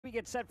we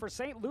get set for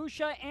St.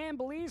 Lucia and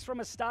Belize from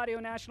Estadio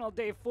Nacional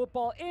Day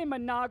Football in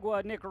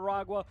Managua,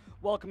 Nicaragua.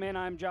 Welcome in,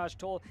 I'm Josh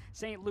Toll.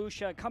 St.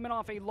 Lucia coming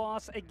off a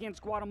loss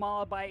against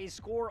Guatemala by a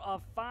score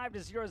of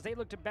 5-0 as they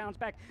look to bounce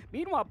back.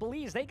 Meanwhile,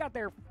 Belize, they got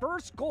their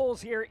first goals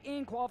here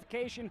in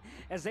qualification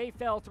as they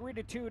fell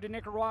 3-2 to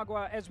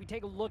Nicaragua. As we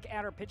take a look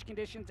at our pitch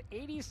conditions,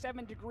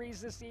 87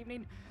 degrees this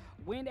evening,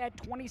 wind at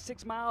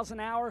 26 miles an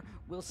hour.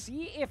 We'll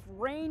see if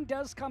rain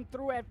does come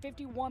through at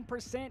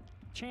 51%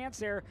 chance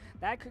there.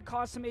 That could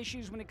cause some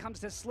issues when it comes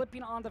to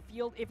slipping on the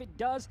field. If it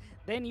does,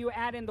 then you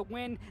add in the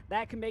wind.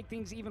 That can make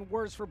things even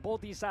worse for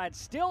both these sides.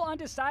 Still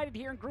undecided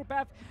here in Group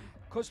F.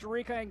 Costa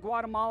Rica and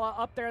Guatemala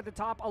up there at the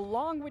top,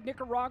 along with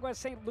Nicaragua,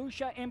 St.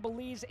 Lucia, and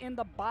Belize in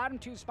the bottom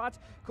two spots.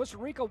 Costa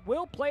Rica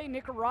will play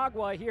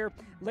Nicaragua here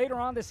later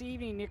on this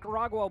evening.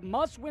 Nicaragua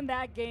must win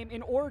that game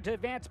in order to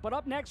advance. But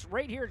up next,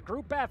 right here at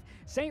Group F,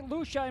 St.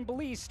 Lucia and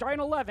Belize starting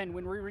 11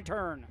 when we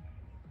return.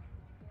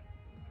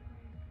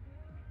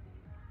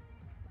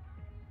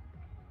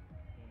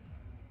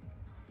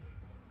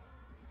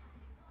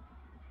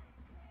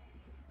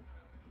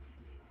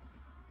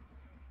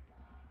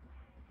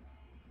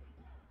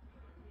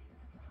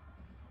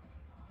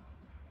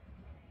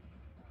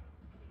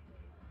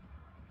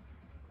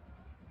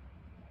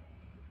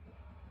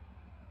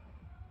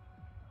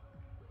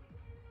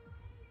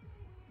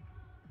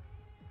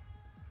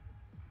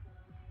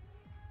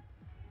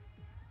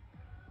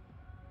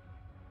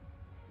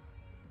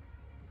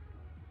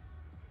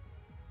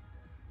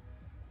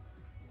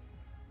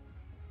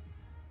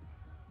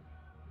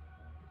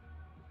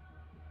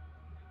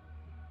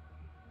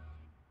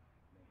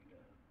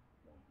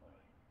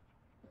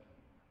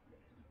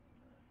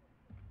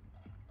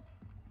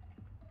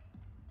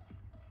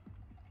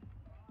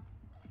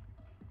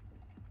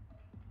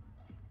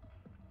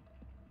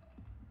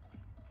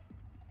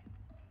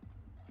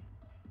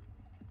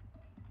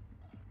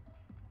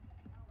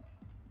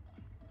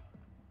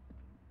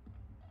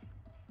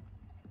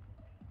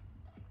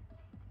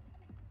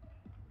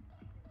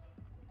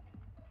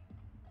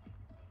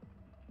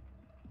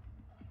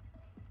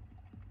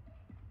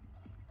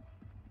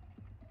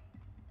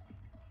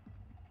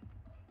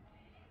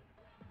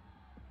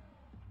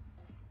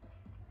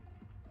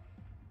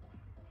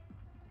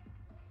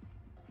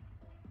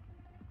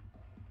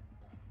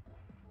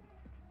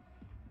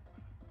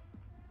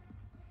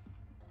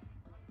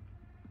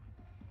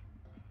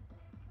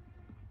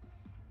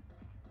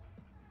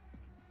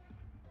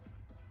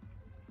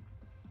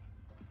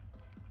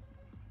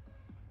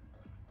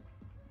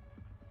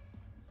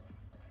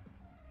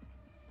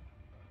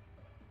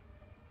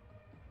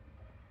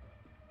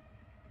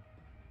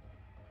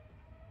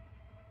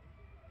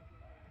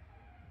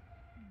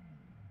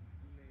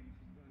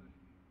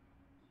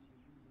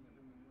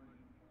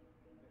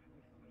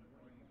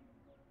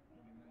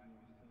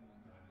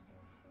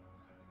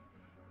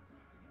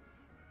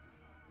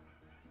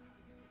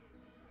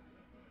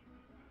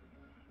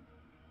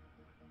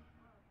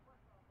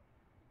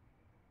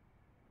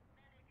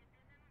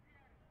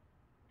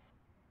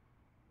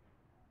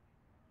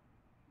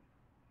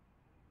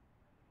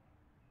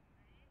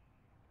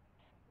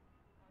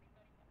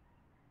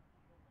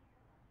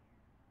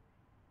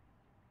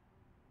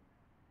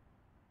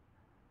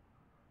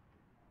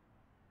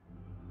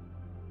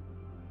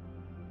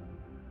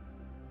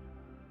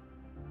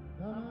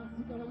 Damas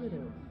y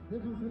caballeros,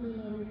 déjense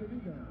la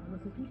bienvenida a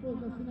los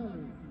equipos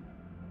nacionales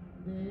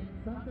de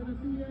Santa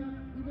Lucía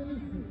y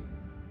Belice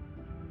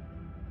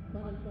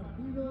para el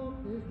partido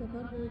de esta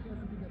tarde de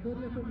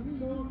clasificatoria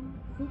femenino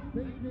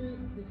sub-20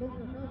 de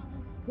Concacaf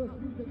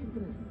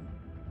 2023.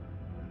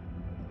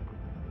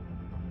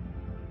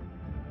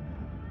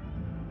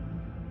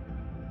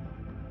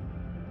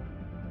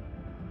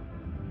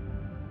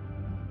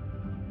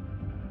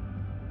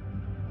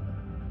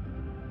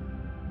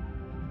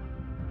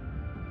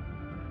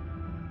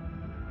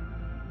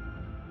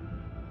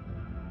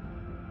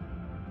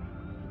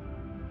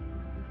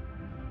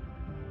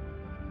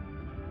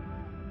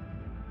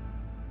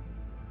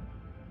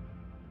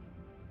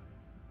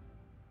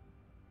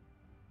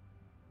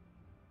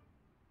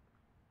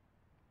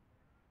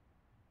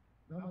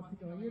 Damas y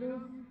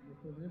caballeros, nos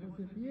pondremos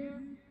en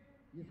pie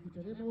y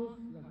escucharemos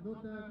las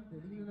notas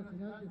del himno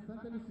nacional de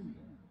Santa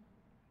Lucía.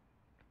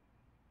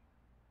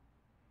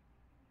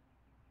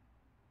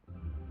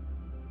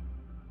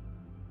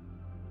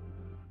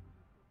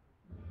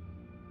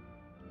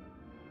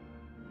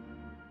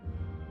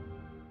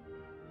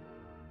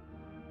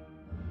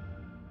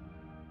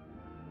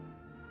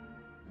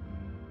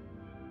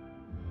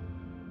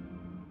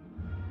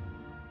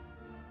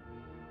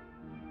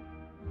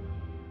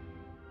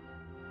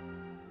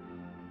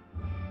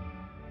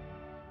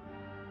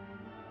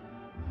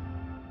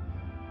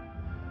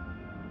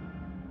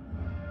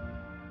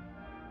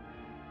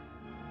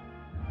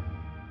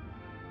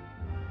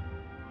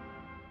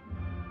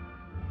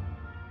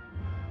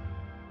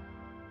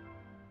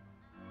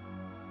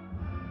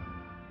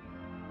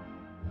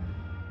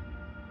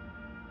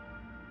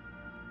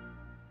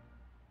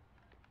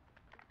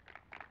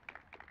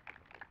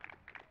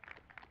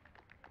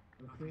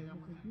 Nos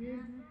quedamos en pie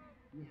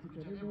y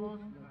escucharemos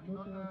las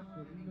notas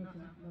del himno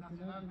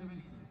nacional de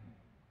Belice.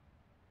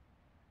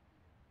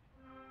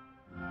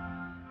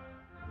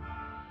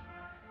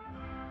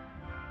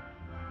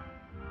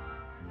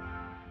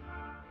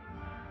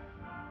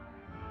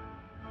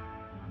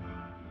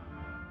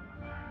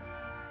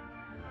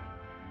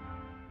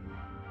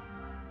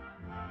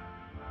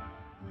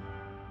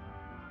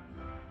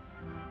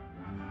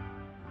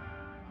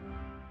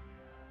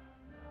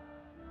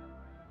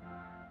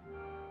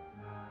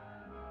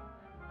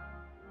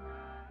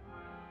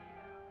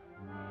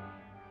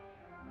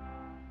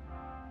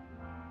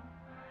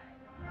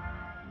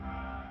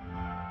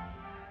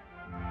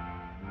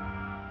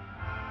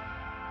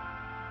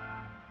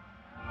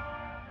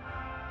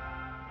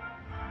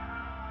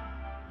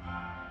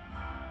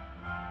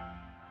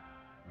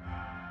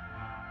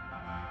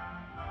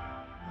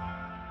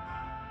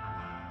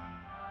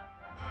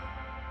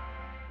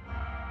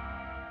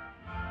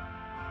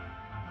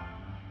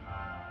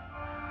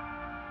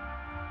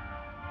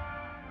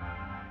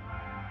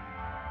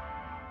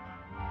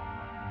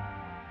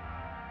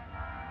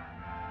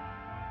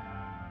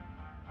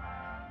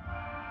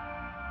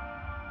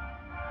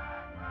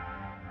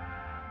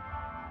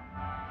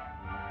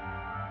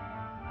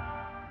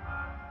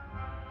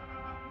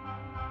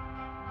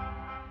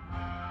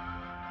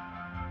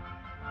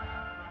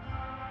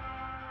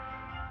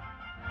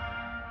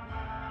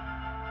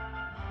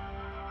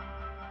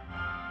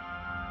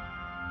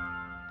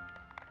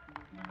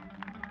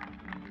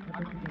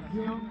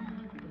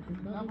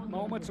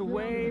 Moments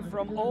away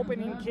from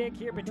opening kick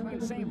here between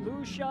St.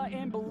 Lucia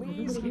and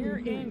Belize here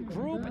in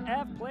Group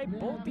F play.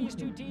 Both these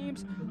two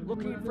teams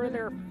looking for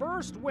their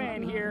first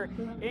win here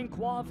in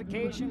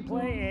qualification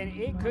play,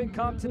 and it could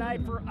come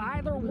tonight for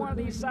either one of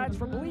these sides.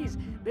 For Belize,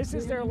 this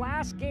is their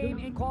last game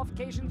in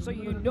qualification, so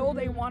you know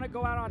they want to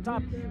go out on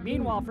top.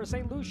 Meanwhile, for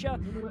St. Lucia,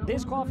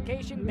 this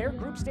qualification, their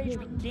group stage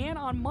began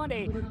on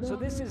Monday, so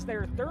this is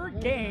their third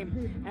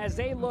game as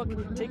they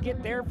look to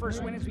get their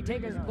first win. As we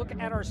take a look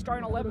at our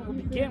starting 11, we'll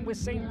begin with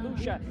St.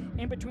 Lucia.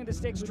 In between the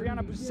sticks,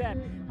 Triana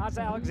Busset,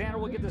 Haza Alexander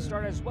will get the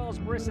start, as well as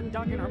Marissa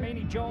Duncan,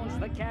 Hermione Jones,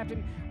 the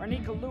captain,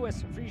 Arnika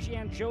Lewis,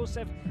 Frigianne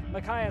Joseph,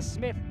 Micaiah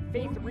Smith,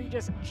 Faith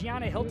Regis,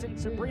 Gianna Hilton,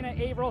 Sabrina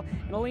Averill,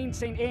 and Aline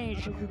St.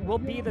 Ange will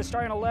be the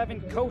starting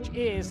 11. Coach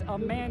is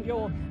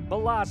Emmanuel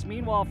Balas.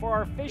 Meanwhile, for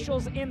our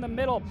officials in the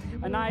middle,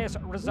 Anais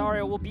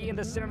Rosario will be in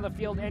the center of the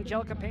field,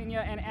 Angelica Pena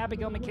and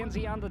Abigail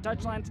McKenzie on the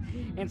touchlines,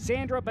 and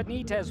Sandra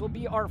Benitez will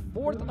be our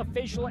fourth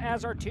official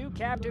as our two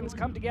captains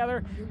come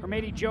together.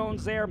 Hermione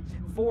Jones there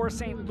for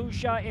St.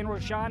 Lucia, and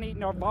Rojani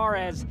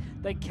Narvaez,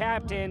 the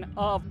captain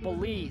of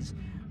Belize.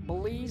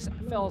 Belize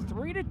fell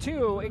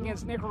 3-2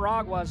 against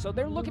Nicaragua, so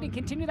they're looking to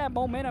continue that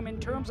momentum in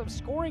terms of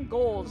scoring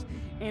goals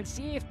and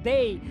see if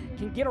they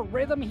can get a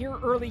rhythm here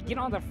early, get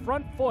on the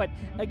front foot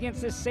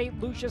against this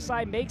St. Lucia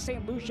side, make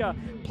St. Lucia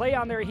play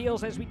on their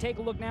heels. As we take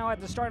a look now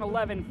at the starting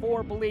 11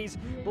 for Belize,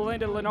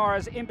 Belinda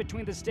Linares in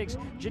between the sticks,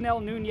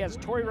 Janelle Nunez,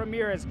 Tori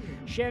Ramirez,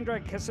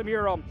 Chandra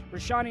Casimiro,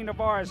 Rashani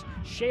Navarez,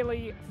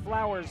 Shaylee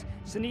Flowers,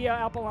 Sania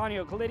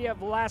Alpolano, Calidia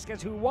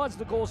Velasquez, who was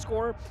the goal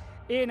scorer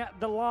in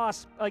the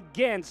loss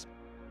against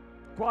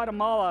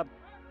Guatemala.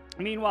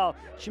 Meanwhile,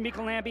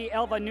 Shamika Lambie,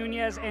 Elva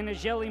Nunez, and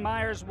Najeli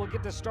Myers will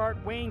get the start.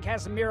 Wayne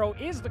Casimiro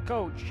is the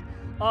coach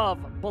of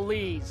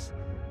Belize.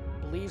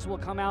 Belize will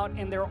come out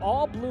in their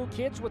all blue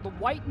kits with the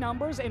white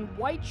numbers and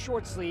white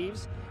short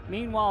sleeves.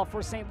 Meanwhile,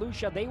 for St.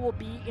 Lucia, they will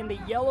be in the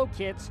yellow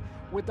kits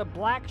with the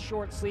black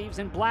short sleeves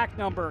and black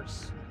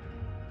numbers.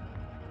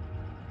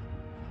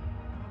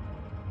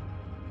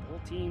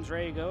 Both teams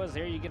ready to go, as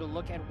there you get a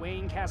look at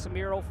Wayne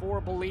Casimiro for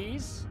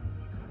Belize.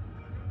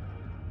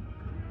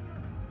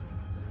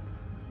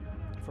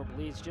 For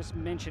Belize, just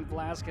mentioned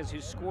Velasquez, who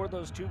scored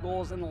those 2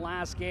 goals in the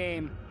last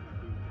game,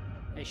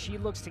 as she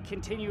looks to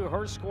continue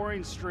her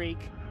scoring streak.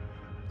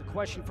 The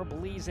question for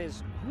Belize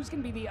is, who's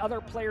going to be the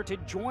other player to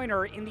join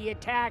her in the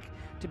attack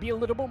to be a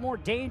little bit more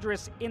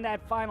dangerous in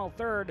that final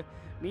third?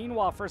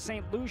 Meanwhile, for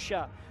St.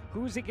 Lucia,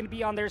 who's it going to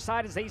be on their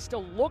side as they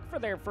still look for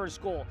their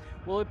first goal?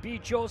 Will it be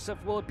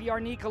Joseph? Will it be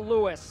Arnika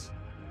Lewis?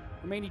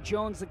 Hermione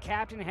Jones, the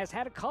captain, has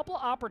had a couple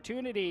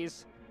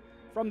opportunities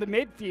from the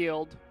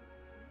midfield,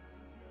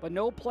 but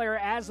no player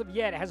as of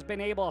yet has been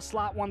able to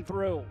slot one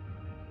through.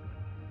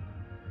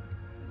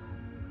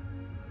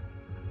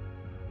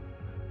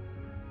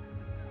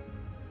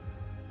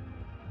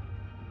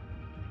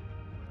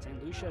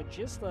 St. Lucia,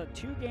 just the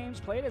 2 games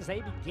played as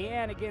they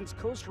began against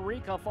Costa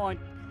Rica, falling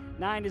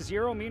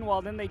 9-0.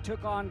 Meanwhile, then they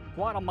took on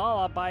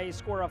Guatemala by a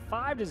score of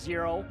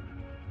 5-0.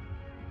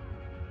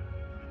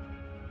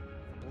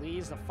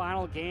 Belize, the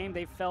final game,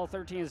 they fell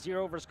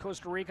 13-0 versus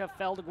Costa Rica,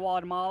 fell to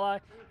Guatemala,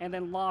 and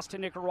then lost to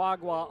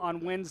Nicaragua on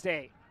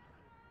Wednesday.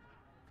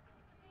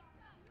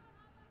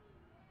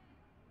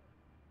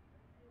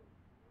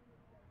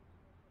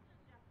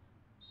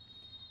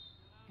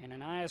 And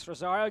Anais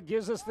Rosario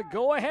gives us the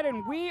go-ahead,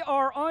 and we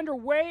are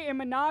underway in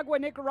Managua,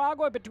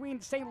 Nicaragua, between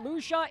St.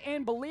 Lucia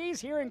and Belize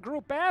here in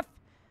Group F.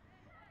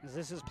 As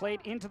this is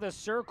played into the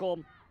circle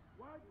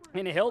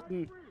in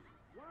Hilton.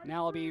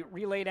 Now it'll be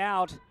relayed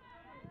out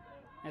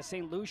as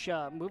St.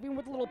 Lucia moving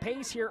with a little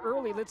pace here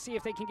early. Let's see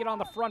if they can get on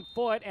the front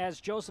foot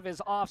as Joseph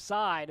is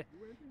offside.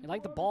 You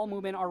like the ball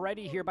movement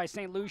already here by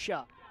St.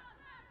 Lucia.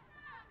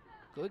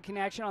 Good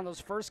connection on those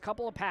first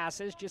couple of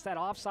passes, just that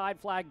offside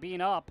flag being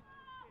up.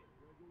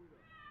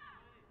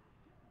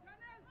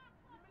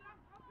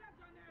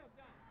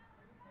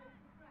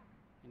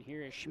 And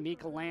here is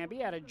Shamika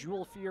Lambie out of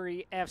Jewel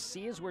Fury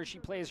FC is where she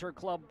plays her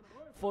club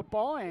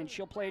football, and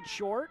she'll play it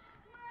short.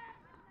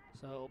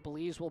 So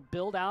Belize will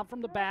build out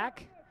from the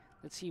back.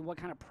 Let's see what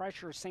kind of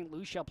pressure St.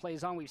 Lucia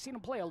plays on. We've seen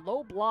them play a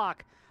low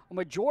block a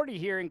majority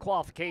here in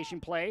qualification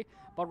play,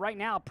 but right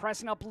now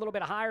pressing up a little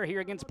bit higher here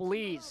against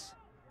Belize.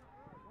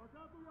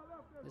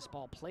 This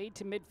ball played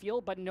to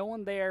midfield, but no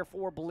one there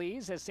for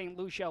Belize as St.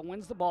 Lucia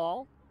wins the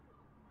ball.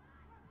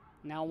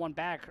 Now one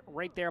back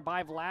right there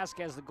by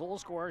Velasquez, the goal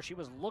scorer. She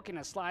was looking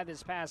to slide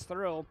this pass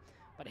through,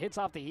 but hits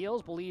off the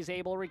heels. Belize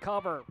able to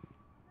recover.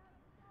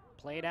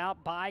 Played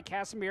out by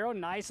Casemiro.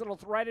 Nice little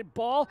threaded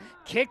ball.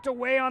 Kicked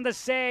away on the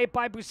save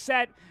by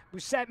Busset.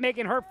 Busset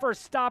making her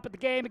first stop at the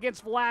game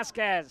against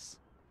Velasquez.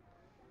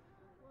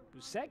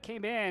 Busset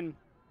came in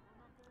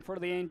for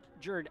the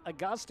injured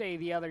Auguste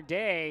the other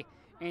day.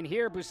 And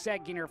here Busset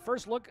getting her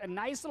first look. A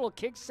nice little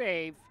kick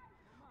save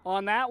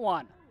on that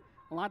one.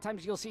 A lot of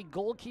times you'll see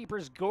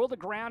goalkeepers go to the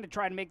ground to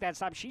try to make that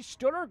stop. She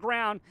stood her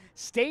ground,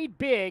 stayed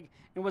big,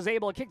 and was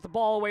able to kick the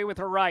ball away with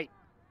her right.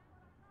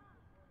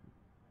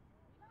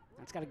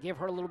 That's got to give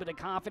her a little bit of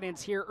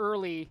confidence here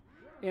early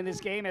in this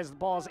game as the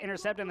ball is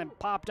intercepted and then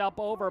popped up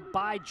over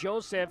by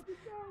Joseph.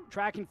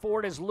 Tracking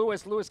forward is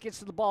Lewis. Lewis gets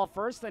to the ball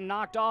first, then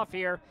knocked off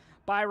here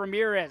by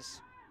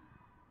Ramirez.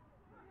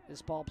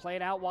 This ball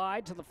played out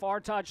wide to the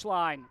far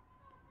touchline.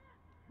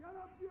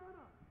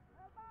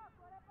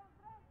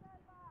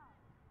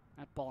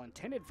 That ball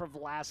intended for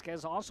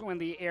Velasquez. Also in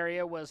the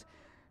area was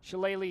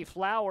Shillelagh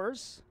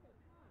Flowers.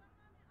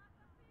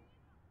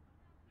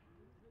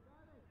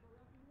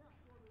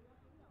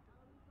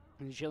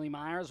 And Jilly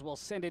Myers will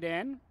send it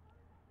in.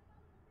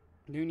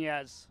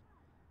 Nunez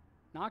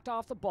knocked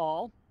off the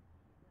ball.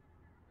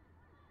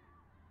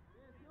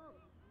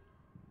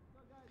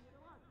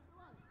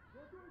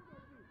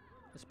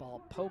 This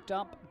ball poked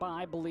up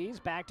by Belize,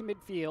 back to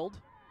midfield.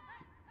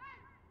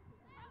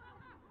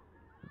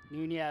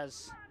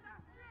 Nunez.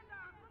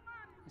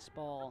 This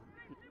ball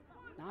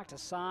knocked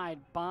aside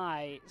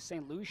by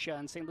St. Lucia,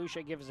 and St.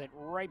 Lucia gives it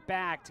right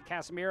back to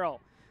Casemiro.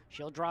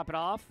 She'll drop it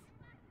off.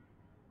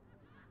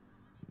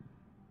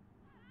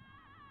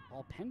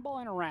 Ball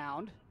pinballing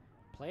around,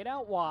 played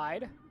out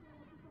wide.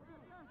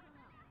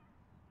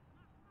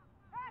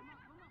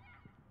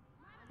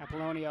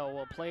 Apollonio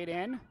will play it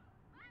in.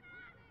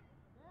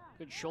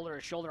 Good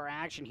shoulder-to-shoulder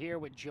action here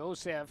with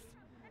Joseph.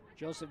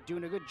 Joseph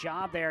doing a good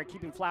job there,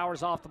 keeping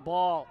Flowers off the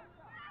ball.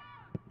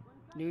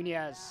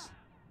 Nunez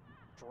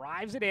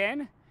drives it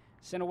in,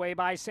 sent away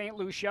by St.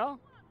 Lucia.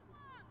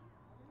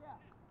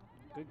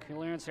 Good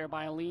clearance there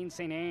by Aline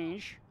St.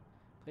 Ange.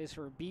 Plays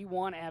for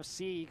B1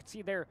 FC. You can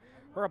see there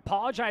her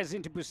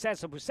apologizing to Busset.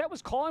 So Busset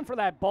was calling for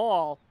that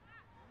ball.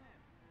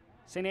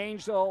 St.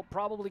 Ange, though,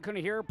 probably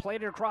couldn't hear her.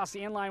 Played it across the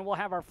inline. We'll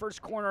have our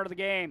first corner of the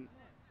game.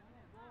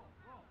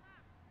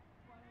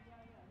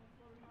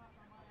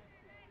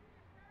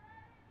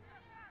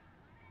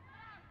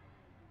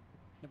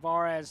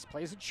 Navarez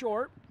plays it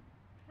short.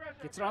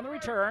 Gets it on the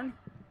return.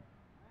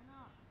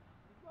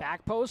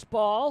 Back post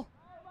ball.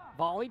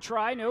 Volley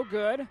try, no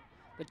good.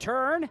 The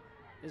turn.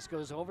 This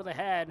goes over the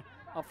head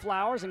of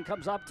Flowers and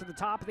comes up to the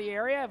top of the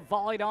area.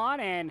 Volleyed on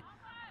and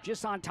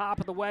just on top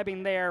of the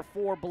webbing there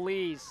for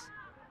Belize.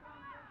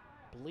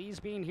 Belize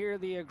being here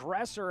the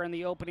aggressor in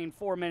the opening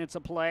 4 minutes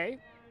of play.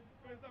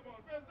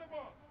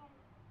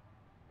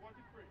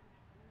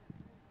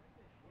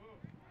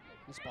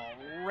 This ball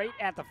right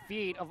at the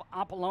feet of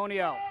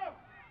Apollonio.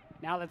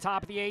 Now the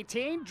top of the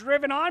 18,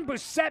 driven on.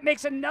 Busset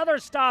makes another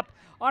stop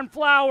on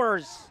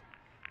Flowers.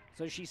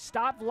 So she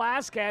stopped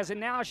Velasquez, and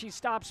now she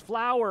stops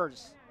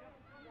Flowers.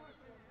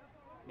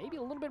 Maybe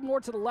a little bit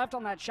more to the left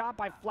on that shot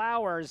by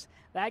Flowers.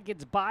 That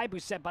gets by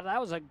Busset, but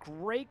that was a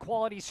great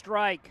quality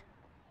strike.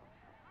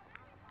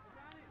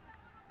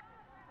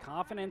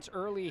 Confidence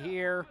early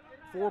here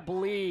for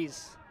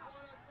Belize.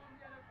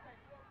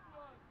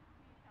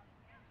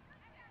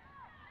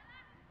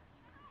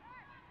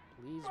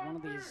 Belize, one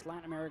of these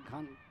Latin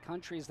American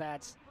countries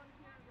that's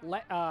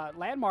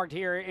landmarked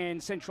here in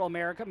Central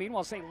America.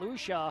 Meanwhile, St.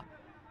 Lucia,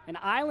 an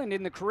island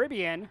in the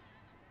Caribbean.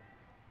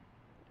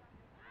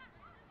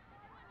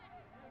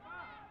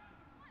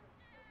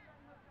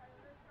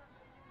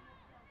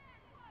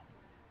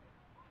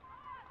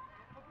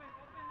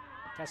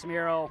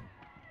 Casemiro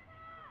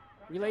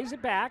relays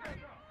it back.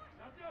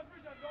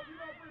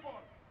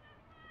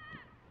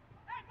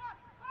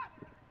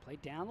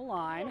 Played down the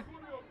line.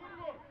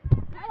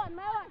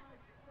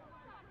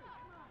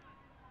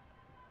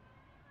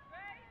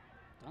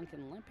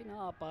 Duncan limping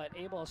up, but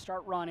able to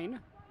start running.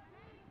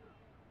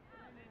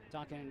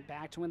 Duncan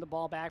back to win the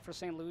ball back for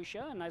St.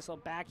 Lucia. A nice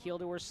little back heel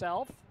to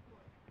herself.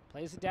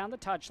 Plays it down the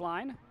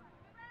touchline.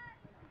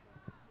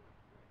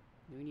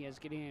 Nunez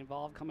getting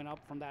involved, coming up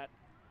from that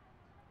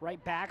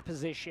right back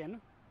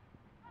position.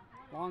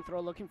 Long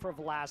throw looking for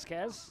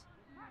Velasquez.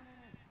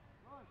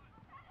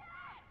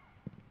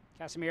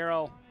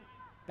 Casemiro,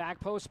 back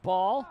post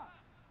ball.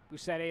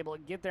 Busset able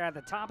to get there at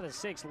the top of the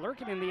 6,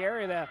 lurking in the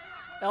area to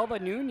Elva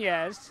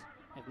Nunez.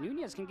 If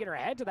Nunez can get her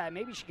head to that,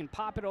 maybe she can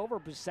pop it over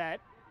Busset.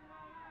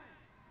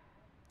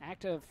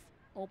 Active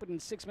opening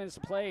 6 minutes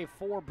to play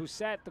for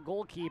Busset, the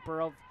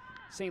goalkeeper of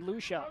St.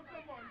 Lucia.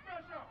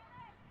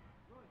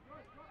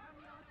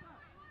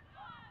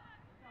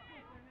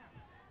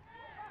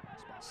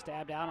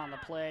 Stabbed out on the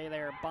play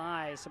there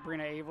by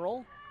Sabrina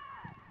Averill.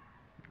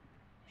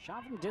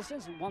 Shot from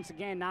distance and once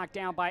again knocked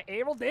down by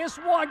Averill. This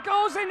one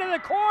goes into the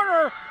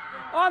corner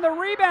on the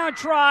rebound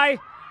try.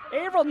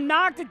 Averill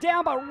knocked it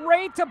down, but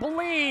right to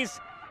Belize.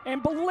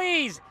 And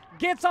Belize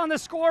gets on the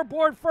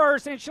scoreboard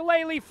first, and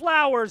Shillelagh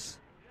Flowers.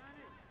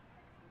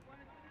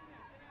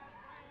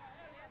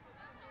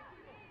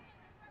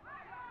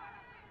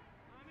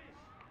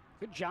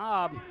 Good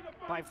job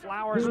by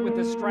Flowers with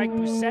the strike.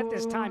 Busset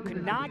this time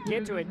could not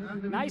get to it.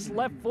 Nice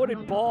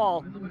left-footed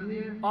ball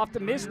off the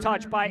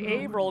mistouch by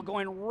Averill,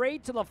 going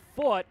right to the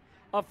foot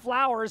of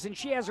Flowers, and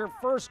she has her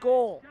first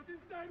goal.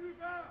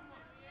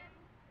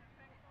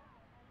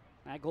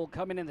 That goal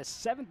coming in the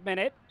 7th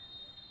minute.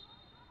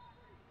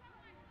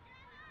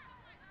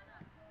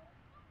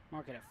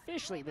 Mark it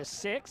officially the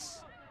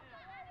 6th.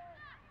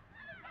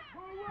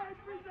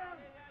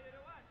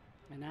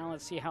 And now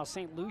let's see how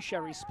St. Lucia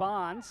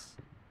responds.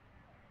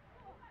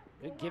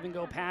 Good give and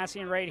go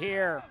passing right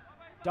here.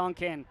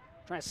 Duncan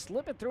trying to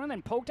slip it through and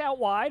then poked out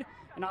wide.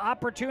 An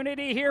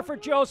opportunity here for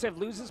Joseph.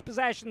 Loses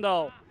possession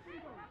though.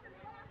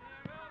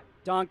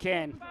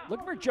 Duncan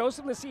looking for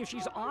Joseph to see if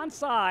she's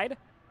onside.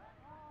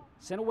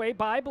 Sent away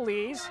by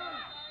Belize.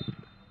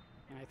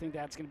 And I think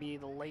that's going to be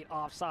the late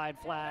offside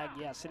flag.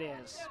 Yes, it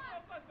is.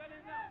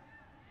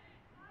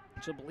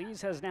 So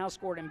Belize has now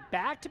scored in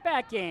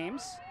back-to-back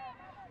games.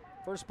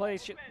 First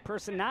place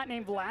person not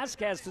named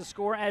Velasquez to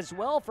score as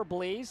well for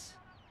Belize.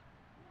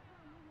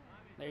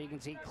 There you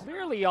can see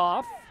clearly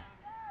off.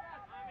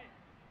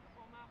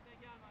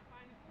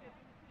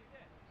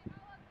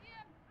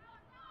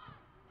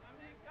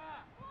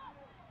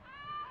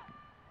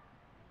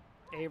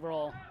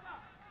 Averill.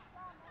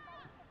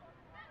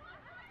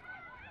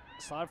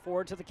 Slot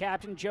forward to the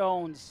captain,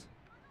 Jones.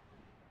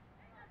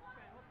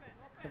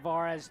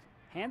 Tavares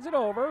hands it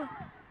over.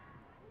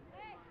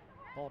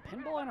 Ball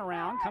pinballing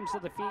around, comes to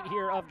the feet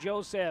here of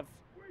Joseph.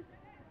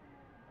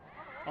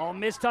 Oh,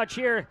 mistouch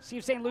here. See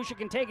if St. Lucia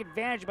can take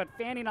advantage, but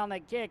fanning on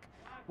that kick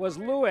was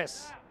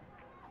Lewis.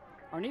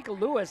 Arnika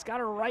Lewis got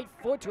her right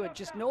foot to it,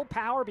 just no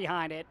power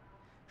behind it.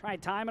 Trying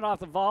to time it off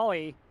the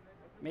volley.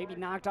 Maybe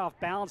knocked off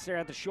balance there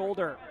at the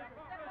shoulder.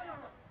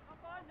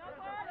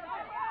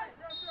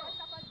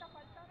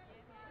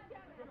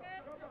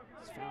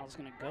 This foul's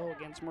going to go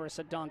against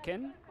Marissa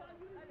Duncan.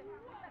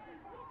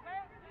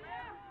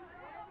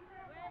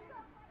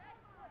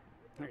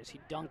 There's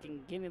he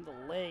Duncan getting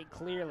the leg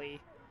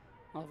clearly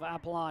of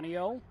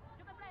Apollonio.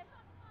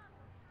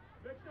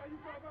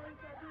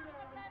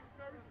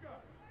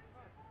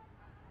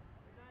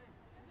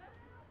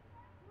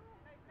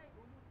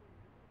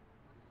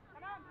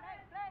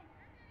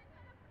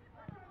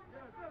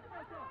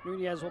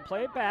 Nunez will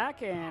play it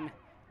back, and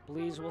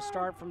Belize will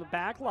start from the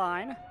back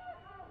line.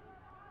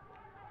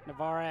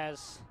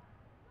 Navarez.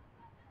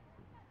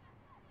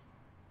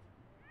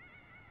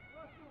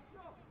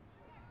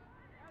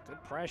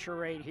 Good pressure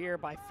right here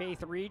by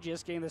Faith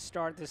Regis getting the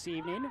start this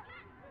evening.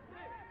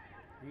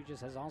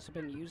 Regis has also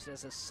been used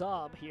as a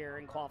sub here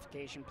in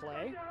qualification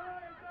play.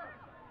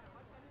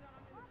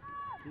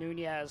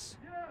 Nunez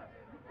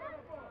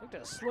looked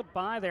to slip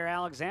by there.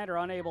 Alexander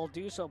unable to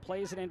do so,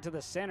 plays it into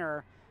the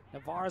center.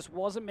 Navarez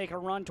wasn't making a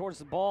run towards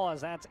the ball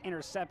as that's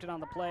intercepted on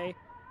the play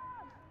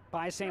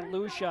by St.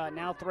 Lucia.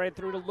 Now threaded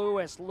through to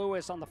Lewis.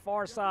 Lewis on the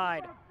far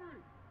side.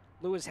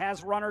 Lewis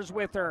has runners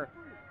with her.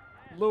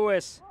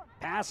 Lewis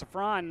pass the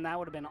front, and that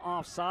would have been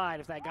offside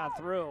if that got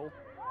through.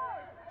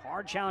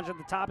 Hard challenge at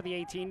the top of the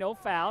 18, no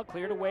foul.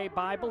 Cleared away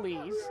by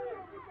Belize.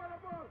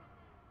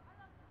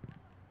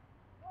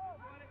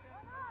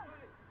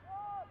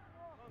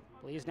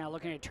 Belize now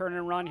looking to turn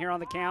and run here on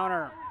the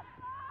counter.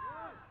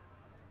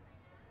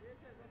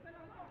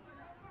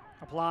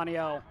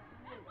 Apollonio.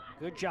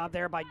 Good job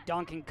there by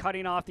Duncan,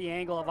 cutting off the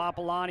angle of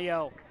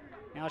Apollonio.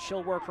 Now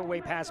she'll work her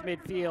way past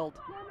midfield.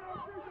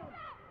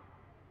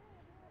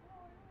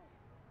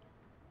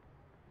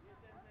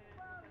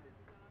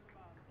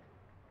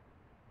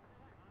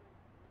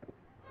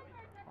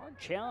 Hard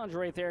challenge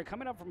right there.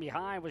 Coming up from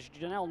behind was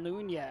Janelle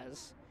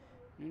Nunez.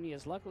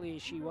 Nunez, luckily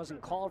she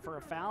wasn't called for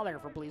a foul there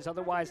for Belize.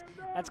 Otherwise,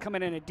 that's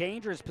coming in a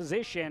dangerous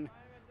position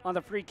on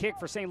the free kick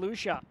for St.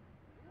 Lucia.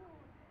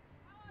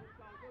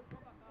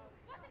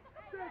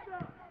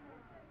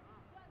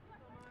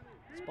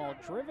 This ball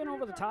driven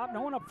over the top.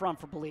 No one up front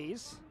for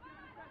Belize.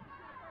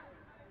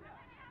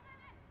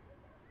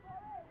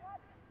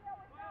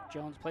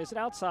 Jones plays it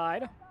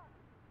outside.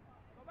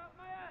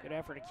 Good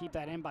effort to keep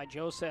that in by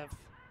Joseph.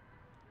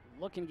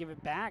 Looking to give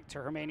it back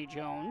to Hermione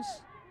Jones.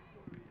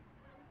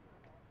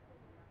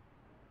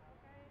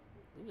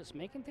 He was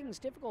making things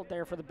difficult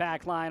there for the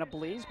back line of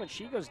Belize, but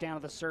she goes down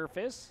to the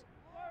surface.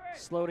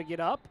 Slow to get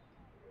up.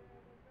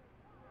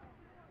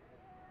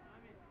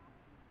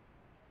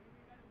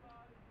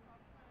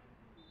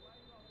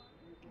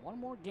 One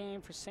more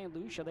game for St.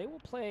 Lucia. They will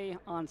play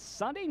on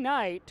Sunday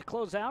night to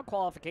close out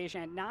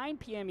qualification at 9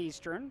 p.m.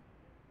 Eastern.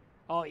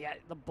 Oh, yeah,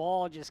 the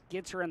ball just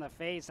gets her in the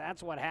face.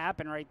 That's what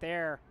happened right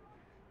there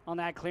on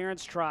that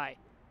clearance try.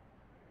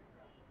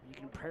 You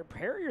can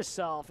prepare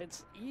yourself.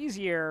 It's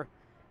easier,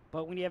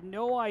 but when you have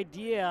no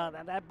idea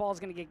that that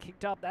ball's going to get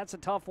kicked up, that's a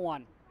tough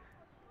one.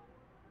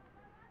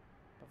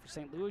 But for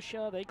St.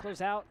 Lucia, they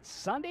close out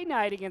Sunday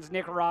night against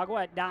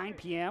Nicaragua at 9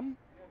 p.m.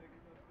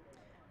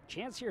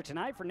 Chance here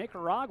tonight for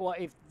Nicaragua.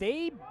 If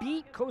they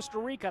beat Costa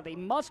Rica, they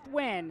must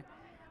win.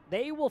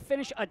 They will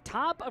finish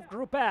atop of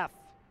Group F.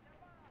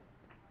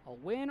 A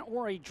win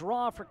or a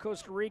draw for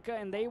Costa Rica,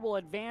 and they will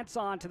advance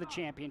on to the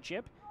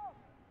championship.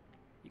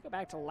 You go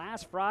back to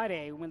last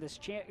Friday when this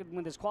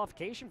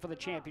qualification for the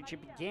championship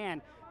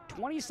began.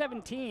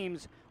 27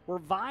 teams were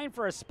vying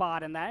for a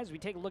spot in that. As we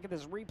take a look at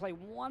this replay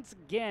once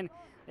again,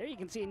 there you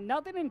can see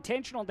nothing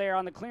intentional there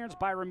on the clearance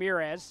by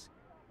Ramirez.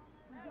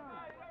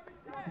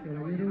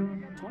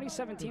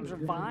 27 teams are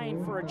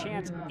vying for a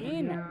chance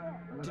in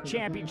to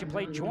championship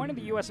play, joining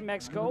the U.S. and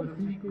Mexico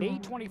May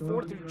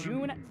 24th through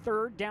June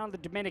 3rd down in the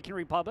Dominican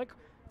Republic.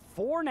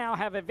 4 now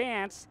have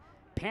advanced.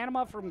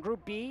 Panama from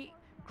Group B.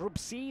 Group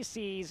C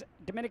sees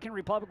Dominican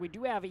Republic. We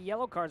do have a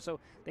yellow card, so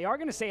they are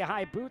going to say a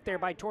high boot there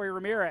by Tori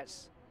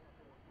Ramirez.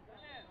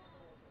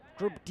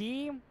 Group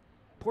D,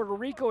 Puerto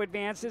Rico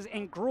advances,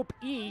 and Group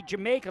E,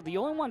 Jamaica. The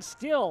only one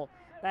still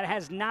that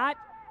has not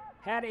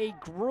had a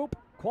group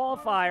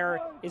qualifier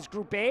is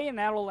Group A, and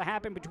that will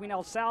happen between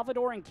El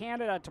Salvador and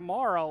Canada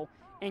tomorrow,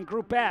 and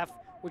Group F,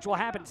 which will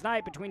happen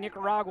tonight between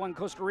Nicaragua and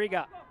Costa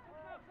Rica.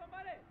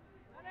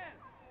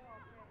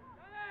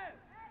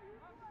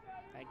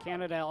 That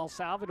Canada-El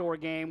Salvador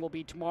game will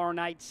be tomorrow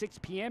night, 6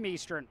 p.m.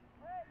 Eastern.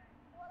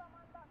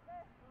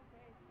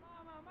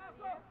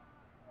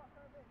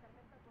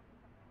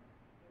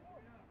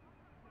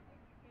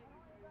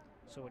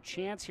 So a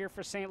chance here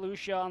for St.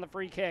 Lucia on the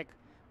free kick.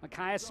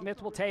 Micaiah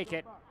Smith will take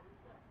it.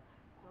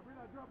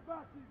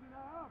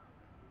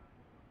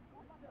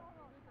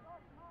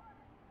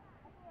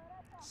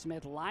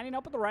 Smith lining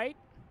up at the right.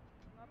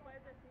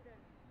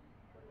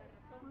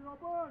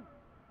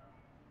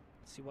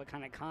 See what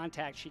kind of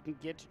contact she can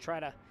get to try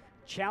to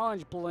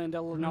challenge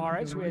Belinda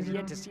Linares, who has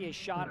yet to see a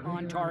shot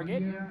on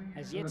target,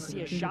 has yet to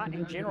see a shot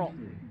in general.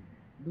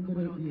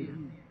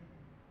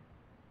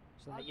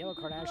 So that yellow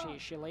card actually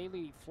is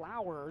Shillelagh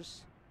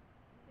Flowers.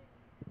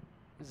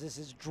 As this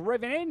is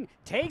driven in,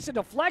 takes a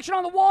deflection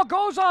on the wall,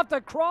 goes off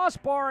the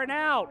crossbar and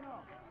out.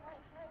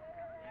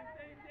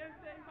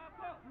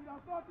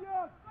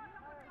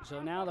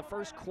 So now the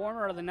first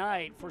corner of the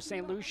night for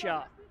St.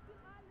 Lucia.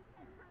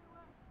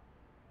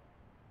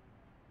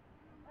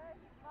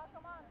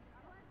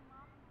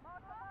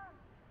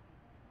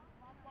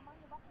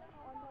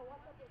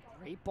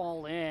 Great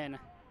ball in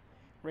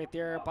right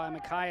there by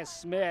Micaiah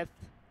Smith.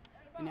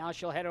 And now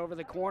she'll head over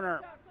the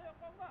corner.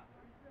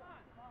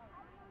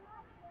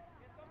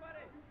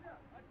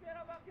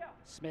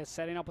 Smith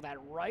setting up with that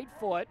right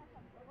foot.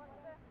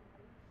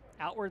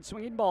 Outward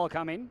swinging ball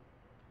coming.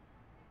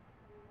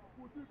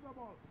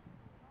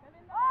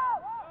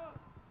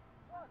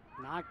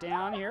 Knocked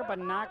down here, but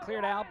not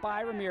cleared out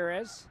by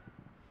Ramirez.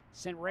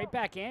 Sent right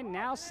back in,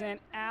 now sent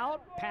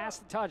out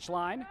past the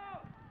touchline.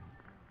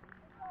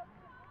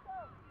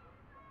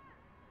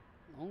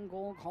 Lone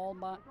goal called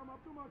by,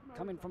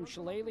 coming from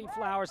Shillelagh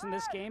Flowers in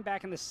this game,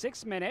 back in the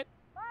 6th minute.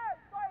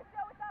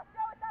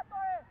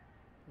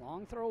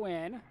 Long throw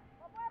in.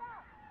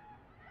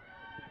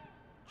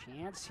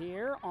 Chance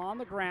here on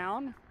the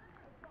ground.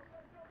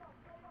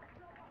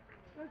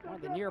 One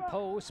of the near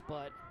post,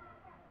 but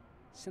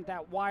sent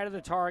that wide of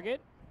the target.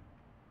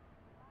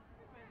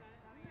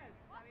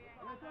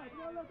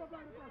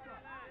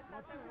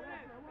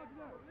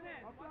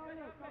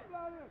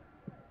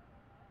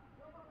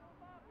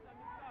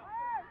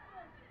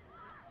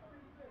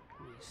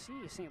 You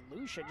see St.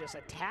 Lucia just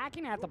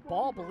attacking at the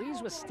ball.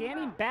 Belize was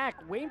standing back,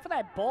 waiting for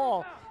that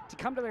ball to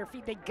come to their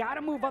feet. They got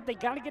to move up. They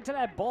got to get to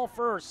that ball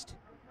first.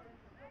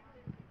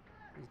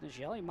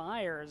 Nigeli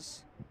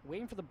Myers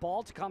waiting for the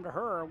ball to come to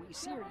her. We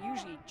see her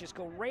usually just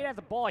go right at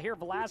the ball here.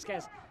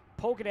 Velasquez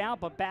poke it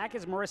out, but back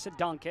is Marissa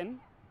Duncan.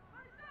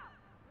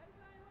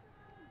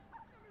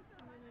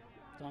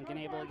 Duncan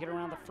able to get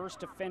around the first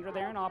defender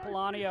there in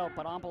Apollonio,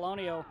 but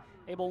Apollonio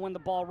able to win the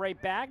ball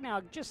right back.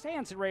 Now just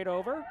hands it right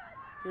over.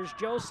 Here's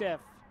Joseph.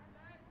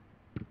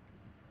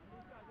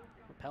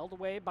 Repelled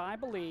away by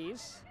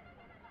Belize.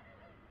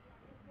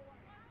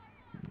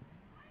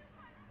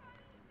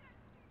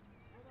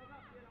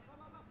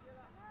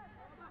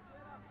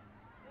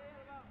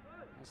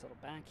 Nice little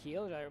back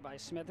heel there by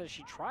Smith as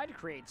she tried to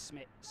create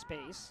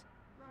space.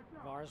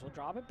 Vars will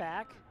drop it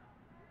back.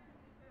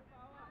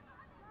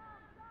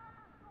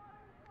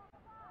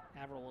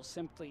 Averill will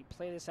simply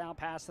play this out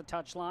past the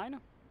touchline.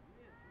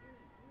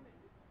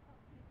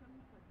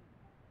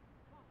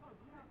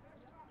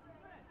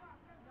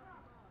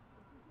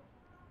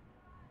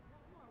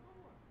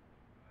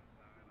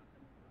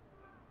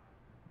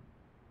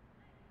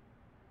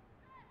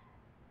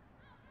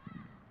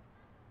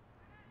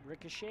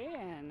 Ricochet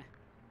and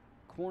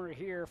corner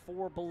here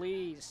for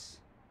Belize.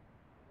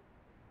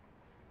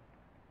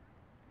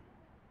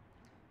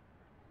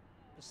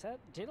 That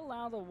did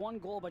allow the 1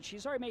 goal, but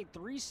she's already made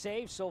 3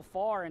 saves so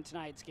far in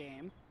tonight's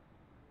game.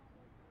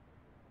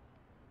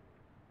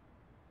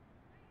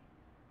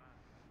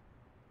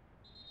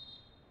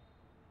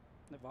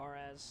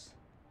 Navarez.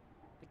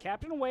 The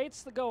captain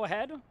waits the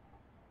go-ahead.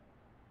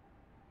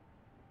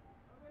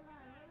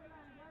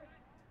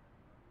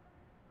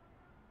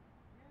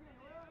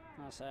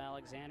 Also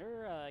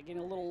Alexander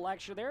getting a little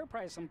lecture there.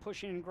 Probably some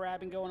pushing and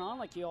grabbing going on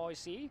like you always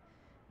see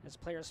as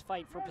players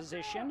fight for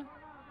position.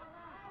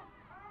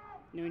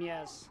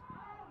 Nunez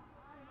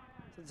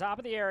to the top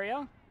of the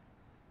area.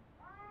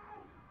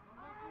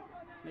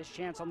 Missed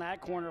chance on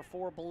that corner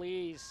for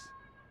Belize.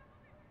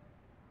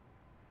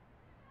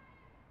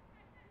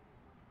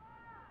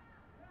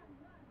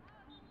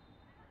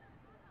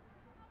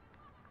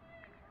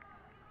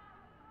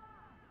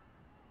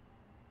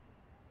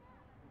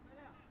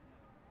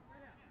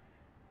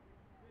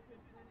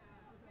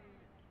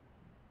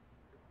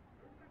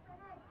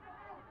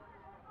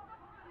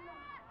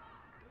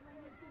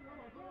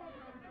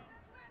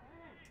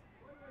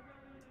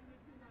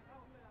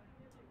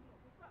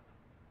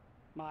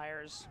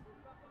 Myers.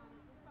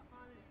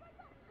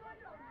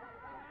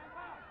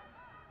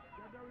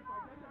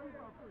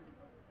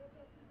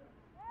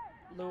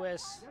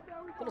 Lewis,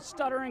 little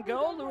stutter and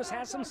go. Lewis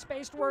has some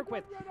space to work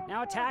with.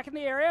 Now attacking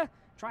the area.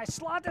 Try to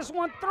slot this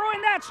one through,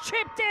 and that's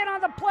chipped in on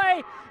the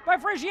play by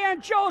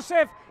Frigian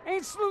Joseph.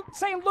 And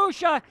St.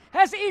 Lucia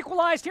has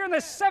equalized here in the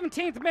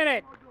 17th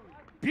minute.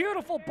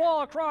 Beautiful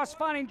ball across,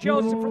 finding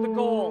Joseph for the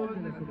goal.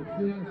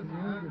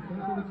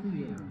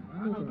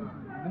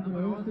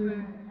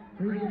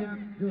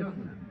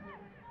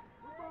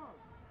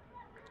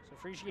 So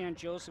Frigian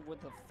Joseph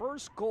with the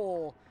first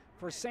goal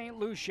for St.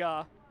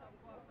 Lucia.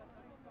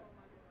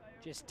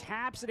 Just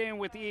taps it in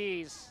with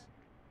ease.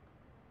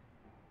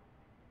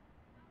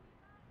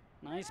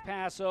 Nice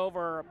pass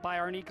over by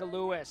Arnika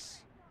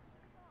Lewis.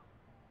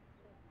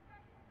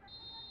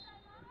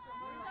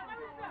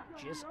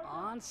 Just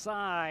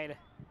onside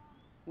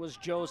was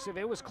Joseph.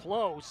 It was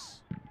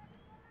close.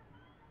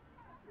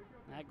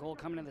 That goal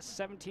coming in the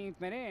 17th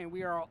minute, and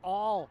we are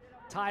all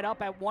tied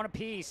up at 1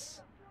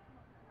 apiece.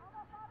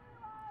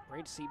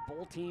 Great to see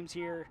both teams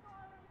here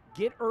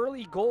get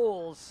early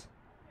goals.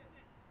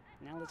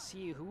 Now let's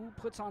see who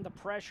puts on the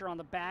pressure on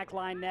the back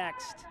line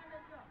next.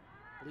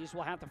 Belize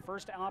will have the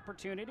first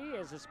opportunity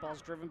as this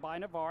ball's driven by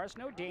Navarez.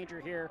 No danger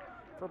here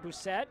for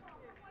Bousset.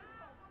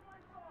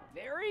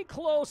 Very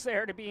close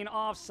there to being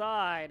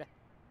offside.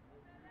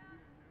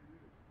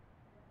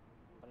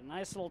 But a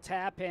nice little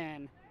tap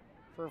in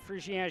for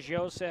Frigian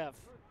Joseph.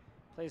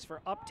 Plays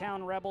for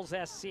Uptown Rebels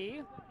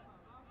SC.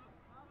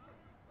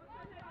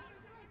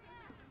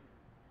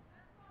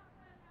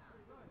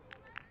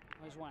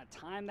 Always want to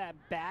time that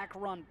back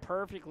run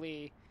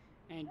perfectly,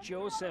 and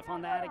Joseph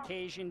on that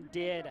occasion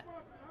did.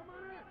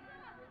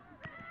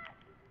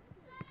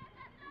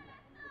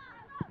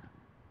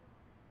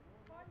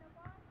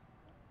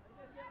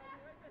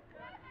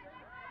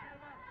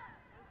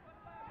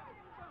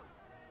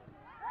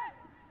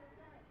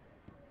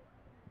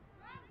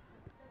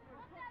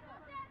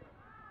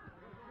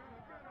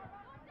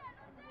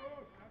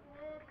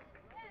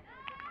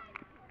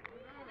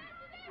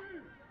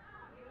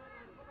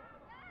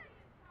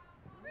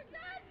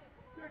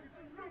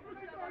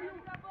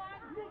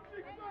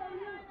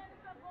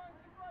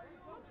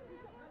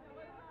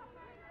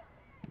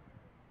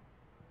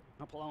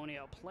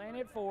 Apolonio playing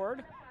it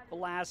forward.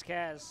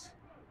 Velasquez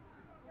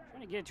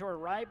trying to get it to her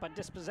right, but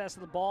dispossessed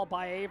of the ball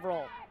by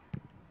Averill.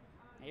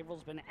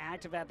 Averill's been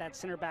active at that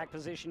center back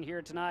position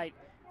here tonight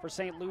for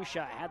St.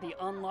 Lucia. Had the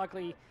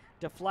unlucky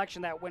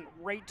deflection that went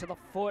right to the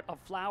foot of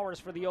Flowers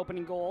for the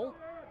opening goal.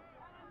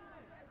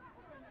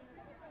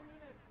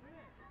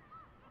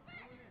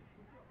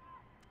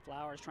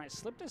 Flowers trying to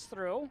slip this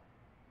through.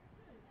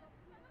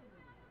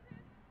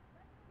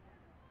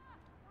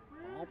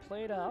 All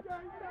played up.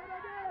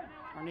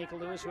 Arnika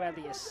Lewis, who had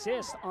the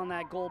assist on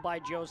that goal by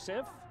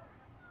Joseph.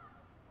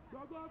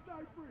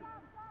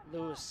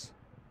 Lewis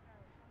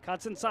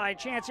cuts inside.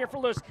 Chance here for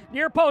Lewis.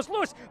 Near post.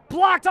 Lewis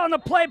blocked on the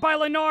play by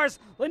Linares.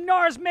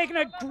 Linares making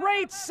a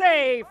great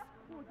save.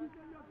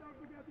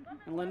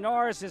 And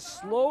Linares is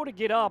slow to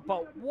get up,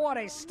 but what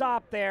a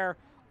stop there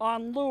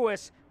on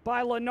Lewis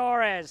by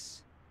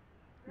Linares.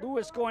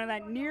 Lewis going to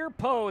that near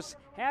post.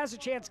 Has a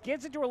chance.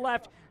 Gets it to her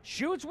left.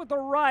 Shoots with the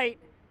right.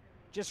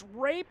 Just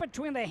right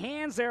between the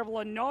hands there of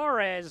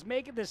Linares,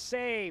 making the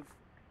save.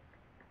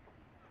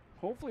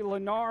 Hopefully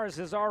Linares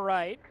is all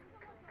right.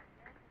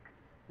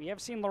 We have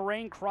seen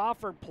Lorraine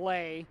Crawford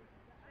play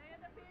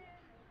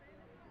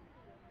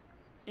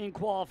in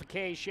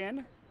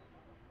qualification.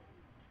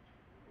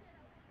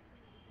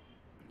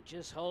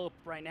 Just hope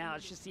right now,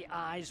 it's just the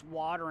eyes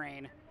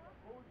watering.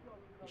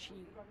 She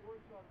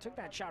took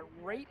that shot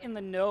right in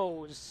the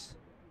nose.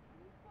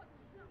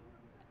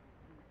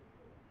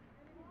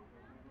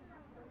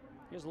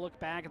 Here's a look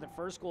back at the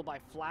first goal by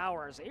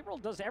Flowers. Averill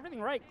does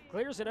everything right,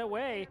 clears it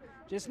away,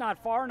 just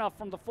not far enough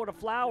from the foot of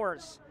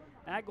Flowers.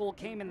 That goal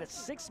came in the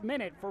 6th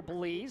minute for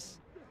Belize.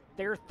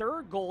 Their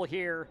 3rd goal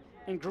here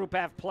in Group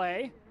F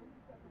play.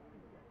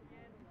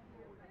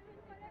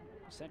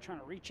 Set trying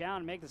to reach out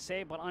and make the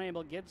save, but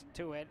unable to get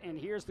to it. And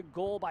here's the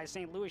goal by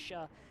St.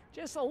 Lucia.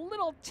 Just a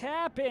little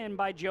tap in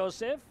by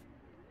Joseph.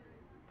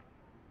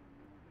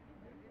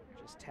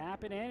 Just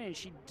tap it in, and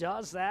she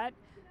does that.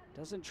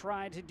 Doesn't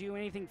try to do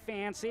anything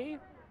fancy.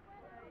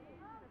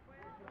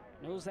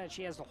 Knows that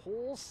she has the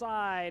whole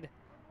side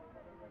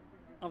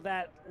of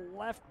that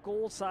left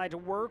goal side to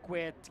work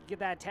with to get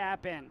that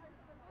tap in.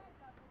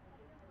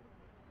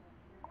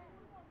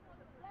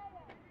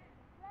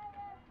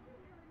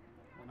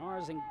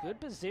 Lenar's in good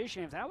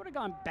position. If that would have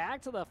gone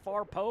back to the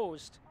far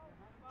post,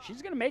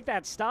 she's going to make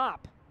that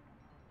stop.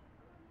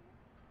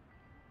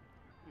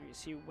 There you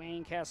see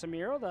Wayne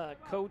Casimiro, the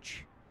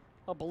coach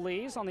of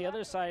Belize. On the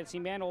other side, it's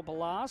Emmanuel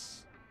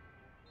Balas.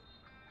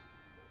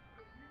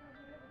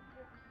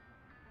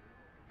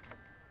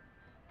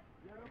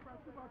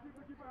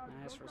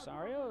 Nice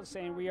Rosario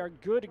saying we are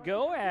good to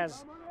go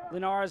as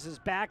Linares is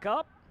back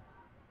up.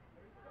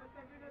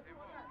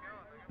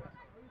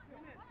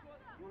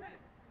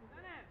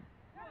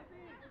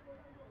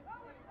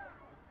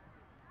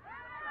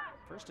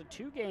 First of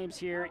 2 games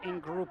here in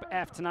Group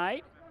F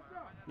tonight.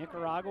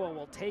 Nicaragua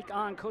will take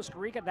on Costa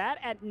Rica. That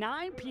at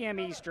 9 p.m.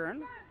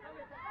 Eastern.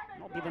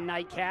 That'll be the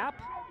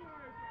nightcap.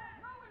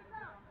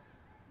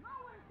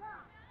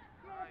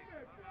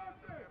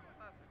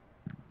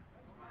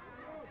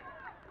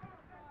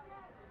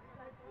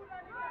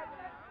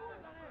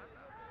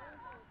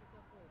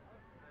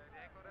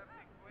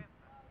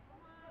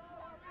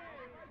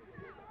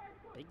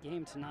 Big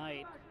game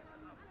tonight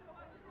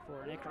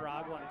for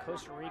Nicaragua and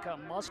Costa Rica.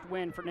 Must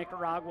win for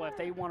Nicaragua if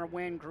they want to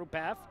win Group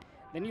F.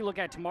 Then you look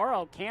at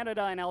tomorrow,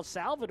 Canada and El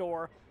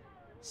Salvador.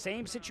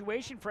 Same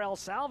situation for El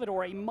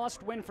Salvador, a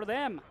must win for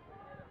them.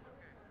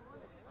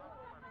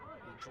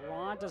 A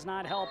draw does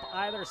not help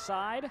either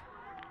side.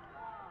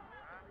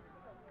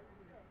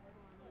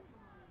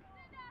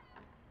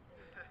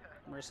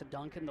 Marissa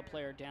Duncan, the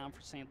player down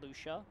for St.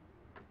 Lucia.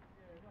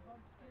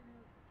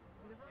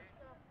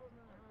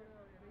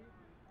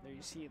 There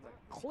you see the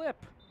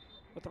clip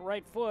with the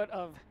right foot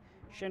of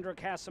Shendra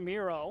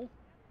Casimiro.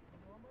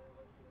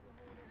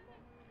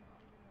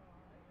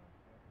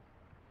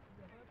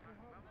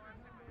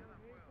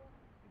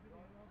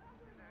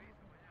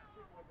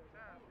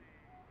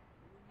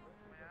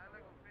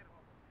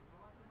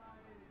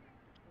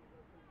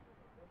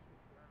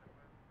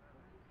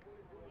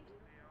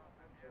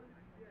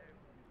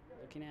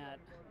 Looking at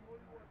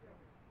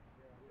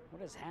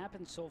what has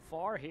happened so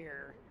far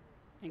here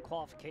in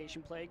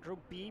qualification play. Group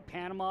B,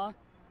 Panama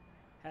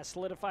has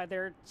solidified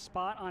their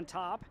spot on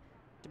top.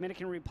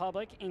 Dominican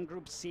Republic in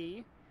Group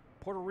C.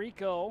 Puerto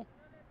Rico,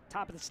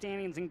 top of the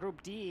standings in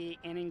Group D.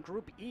 And in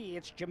Group E,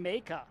 it's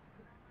Jamaica.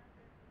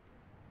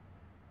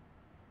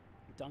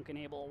 Duncan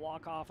able to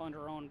walk off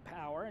under her own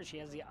power, and she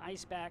has the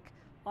ice back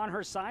on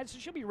her side, so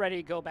she'll be ready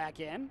to go back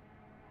in.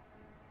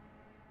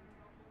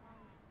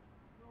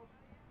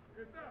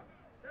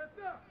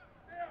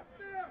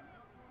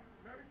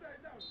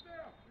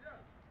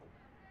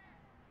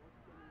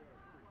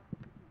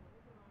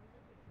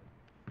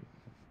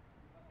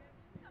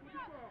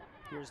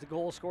 Here's the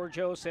goal scorer,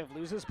 Joseph,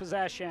 loses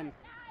possession.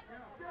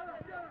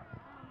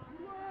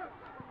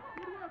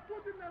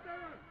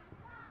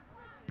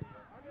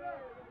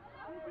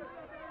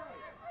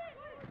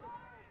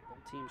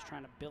 Both teams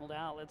trying to build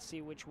out. Let's see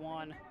which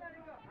one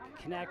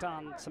can connect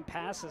on some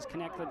passes,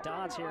 connect the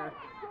dots here.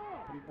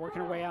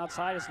 Working her way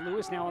outside is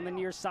Lewis now on the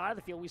near side of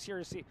the field. We see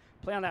her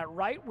play on that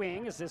right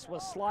wing as this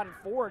was slotted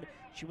forward.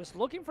 She was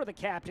looking for the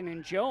captain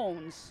in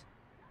Jones.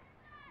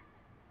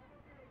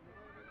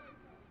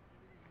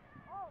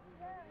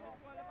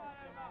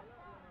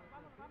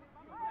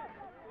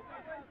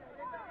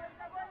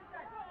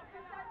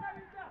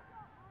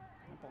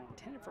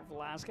 Intended for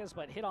Velasquez,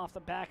 but hit off the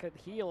back of the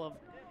heel of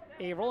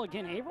Averill.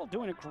 Again, Averill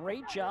doing a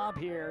great job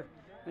here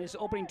in this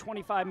opening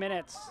 25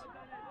 minutes.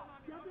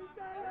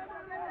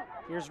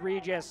 Here's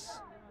Regis.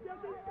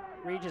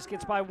 Regis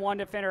gets by one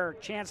defender.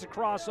 Chance to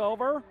cross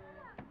over.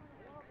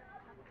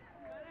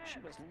 She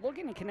was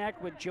looking to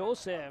connect with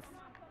Joseph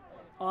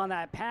on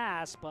that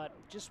pass, but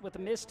just with a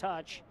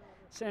mistouch,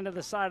 sent to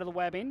the side of the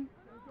webbing.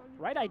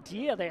 Right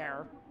idea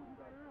there.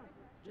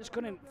 Just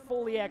couldn't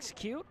fully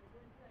execute.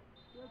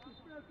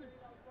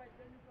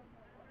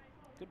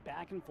 Good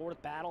back and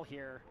forth battle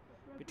here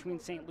between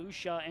St.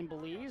 Lucia and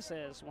Belize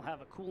as we'll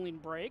have a cooling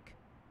break.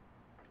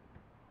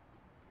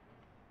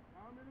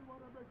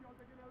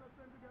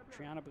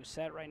 Triana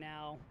Busset right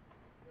now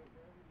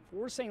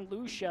for St.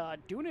 Lucia,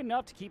 doing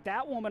enough to keep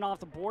that woman off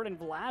the board in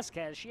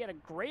Velasquez. She had a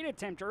great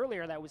attempt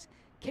earlier that was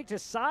kicked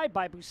aside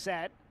by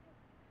Busset.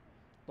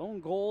 Lone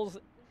goals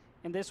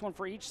in this one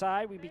for each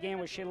side. We began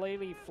with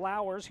Shillelagh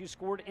Flowers, who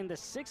scored in the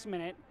 6th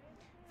minute.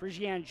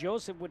 Frigiane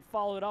Joseph would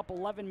follow it up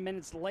 11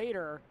 minutes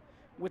later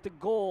with the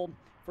goal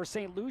for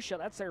St. Lucia.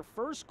 That's their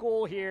first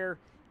goal here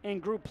in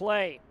group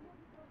play.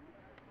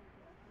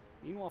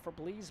 Meanwhile, for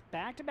Belize,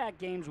 back-to-back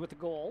games with a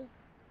goal.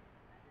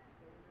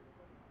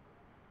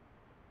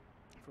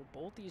 For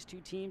both these two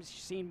teams,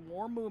 you've seen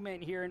more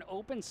movement here in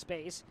open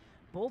space,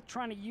 both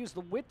trying to use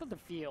the width of the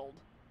field.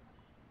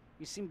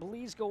 You've seen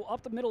Belize go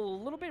up the middle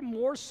a little bit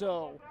more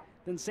so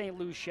than St.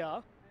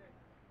 Lucia.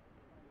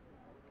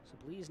 So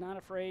Belize not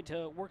afraid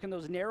to work in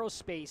those narrow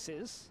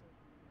spaces.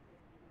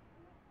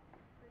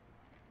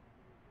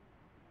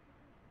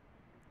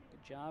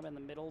 Good job in the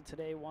middle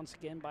today once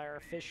again by our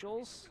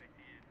officials.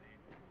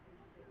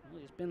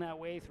 Really, it's been that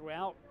way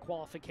throughout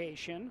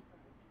qualification.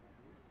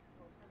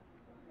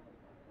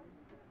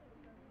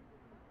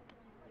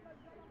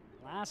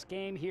 Last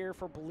game here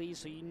for Belize,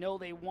 so you know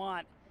they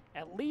want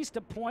at least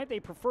a point. They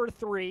prefer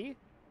 3.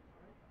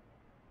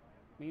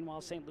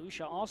 Meanwhile, St.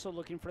 Lucia also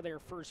looking for their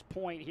first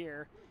point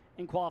here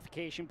in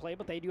qualification play,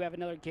 but they do have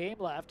another game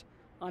left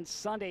on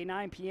Sunday,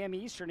 9 p.m.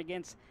 Eastern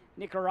against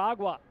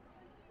Nicaragua.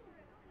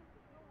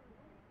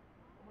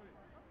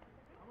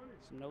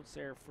 Some notes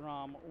there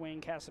from Wayne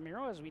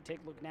Casemiro as we take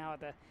a look now at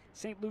the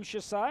St.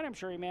 Lucia side. I'm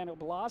sure Emmanuel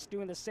Blas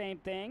doing the same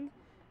thing.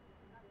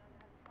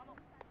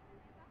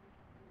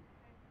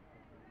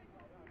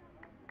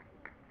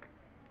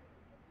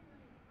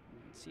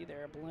 See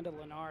there, Belinda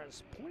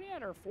Linares pointing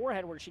at her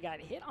forehead where she got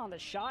hit on the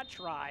shot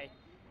try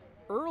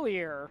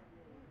earlier.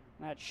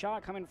 That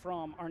shot coming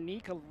from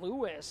Arnika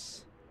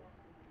Lewis.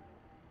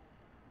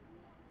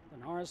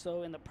 Linares,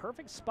 though, in the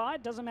perfect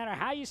spot. Doesn't matter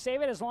how you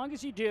save it as long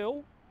as you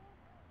do.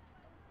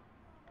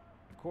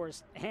 Of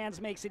course, hands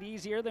makes it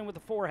easier than with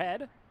the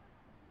forehead.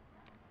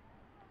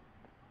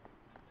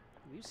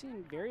 We've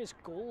seen various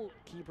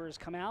goalkeepers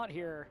come out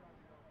here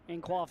in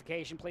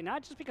qualification play,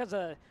 not just because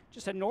of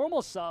just a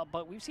normal sub,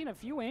 but we've seen a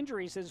few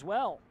injuries as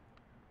well.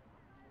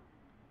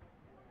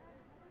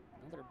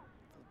 Another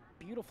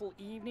beautiful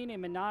evening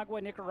in Managua,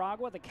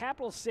 Nicaragua, the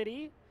capital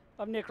city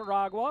of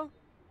Nicaragua.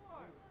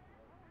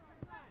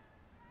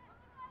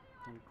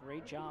 Done a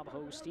great job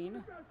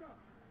hosting.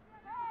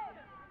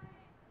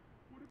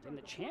 And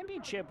the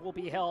championship will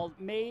be held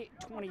May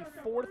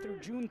 24th through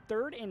June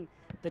 3rd in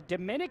the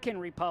Dominican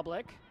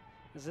Republic,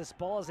 as this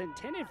ball is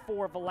intended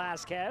for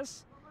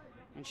Velasquez.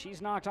 And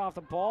she's knocked off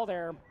the ball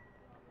there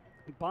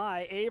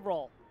by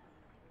Averill.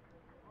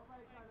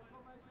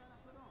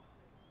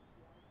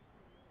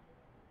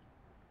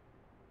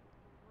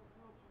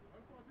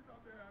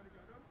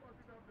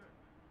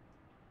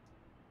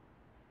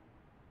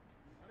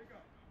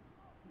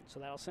 So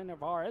that'll send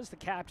Navarez, the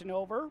captain,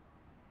 over.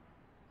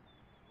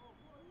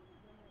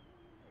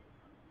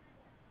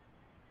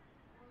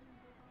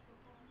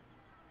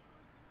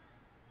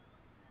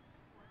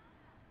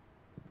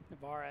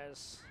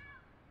 Navarez.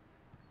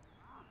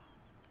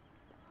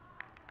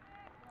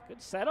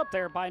 Good setup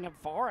there by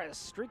Navarez,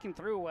 streaking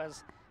through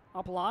as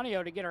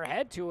Apolonio to get her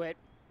head to it.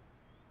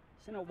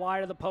 Sent it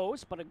wide of the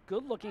post, but a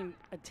good-looking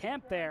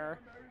attempt there.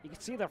 You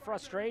can see the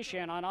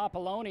frustration on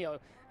Apolonio.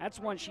 That's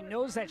one she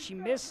knows that she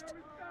missed,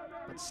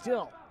 but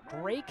still,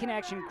 great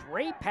connection,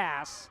 great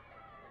pass.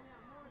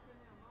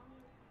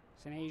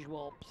 St. Ange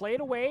will play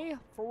it away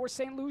for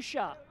St.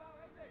 Lucia.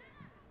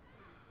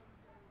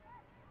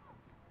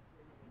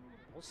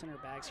 Both center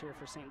backs here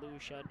for St.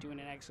 Lucia doing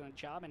an excellent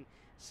job, and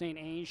St.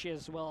 Ange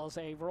as well as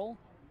Averill.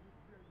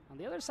 On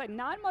the other side,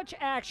 not much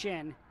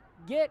action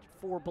yet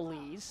for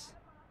Belize.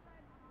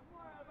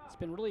 It's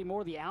been really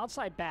more the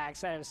outside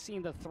backs that have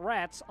seen the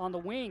threats on the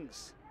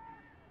wings,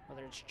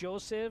 whether it's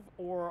Joseph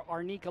or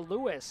Arnika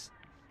Lewis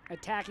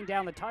attacking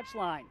down the touch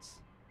lines.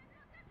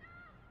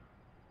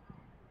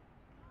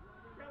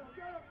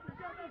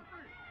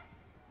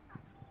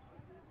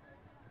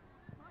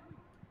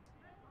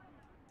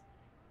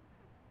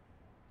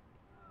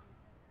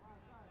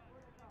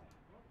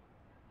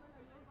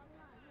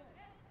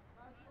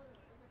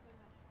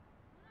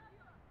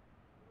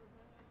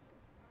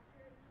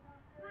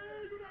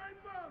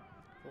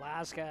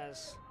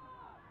 Velasquez,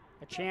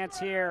 a chance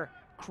here,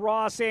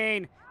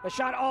 crossing, the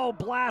shot, oh,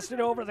 blasted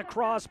over the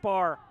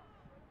crossbar.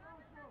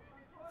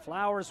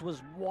 Flowers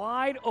was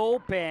wide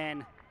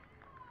open,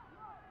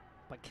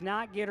 but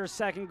cannot get her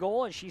second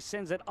goal as she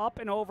sends it up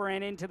and over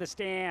and into the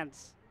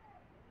stands.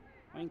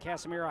 Wayne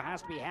Casemiro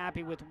has to be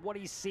happy with what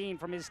he's seen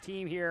from his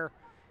team here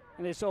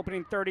in this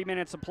opening 30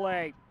 minutes of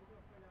play.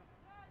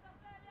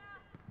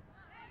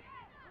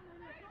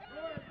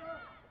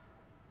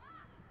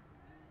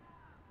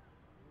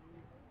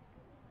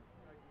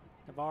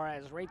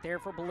 Navarez right there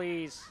for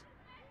Belize.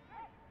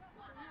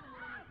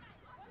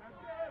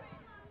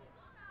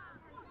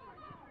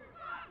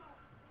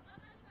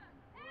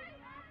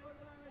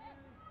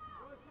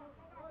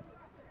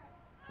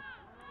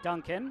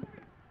 Duncan.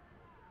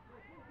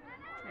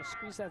 Trying to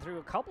squeeze that through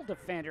a couple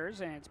defenders,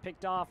 and it's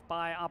picked off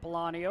by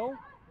Apolonio.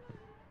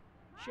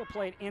 She'll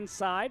play it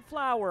inside.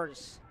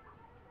 Flowers.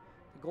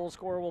 The goal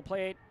scorer will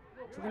play it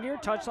to the near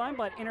touchline,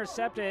 but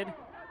intercepted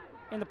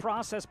in the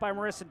process by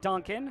Marissa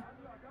Duncan.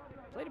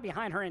 Played it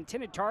behind her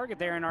intended target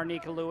there in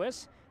Arnika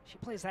Lewis. She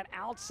plays that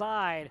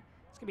outside.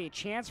 It's going to be a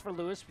chance for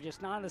Lewis, but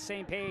just not on the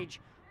same page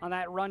on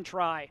that run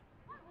try.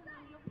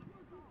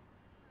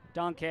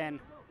 Duncan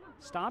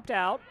stomped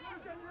out.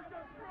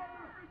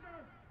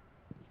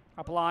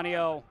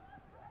 Apolonio.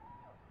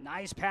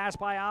 Nice pass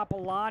by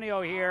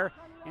Apolonio here.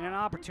 And an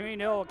opportunity,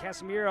 no,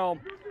 Casemiro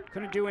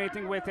couldn't do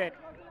anything with it.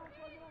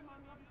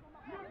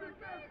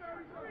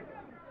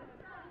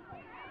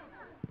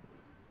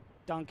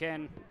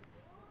 Duncan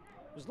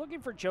was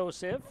looking for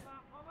Joseph.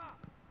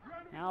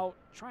 Now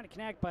trying to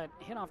connect, but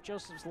hit off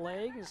Joseph's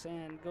legs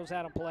and goes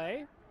out of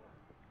play.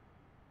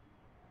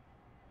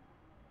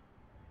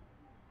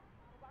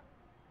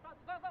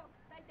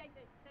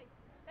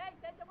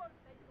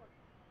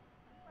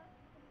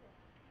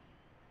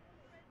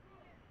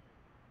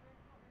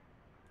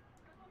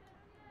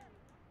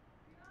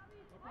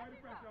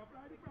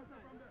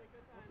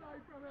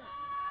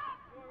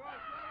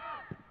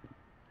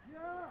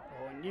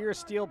 Oh, a near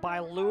steal by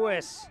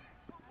Lewis.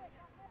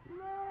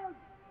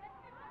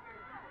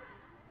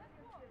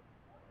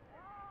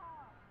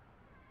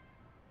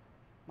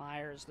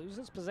 Myers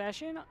loses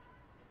possession,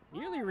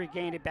 nearly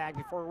regained it back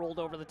before it rolled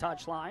over the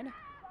touchline.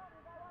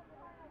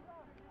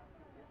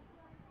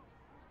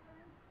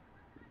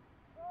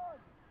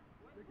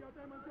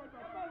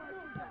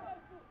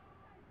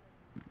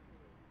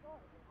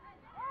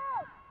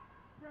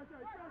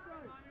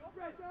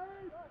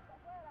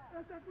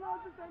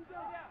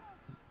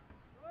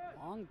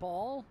 Long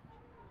ball.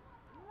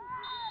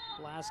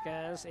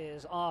 Velasquez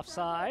is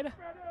offside.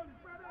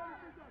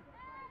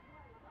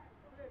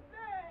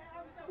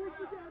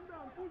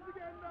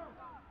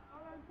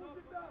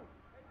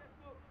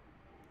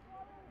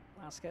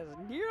 Velasquez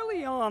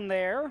nearly on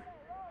there.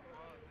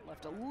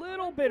 Left a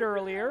little bit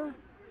earlier.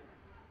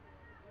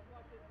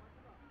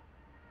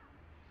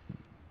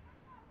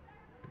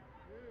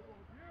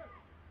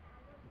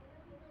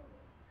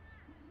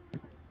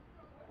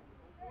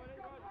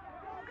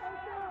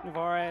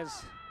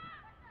 Navarez.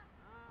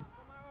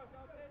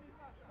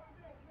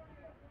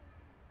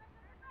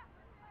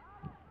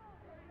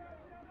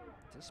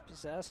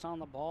 Dispossessed on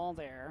the ball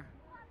there.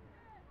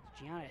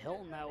 Gianna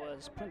Hilton that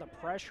was putting the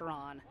pressure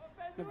on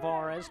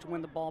Navarez to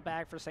win the ball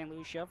back for St.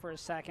 Lucia for a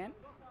second.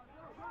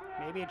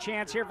 Maybe a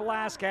chance here,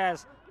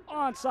 Velasquez.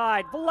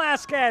 Onside,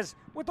 Velasquez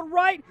with the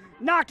right,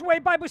 knocked away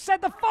by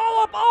Busset. The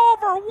follow-up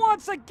over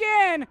once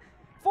again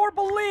for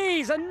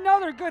Belize.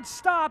 Another good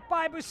stop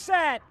by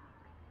Busset.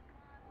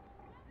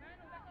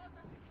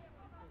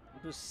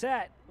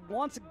 Busset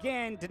once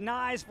again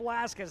denies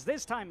Velasquez,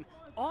 this time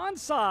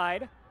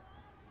onside.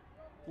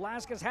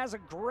 Velasquez has a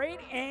great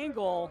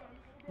angle.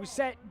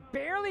 Busset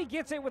barely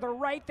gets it with a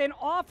right, then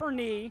off her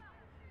knee.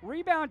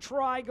 Rebound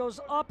try goes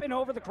up and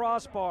over the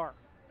crossbar.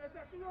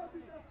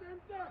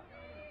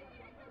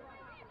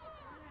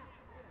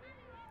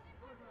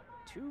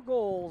 Two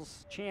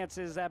goals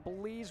chances that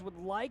Belize would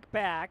like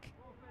back.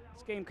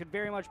 This game could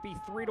very much be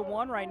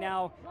 3-1 right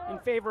now in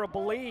favor of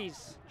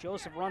Belize.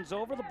 Joseph runs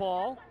over the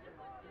ball.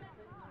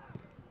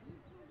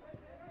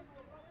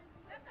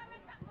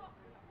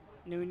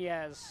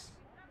 Nunez.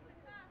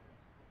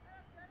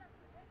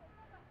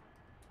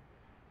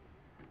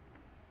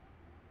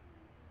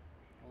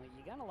 Well,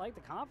 you gotta like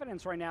the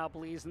confidence right now,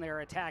 Belize, in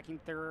their attacking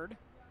third.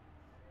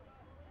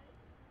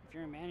 If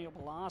you're Emmanuel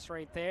Balas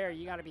right there,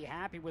 you gotta be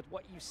happy with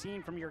what you've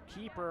seen from your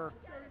keeper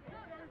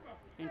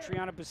in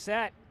Triana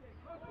Busset.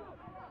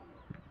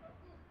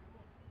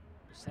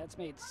 Busset's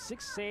made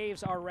 6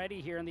 saves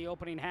already here in the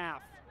opening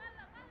half.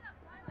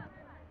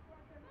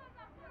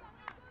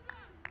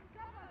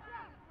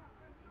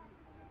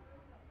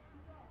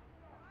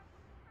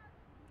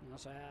 We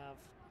also have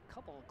a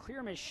couple of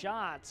clear missed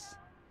shots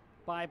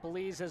by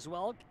Belize as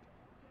well.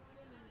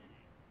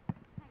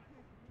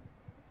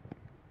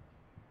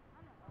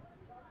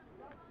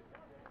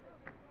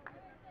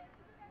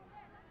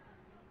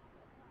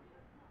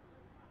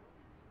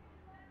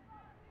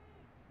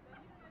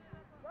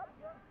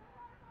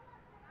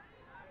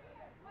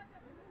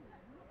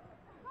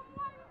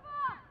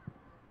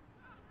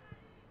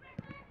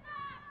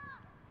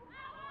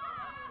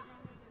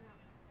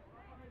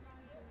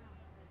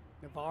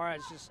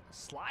 Navarez just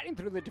sliding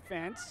through the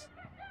defense.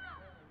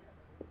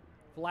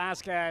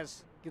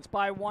 Velasquez gets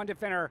by one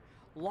defender.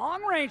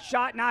 Long range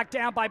shot knocked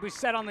down by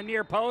Busset on the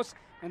near post,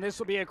 and this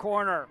will be a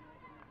corner.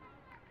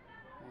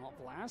 Well,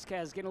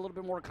 Velasquez getting a little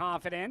bit more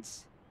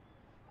confidence.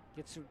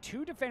 Gets through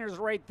 2 defenders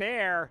right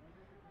there.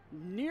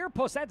 Near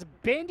post, that's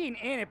bending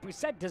in it.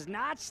 Busset does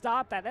not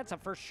stop that. That's a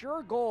for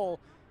sure goal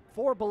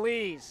for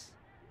Belize.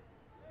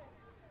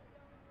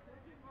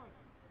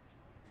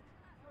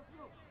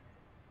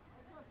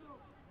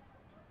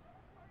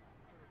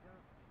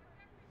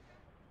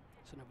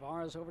 So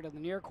Navarro's over to the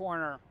near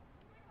corner.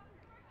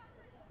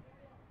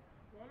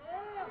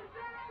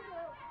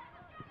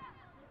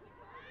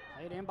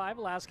 Played in by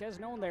Velasquez,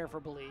 no one there for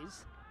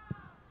Belize.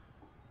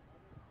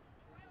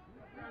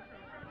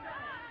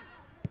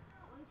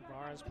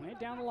 Navarro's playing it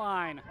down the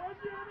line.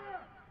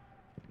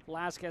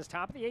 Velasquez,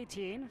 top of the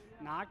 18,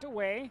 knocked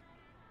away.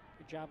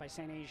 Good job by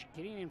St. Ange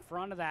getting in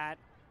front of that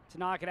to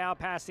knock it out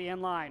past the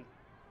end line.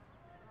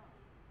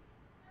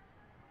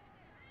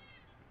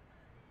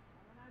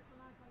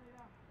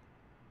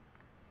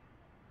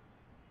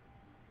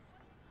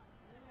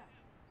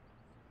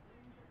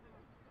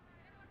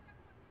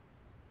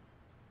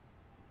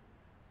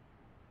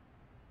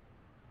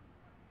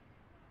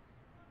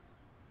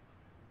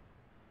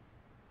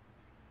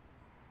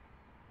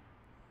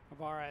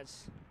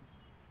 Navarez.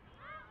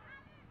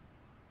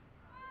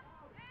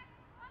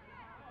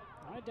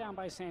 Right down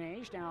by St.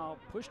 Ange, now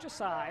pushed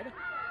aside.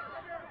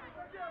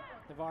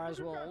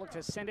 Navarez will look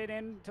to send it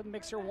into the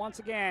mixer once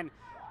again.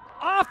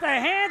 Off the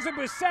hands of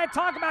Busset.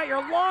 Talk about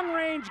your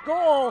long-range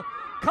goal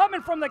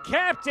coming from the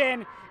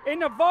captain in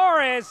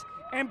Navarez,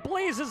 and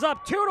Belize is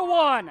up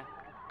 2-1.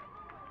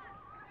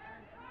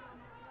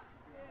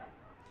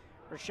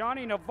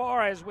 Rashani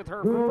Navarez with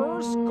her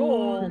first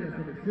goal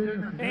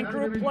in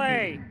group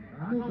play.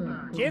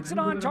 Gets it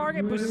on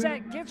target.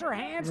 Busset gets her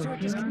hands to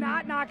it, just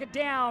cannot knock it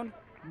down.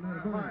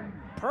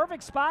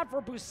 Perfect spot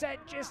for Busset,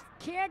 just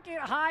can't get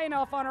high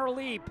enough on her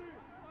leap.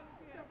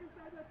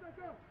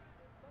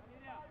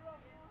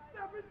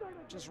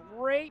 Just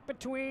right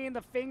between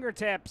the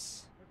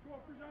fingertips.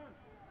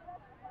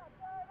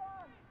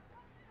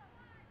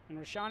 And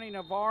Rashani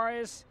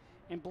Navarez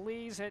and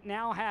Belize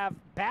now have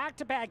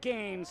back-to-back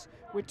games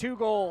with 2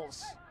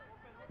 goals.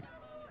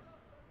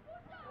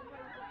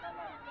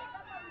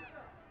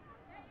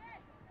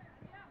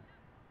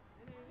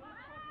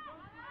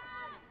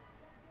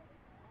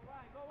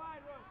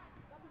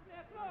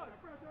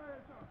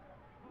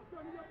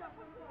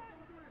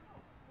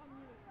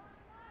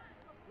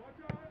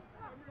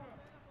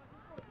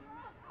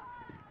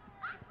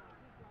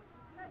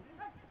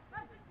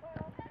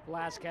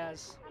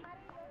 Velasquez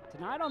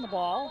tonight on the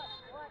ball.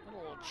 A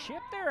little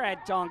chip there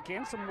at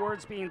Duncan. Some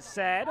words being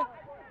said.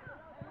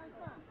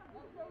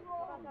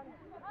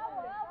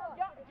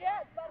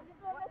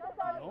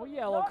 No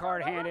yellow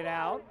card handed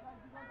out.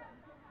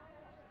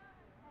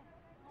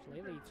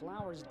 Lately,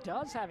 Flowers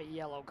does have a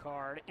yellow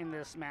card in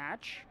this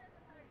match.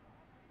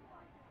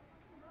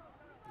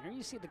 There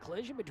you see the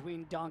collision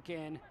between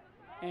Duncan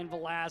and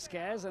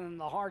Velasquez, and then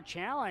the hard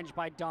challenge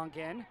by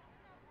Duncan.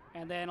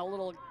 And then a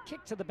little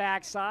kick to the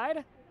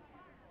backside.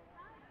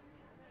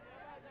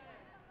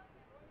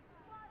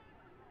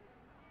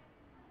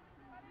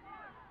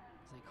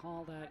 They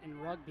call that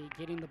in rugby,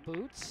 getting the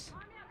boots.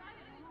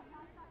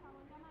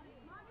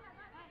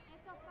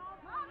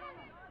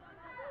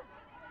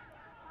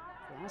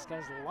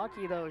 Velasquez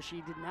lucky though,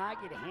 she did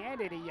not get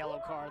handed a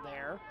yellow card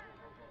there.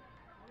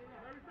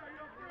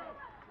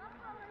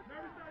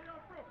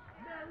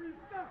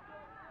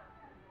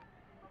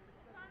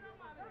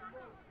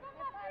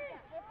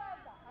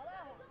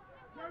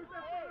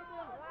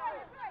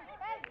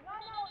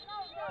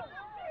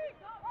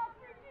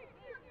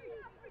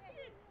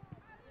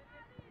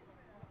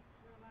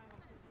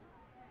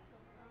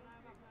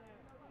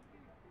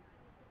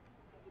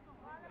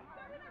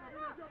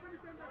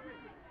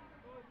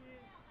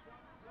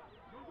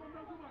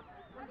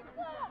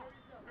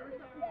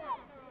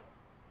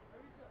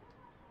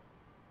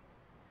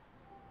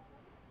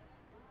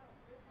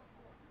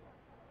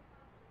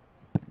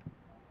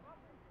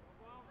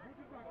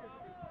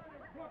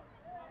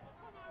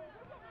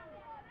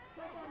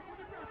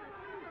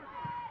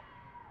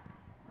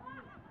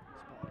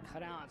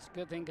 Cut out. It's a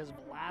good thing because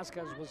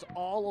Velasquez was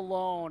all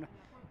alone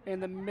in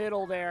the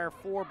middle there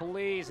for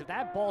Belize. If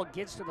that ball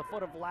gets to the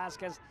foot of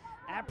Velasquez,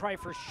 that probably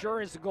for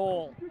sure is the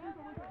goal.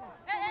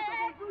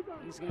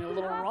 He's getting a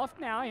little rough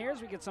now here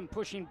as we get some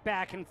pushing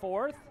back and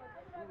forth.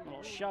 A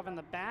little shove in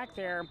the back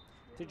there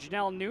to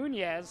Janelle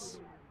Nunez.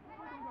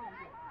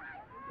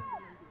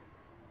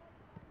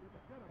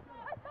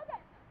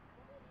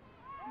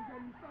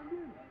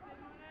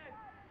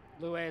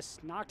 Lewis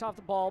knocked off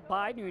the ball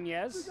by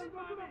Nunez.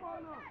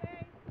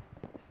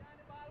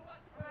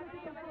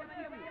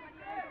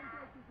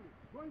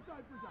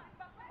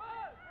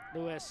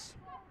 Lewis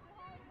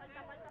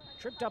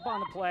tripped up on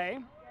the play.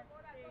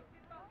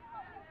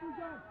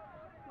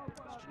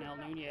 It's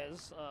Janelle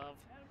Nunez of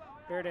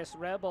Verdes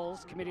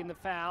Rebels committing the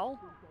foul.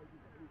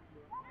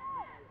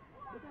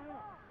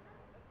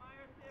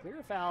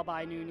 Clear foul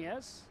by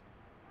Nunez.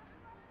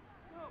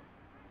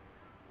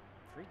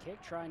 Free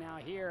kick try now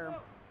here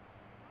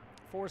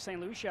for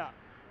St. Lucia.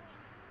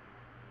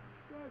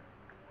 So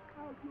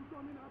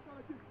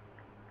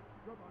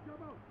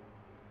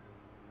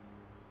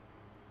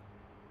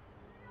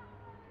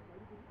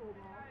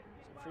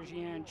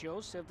Frigian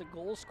Joseph, the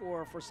goal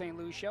scorer for St.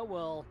 Lucia,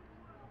 will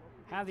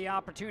have the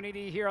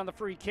opportunity here on the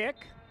free kick.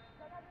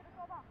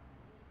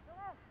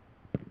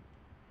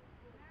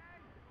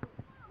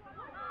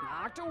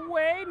 Knocked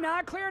away,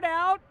 not cleared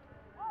out.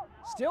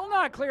 Still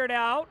not cleared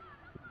out.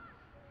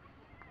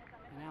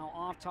 Now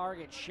off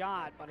target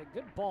shot, but a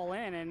good ball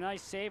in and a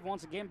nice save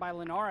once again by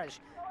Linares.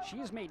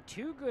 She's made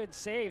 2 good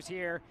saves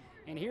here,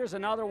 and here's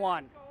another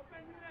one.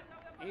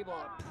 Able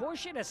to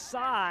push it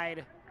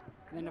aside.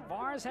 And then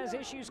Navarez has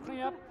issues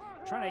cleaning up.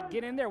 Trying to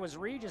get in there was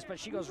Regis, but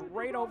she goes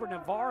right over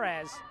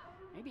Navarez.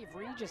 Maybe if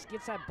Regis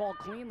gets that ball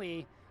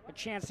cleanly, a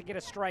chance to get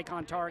a strike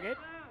on target.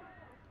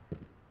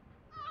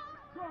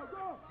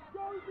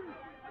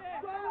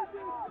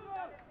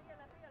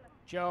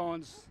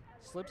 Jones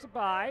slips it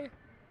by.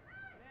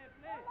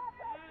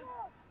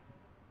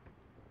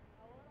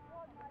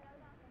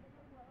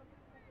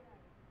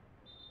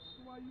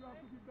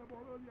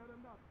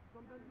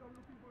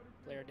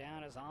 Player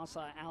down is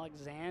Asa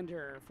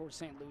Alexander for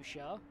St.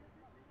 Lucia.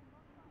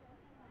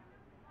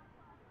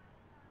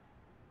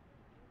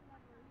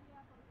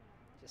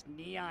 Just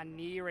knee on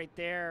knee right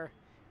there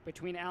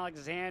between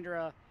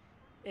Alexandra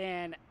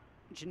and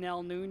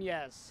Janelle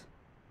Nunez.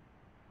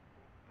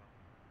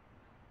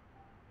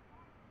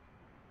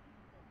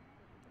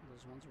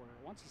 Those ones where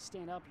once you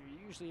stand up,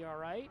 you're usually all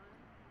right.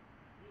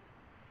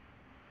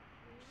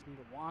 Just need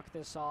to walk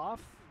this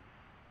off.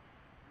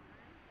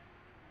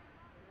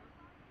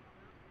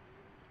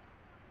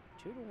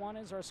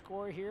 2-1 is our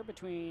score here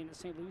between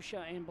St.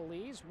 Lucia and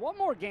Belize. One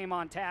more game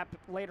on tap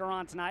later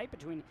on tonight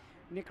between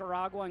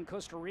Nicaragua and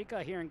Costa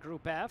Rica here in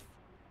Group F.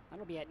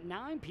 That'll be at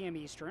 9 p.m.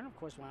 Eastern. Of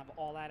course, we'll have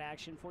all that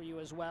action for you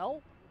as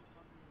well.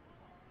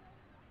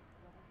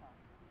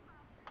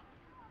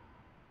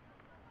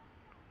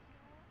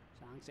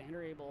 So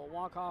Alexander able to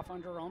walk off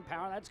under her own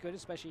power. That's good,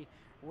 especially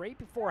right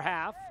before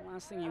half.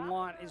 Last thing you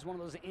want is one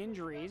of those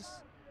injuries.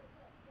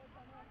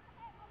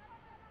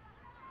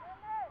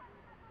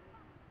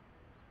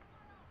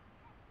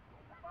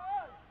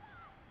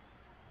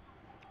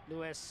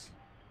 Lewis.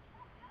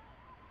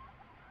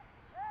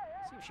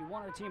 See if she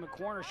won her team a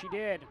corner. She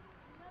did.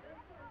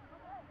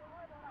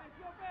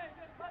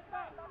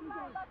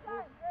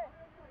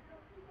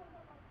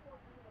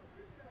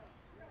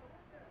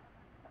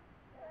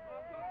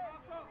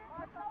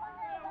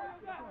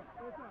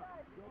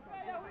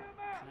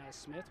 Kaya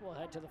Smith will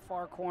head to the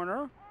far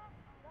corner.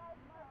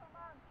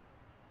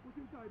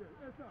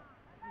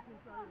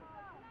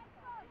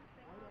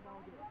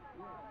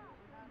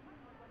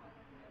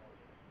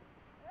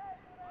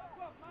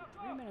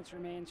 Three minutes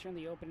remains here in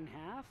the opening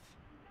half.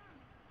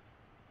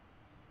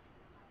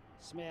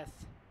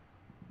 Smith.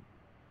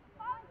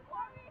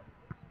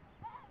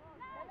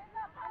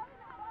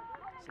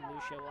 St.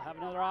 Lucia will have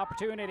another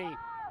opportunity.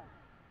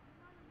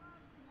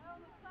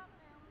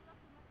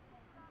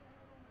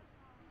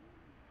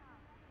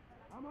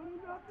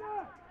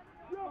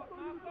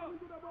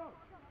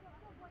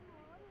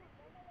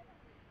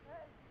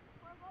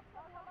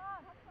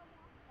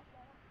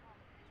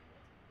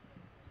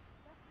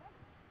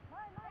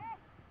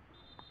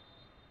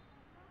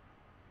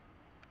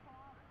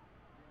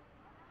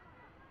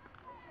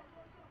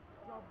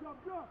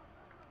 Drop.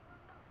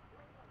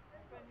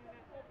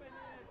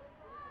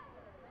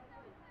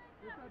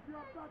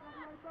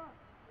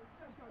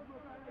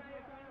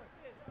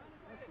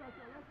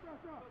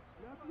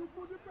 Let's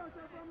put the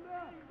pressure from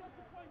there.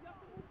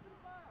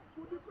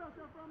 Put the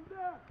pressure from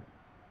there.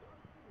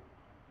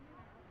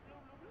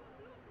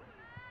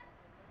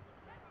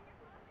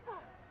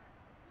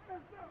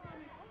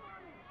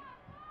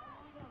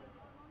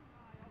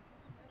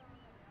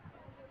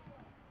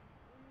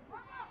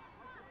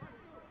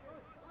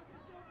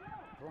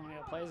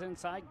 Colonial plays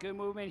inside. Good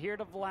movement here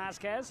to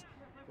Velasquez.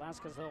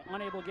 Velasquez, though,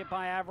 unable to get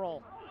by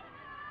Averill.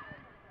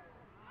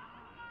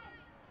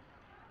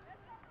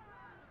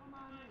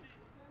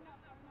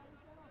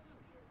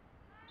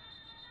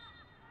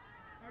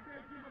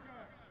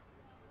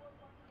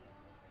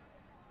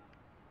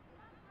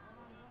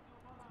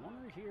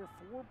 Corner here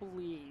for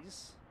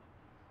Belize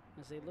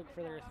as they look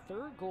for their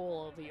third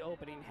goal of the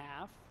opening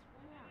half.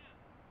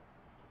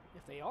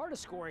 If they are to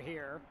score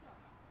here,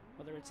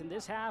 whether it's in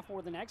this half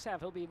or the next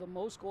half, it'll be the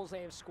most goals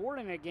they have scored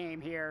in a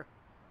game here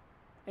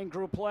in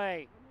group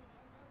play.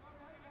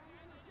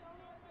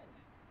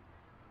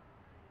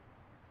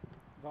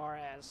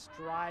 Varez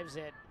drives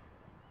it.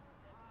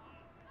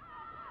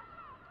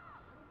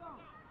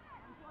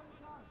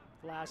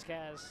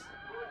 Velasquez.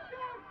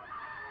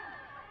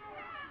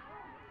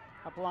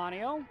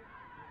 Aplanio.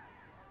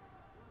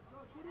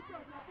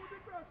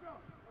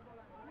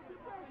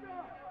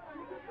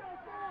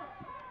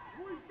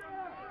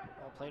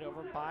 Ball played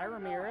over by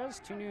Ramirez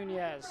to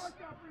Nunez.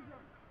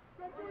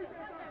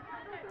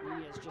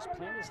 Nunez just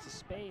playing this to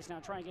space. Now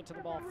trying to get to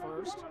the ball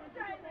first.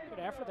 Good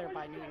effort there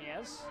by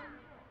Nunez.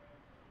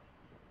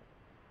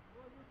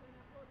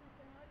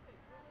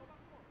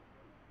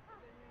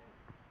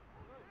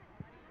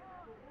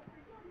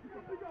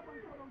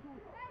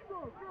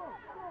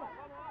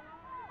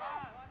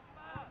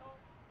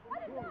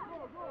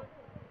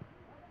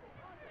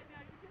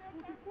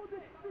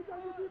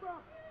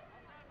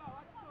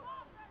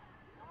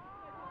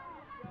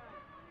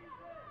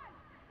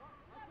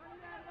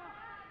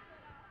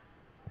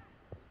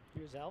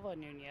 Here's Elva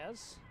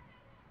Nunez.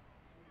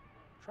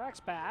 Tracks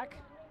back.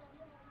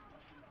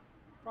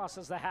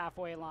 Crosses the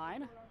halfway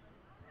line.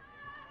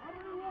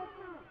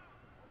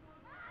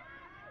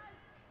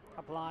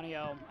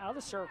 Aplanio out of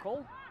the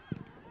circle.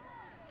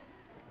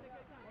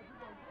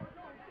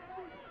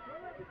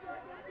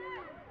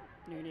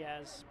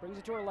 Nunez brings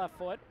it to her left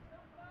foot.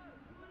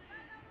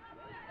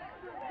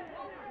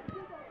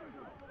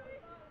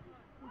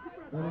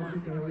 Damas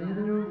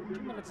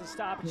 2 minutes of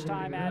stoppage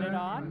time added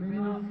on.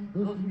 Menos 2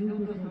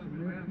 minutos al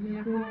primer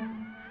tiempo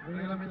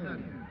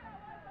reglamentario.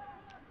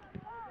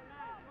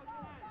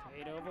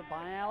 Played over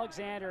by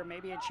Alexander.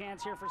 Maybe a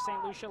chance here for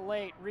St. Lucia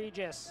late.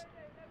 Regis.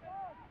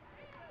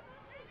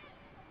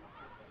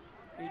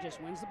 Regis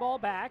wins the ball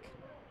back.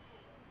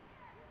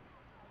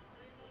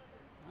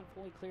 Not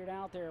fully cleared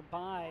out there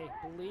by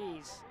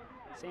Belize.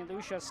 St.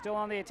 Lucia still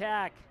on the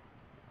attack.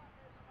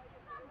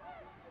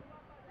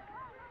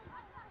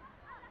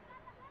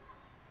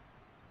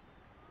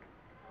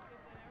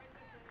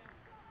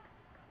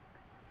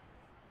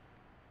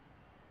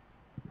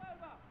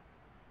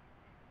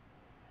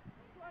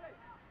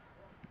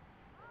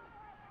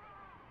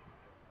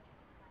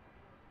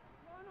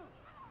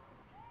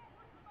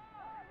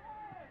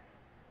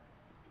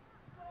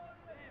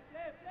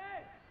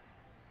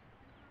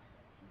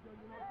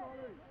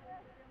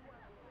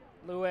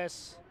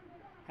 Lewis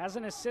has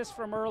an assist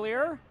from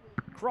earlier.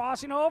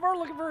 Crossing over,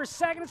 looking for her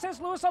second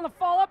assist. Lewis on the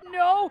follow-up.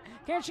 No.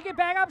 Can she get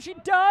back up? She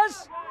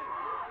does.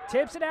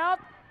 Tips it out.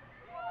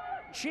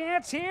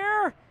 Chance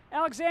here.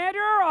 Alexander.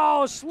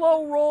 Oh,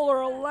 slow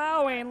roller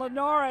allowing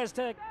Linares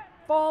to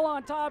fall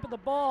on top of the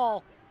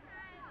ball.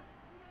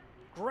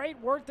 Great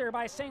work there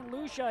by St.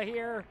 Lucia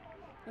here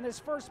in this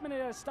first minute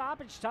of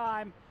stoppage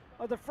time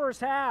of the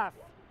first half.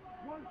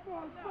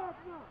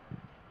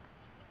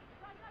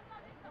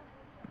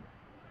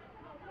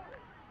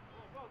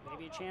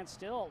 Maybe a chance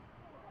still.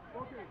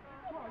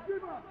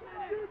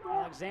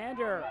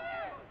 Alexander.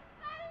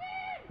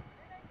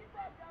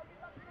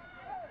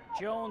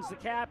 Jones, the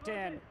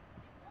captain.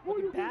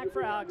 Looking back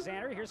for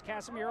Alexander. Here's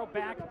Casemiro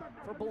back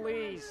for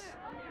Belize.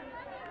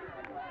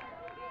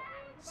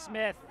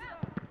 Smith.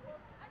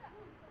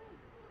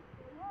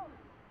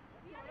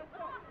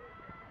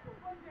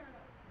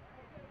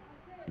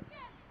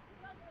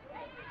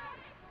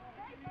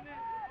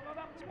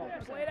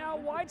 Played out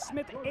wide.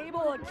 Smith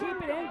able to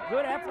keep it in.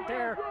 Good effort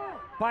there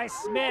by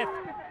Smith.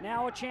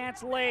 Now a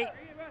chance late.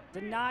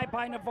 Denied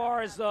by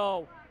Navarez,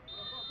 though.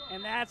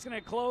 And that's going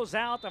to close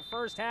out the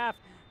first half.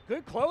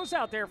 Good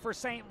closeout there for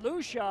St.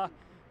 Lucia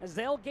as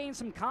they'll gain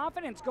some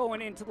confidence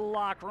going into the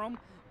locker room.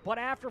 But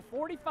after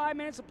 45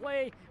 minutes of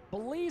play,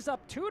 Belize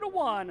up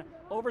 2-1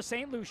 over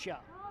St. Lucia.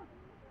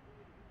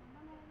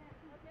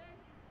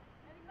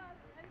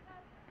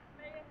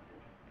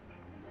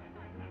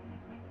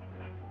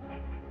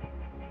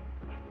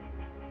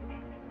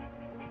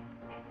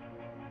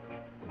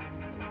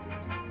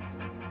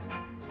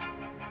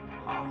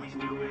 Always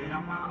do it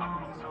on my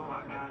own, so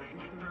I gotta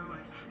get through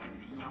it. And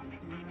the only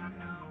thing I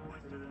know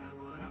is to love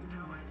what I'm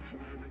doing.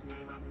 Never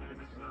give up,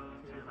 never slow,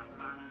 till I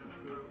finally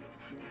prove it.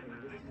 Never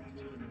listen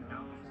to the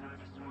no's, I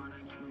just wanna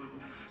keep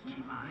moving.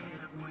 Keep my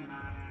head up when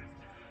I act,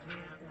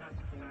 head up, that's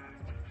a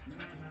fact.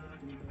 Never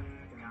looking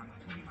back, I'ma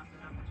keep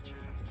myself in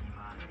check. Keep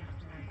my head up,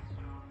 stay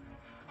strong.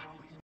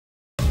 Always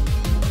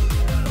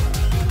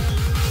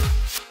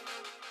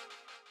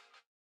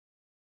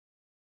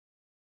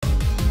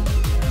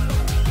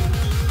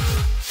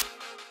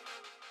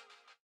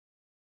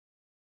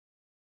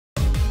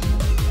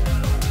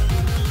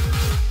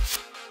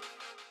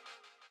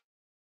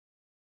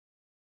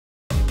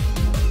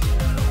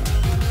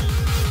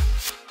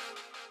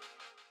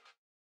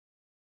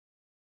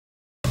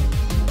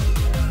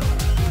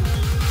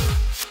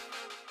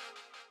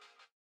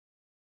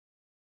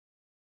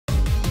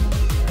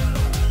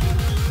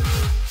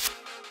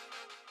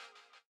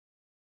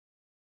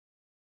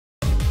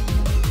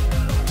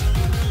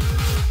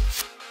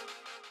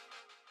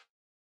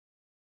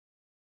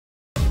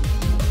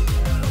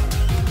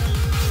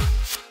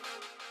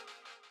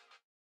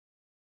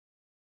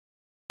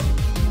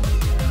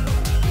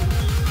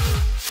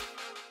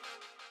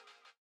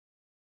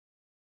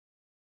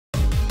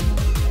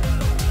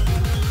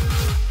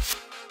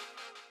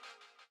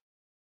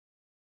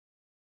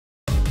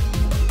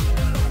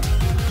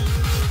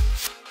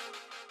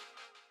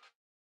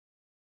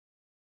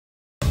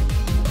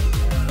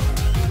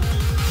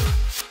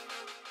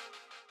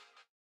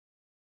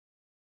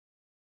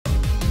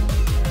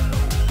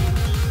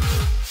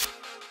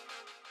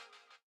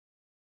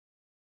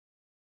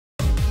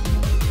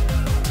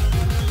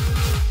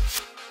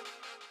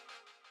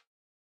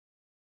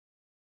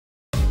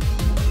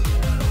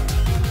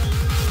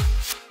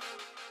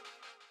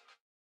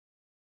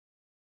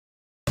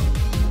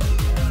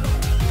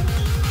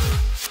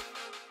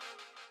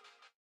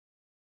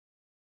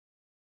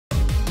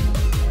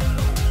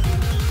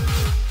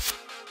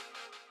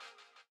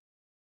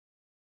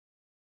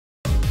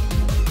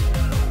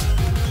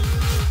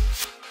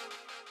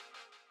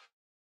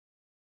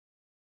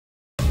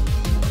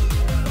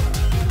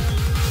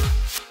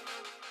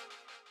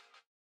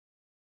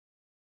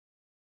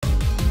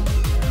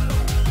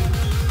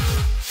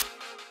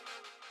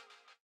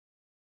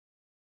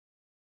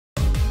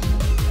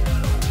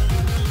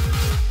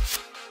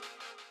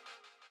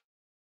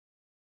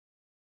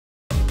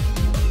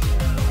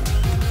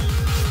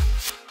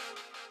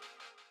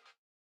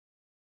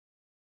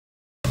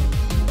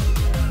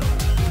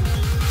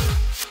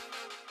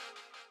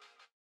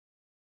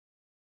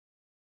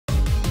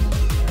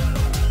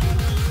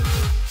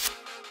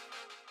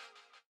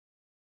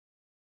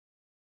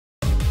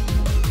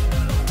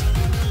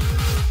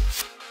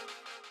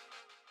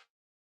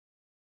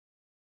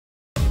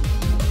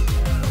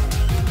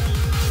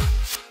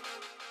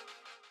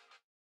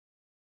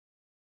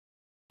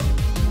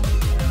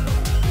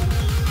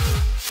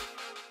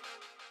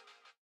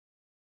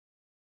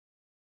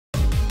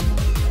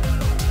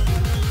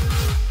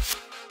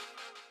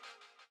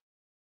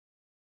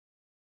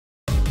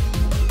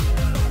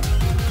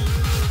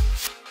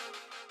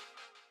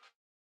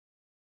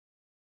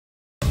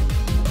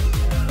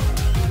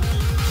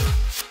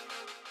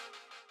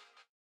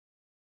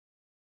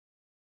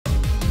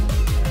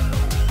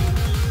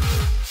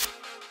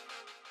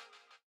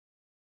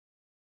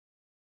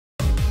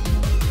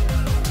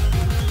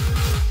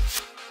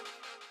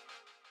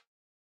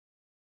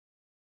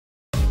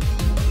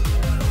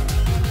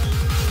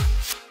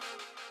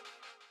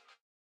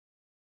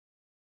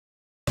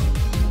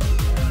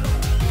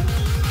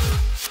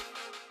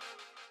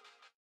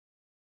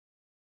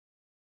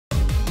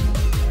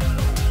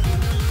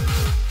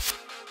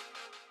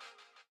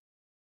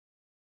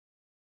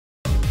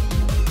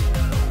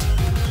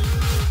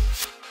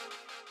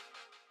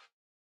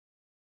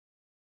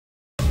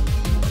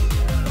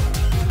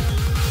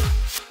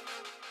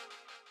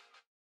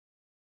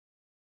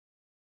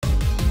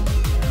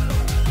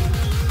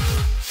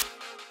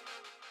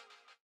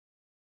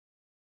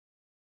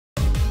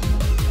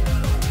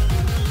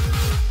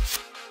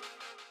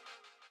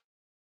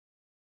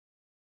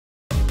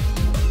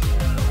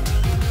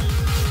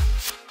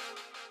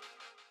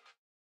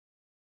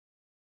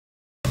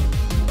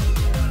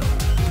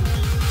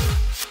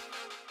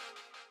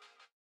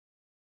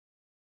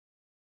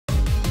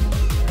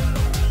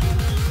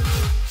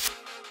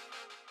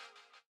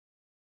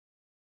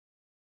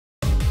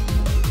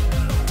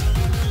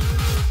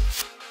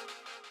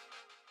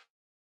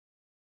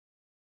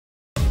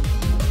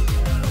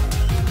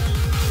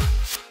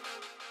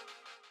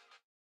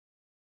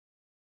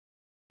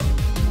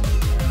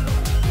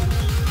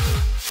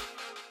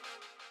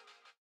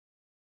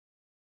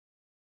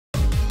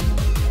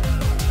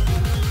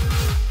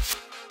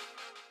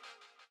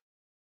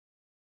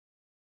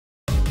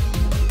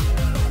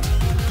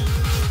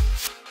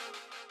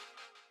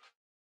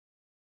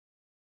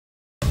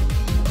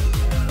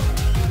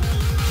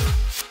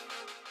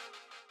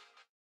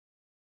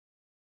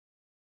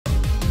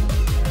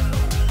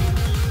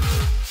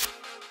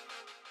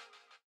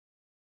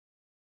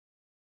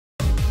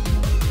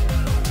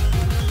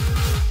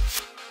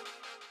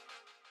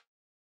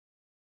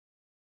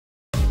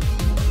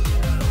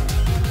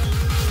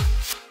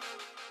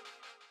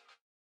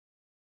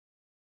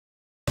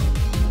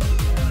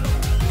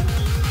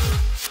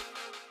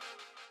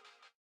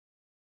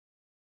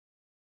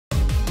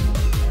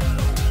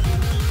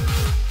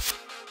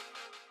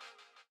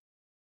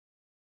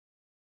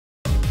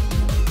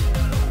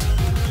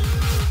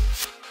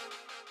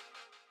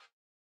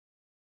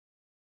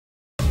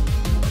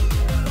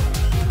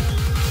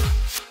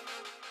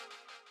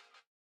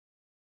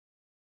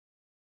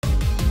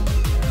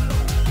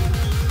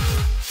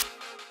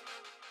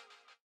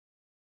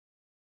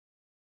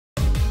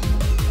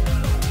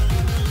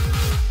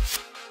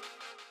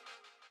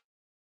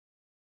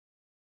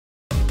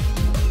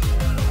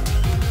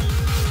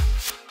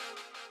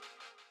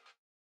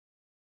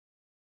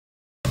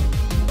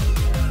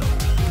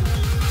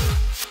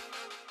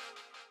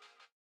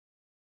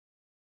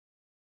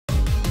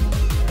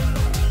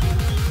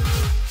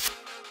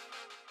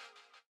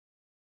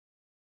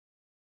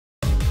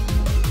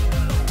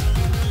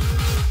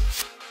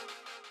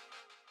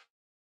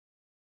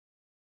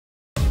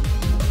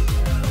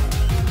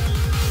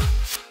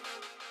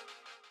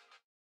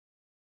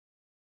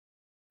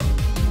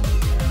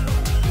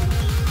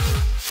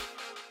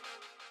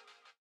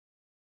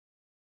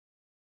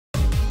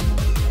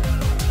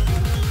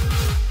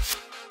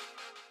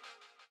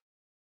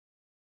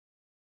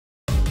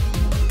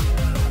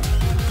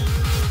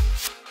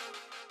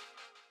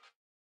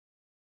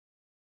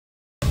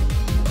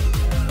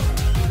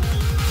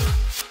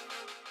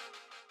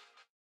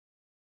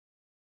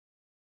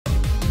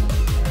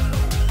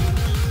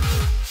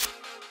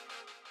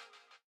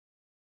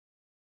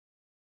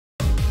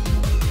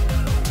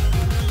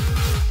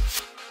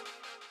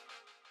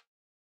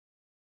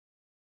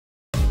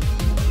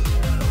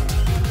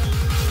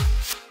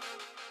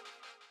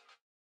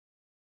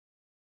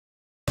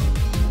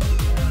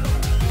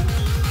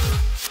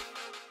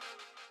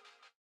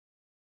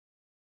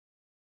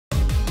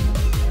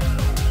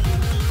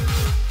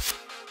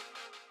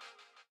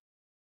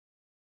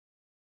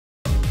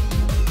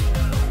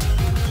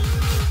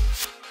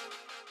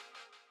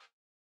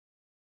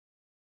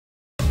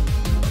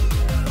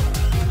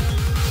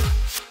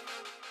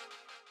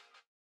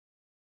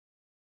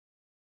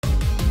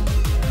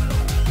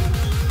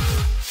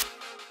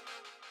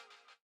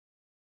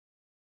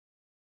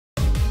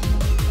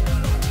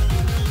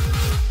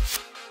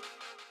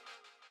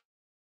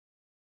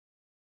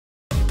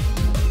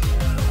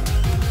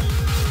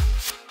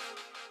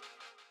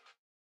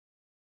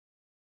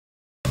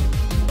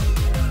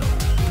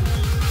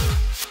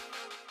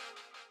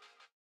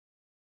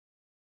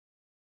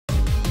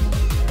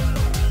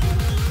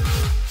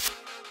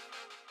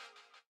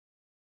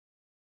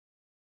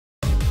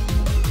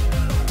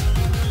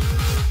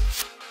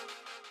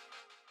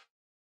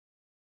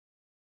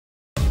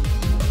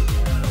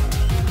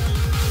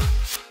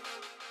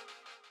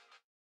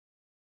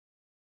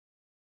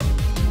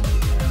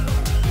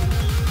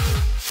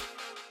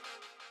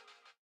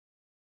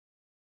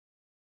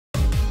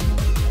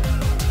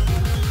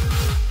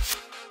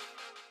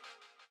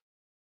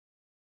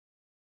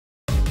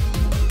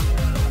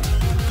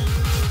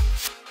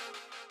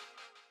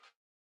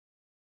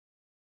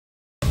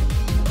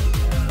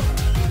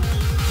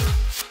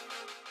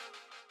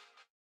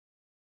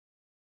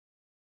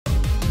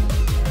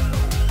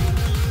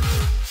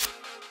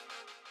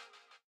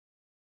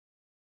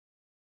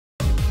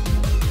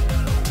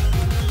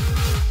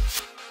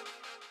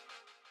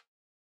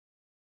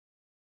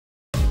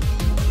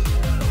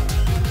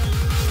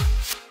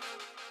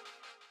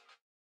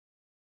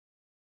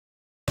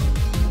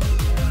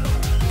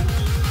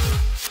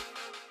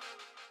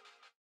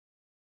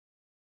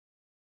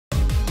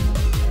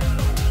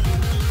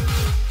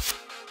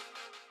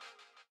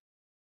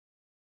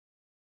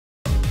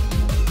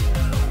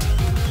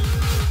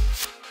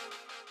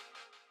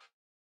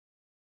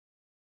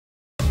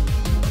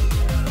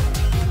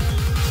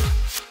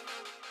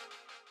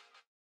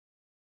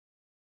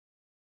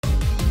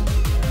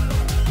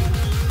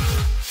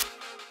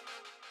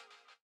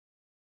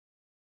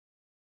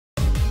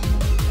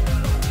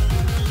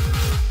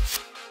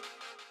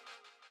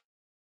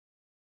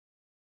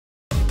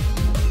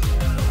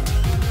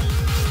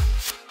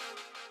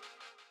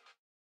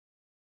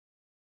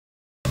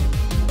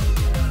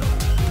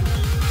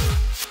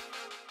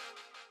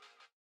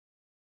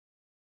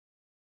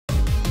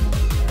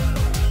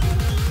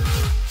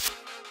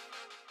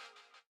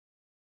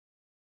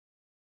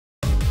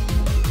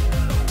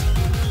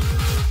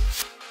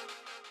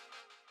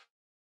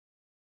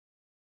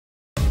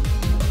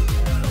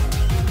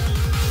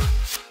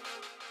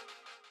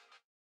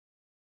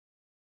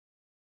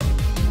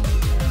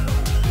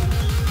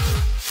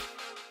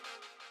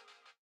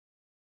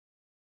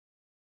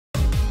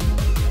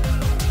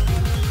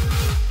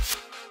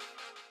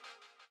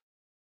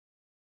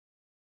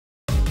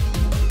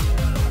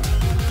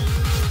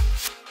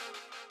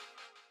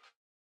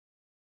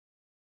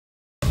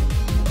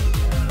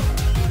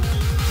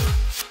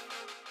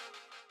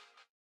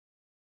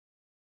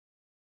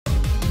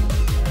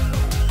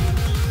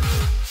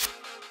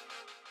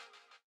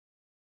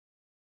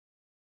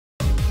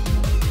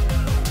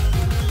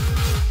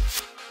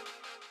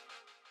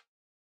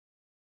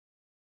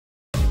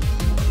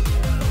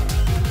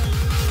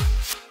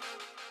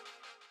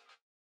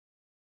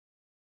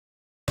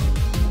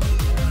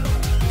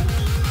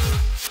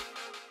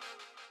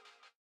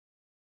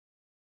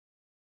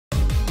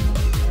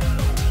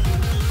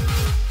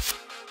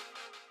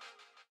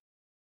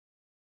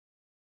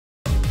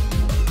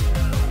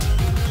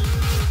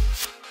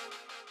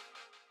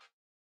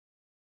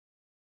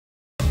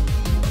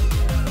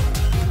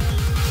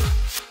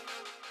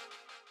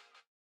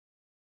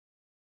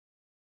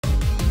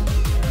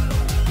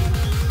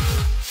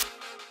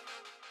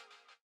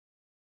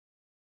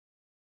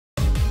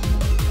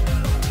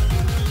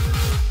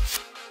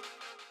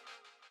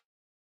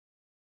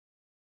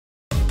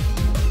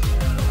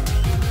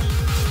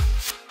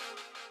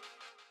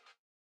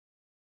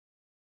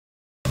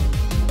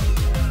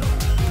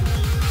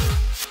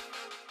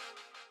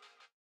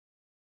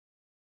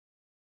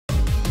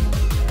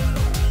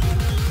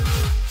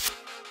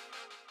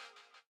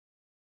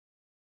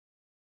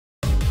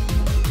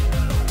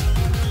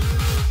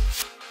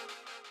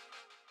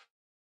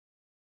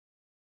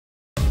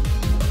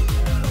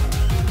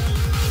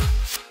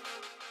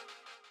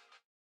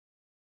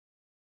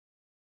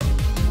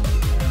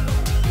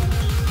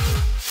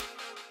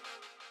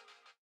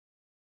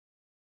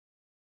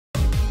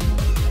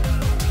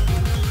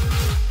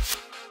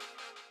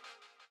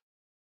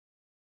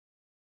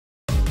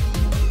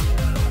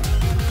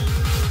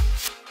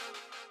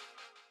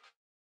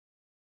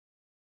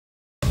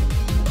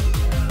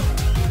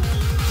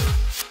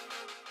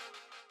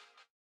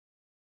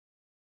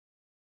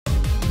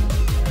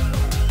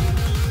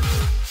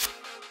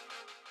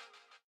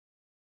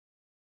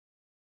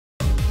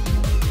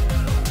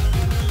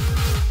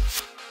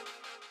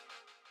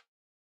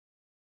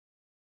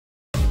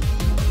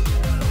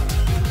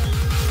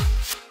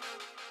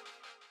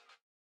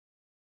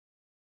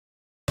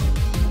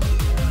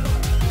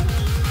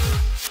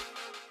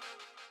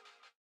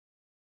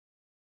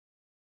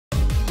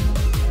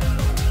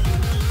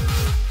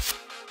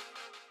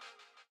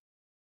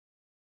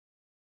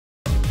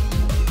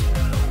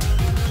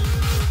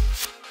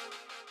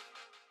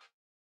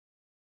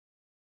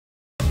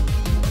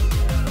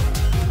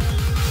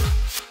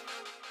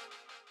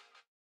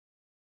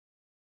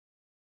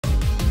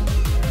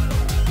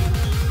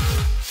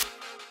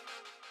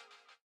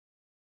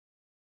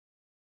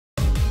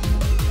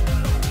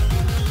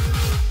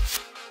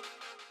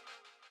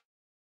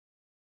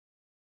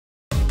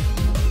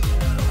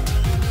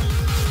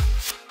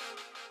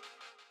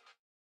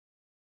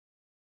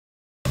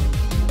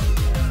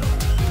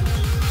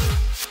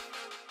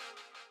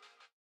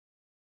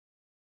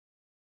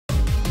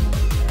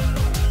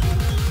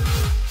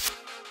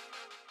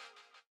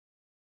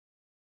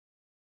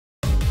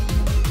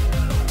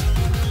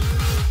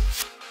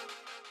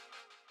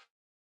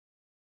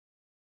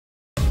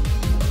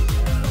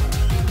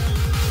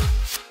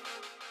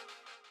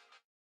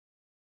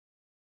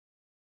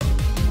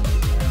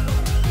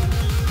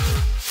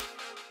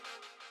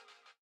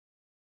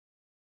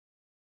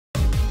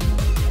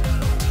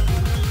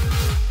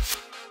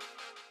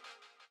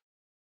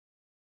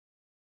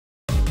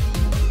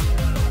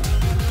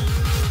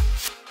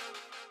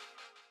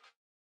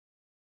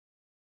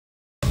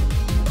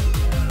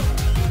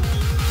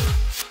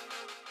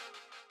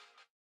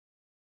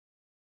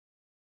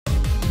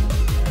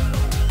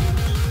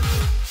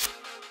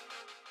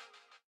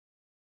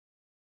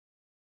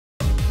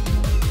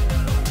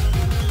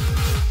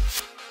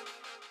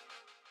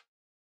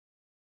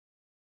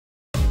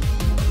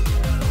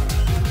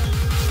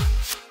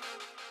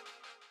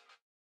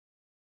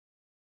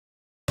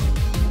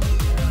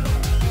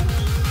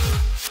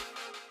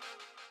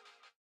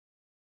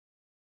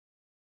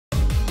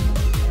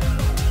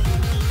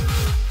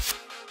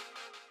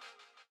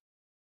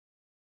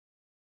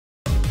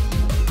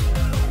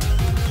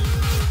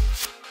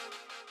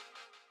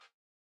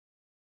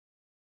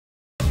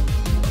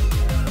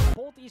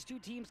two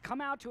teams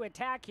come out to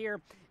attack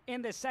here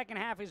in the second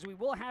half, as we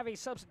will have a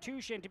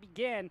substitution to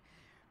begin.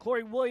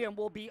 Chloe William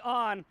will be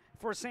on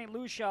for St.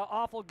 Lucia.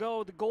 Off will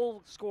go the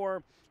goal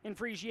scorer in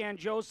Frisian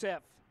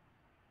Joseph.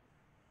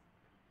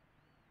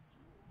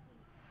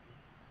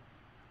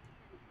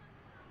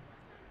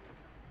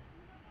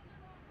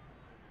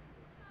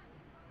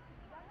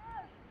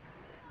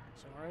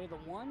 So already the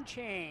one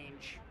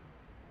change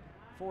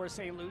for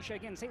St. Lucia.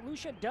 Again, St.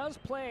 Lucia does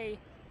play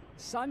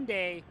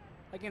Sunday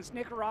against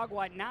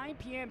Nicaragua at 9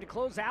 p.m. to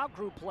close out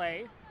group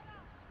play.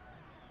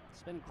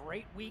 It's been a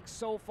great week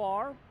so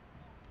far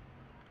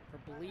for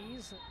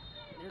Belize.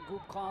 Their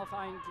group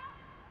qualifying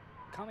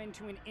coming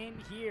to an end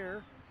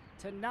here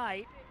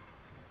tonight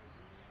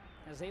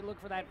as they look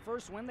for that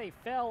first win. They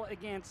fell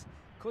against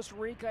Costa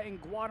Rica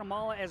and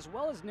Guatemala as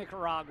well as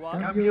Nicaragua.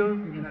 Cambios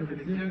en la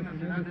selección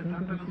nacional de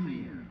Santa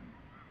Lucía.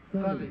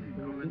 Sale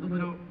con el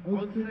número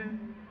 11,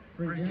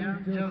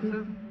 Frisian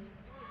Joseph.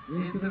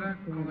 Entra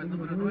con el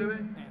número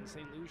 9. And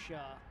St.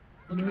 Lucia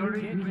looking to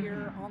get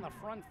here on the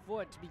front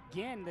foot to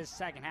begin this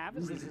second half,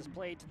 as this is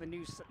played to the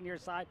near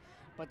side,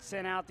 but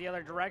sent out the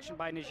other direction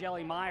by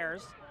Nigeli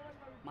Myers.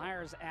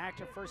 Myers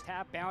active first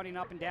half, bounding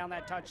up and down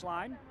that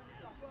touchline.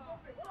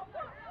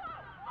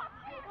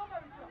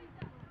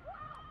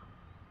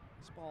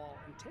 This ball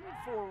intended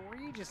for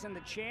Regis in the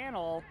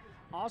channel,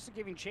 also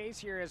giving chase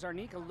here is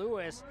Arnika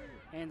Lewis,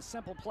 and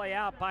simple play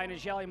out by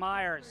Nigeli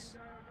Myers.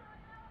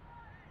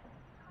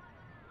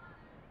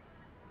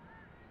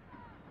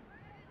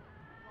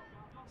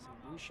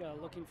 Lucia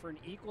looking for an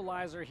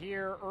equalizer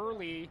here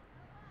early.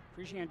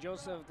 Frisian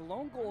Joseph, the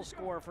lone goal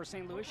scorer for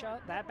St.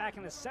 Lucia. That back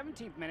in the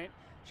 17th minute.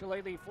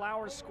 Shaleli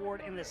Flowers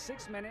scored in the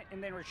 6th minute,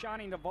 and then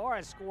Rashani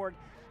Navarez scored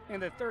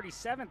in the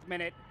 37th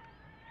minute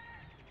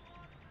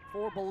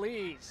for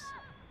Belize.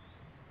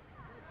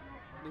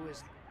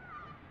 Lewis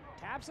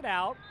taps it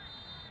out.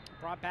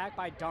 Brought back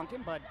by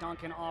Duncan, but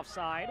Duncan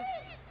offside.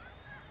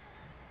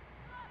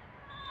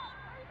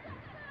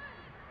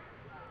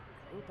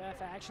 Group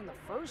F action, the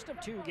first of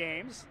two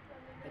games.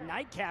 The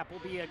nightcap will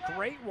be a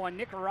great one,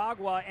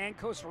 Nicaragua and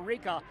Costa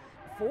Rica,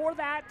 for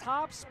that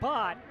top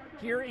spot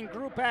here in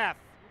Group F.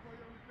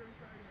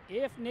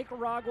 If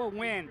Nicaragua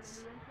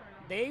wins,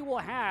 they will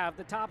have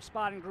the top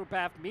spot in Group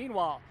F.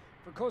 Meanwhile,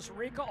 for Costa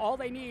Rica, all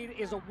they need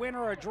is a win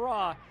or a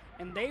draw,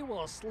 and they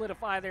will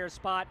solidify their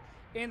spot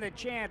in the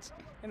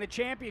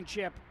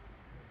championship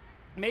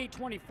May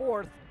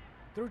 24th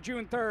through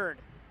June 3rd.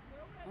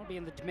 That'll be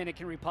in the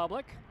Dominican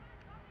Republic.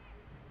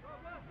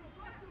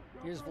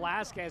 Here's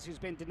Velasquez, who's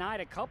been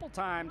denied a couple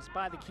times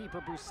by the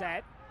keeper,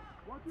 Bousset.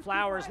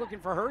 Flowers looking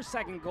for her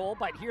second goal,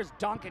 but here's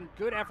Duncan.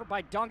 Good effort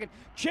by Duncan.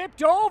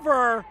 Chipped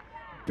over,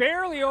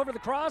 barely over the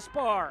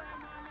crossbar.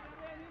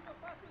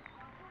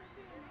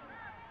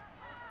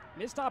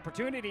 Missed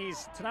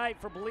opportunities tonight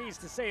for Belize,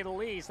 to say the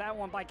least. That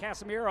one by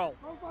Casemiro.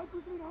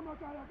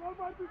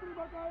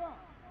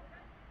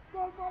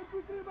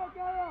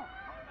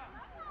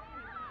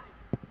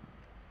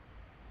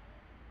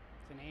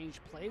 Finage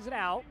plays it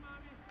out.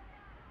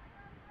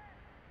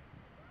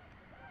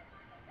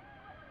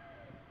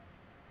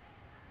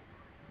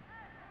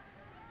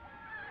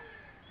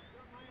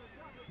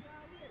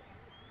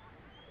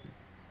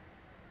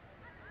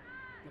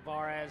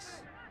 Navarez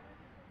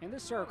in the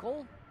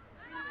circle.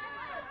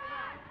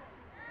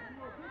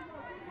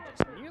 He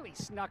just nearly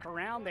snuck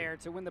around there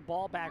to win the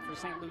ball back for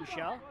St.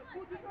 Lucia.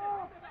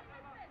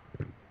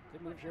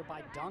 Good move here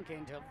by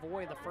Duncan to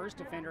avoid the first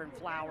defender in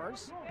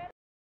Flowers.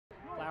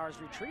 Flowers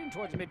retreating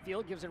towards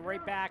midfield, gives it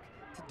right back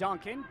to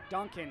Duncan.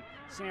 Duncan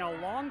sending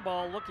a long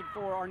ball, looking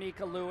for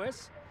Arnika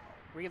Lewis.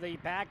 Really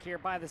back here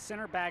by the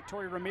center back,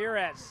 Tori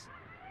Ramirez.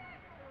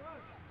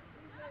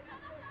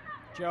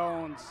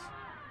 Jones.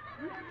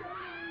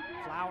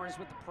 Flowers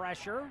with the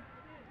pressure.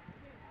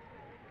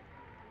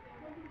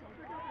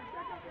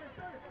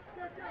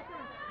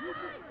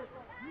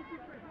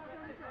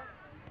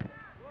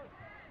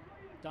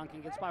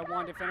 Duncan gets by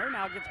one defender,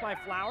 now gets by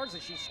Flowers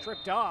as she's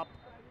tripped up.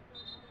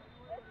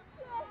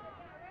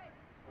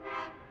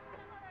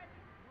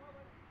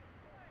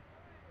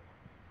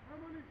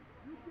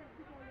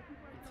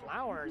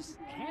 Flowers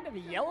handed the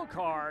yellow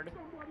card.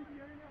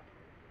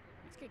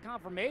 Let's get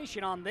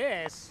confirmation on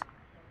this,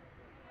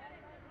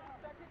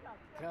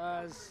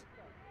 because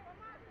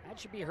that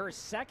should be her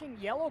second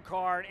yellow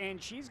card,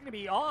 and she's going to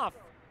be off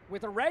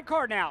with a red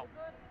card now.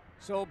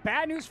 So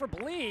bad news for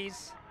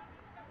Belize,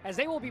 as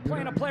they will be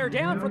playing a player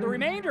down for the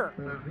remainder.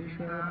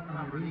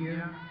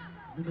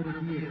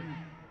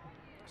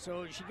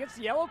 So she gets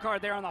the yellow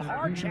card there on the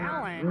hard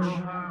challenge.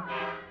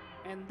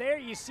 And there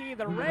you see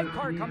the red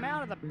card come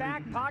out of the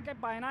back pocket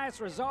by Anais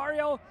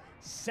Rosario.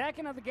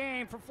 Second of the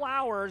game for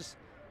Flowers.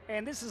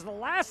 And this is the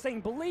last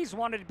thing Belize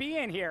wanted to be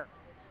in here.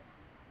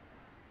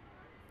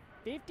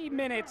 50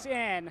 minutes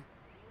in,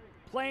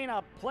 playing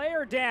a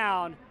player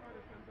down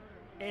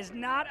is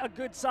not a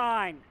good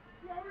sign.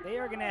 They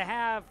are going to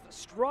have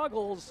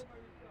struggles.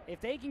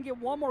 If they can get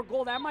one more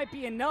goal, that might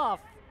be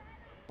enough.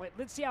 But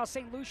let's see how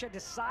St. Lucia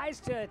decides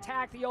to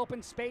attack the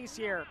open space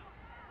here.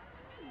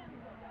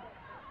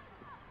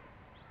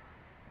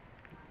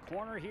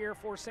 Corner here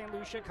for St.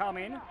 Lucia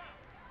coming. You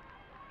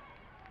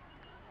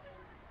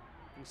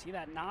see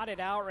that knotted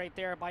out right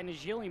there by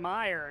Najili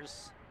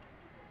Myers.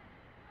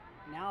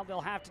 Now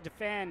they'll have to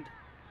defend.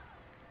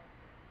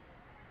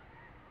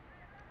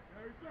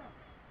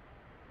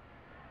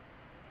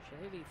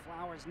 Shaylee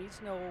Flowers needs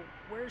to know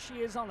where she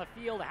is on the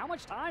field, how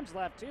much time's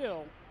left too.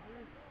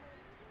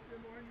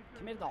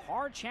 Committed the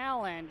hard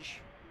challenge.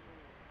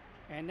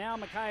 And now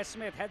Micaiah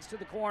Smith heads to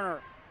the corner.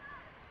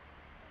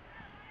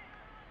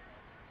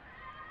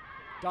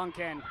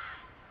 Duncan.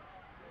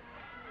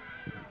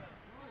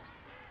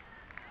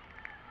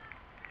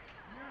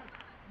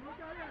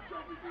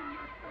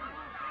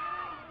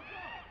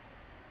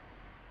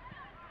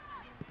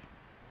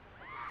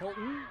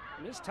 Hilton,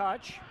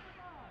 mistouch.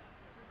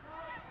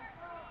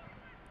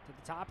 To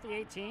the top of the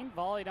 18,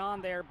 volleyed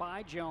on there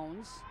by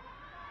Jones.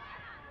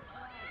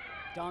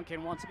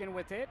 Duncan once again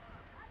with it.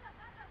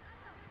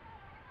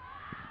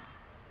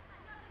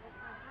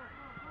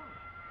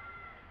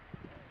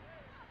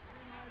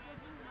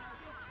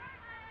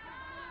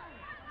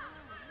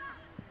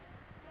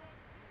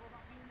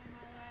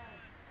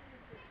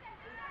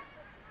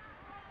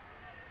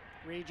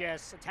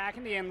 Regis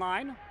attacking the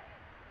inline.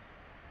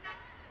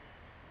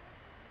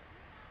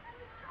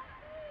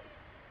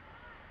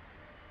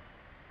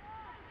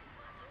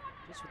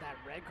 Just with that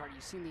red card,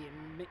 you've seen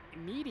the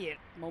immediate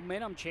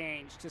momentum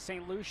change to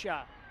St.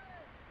 Lucia.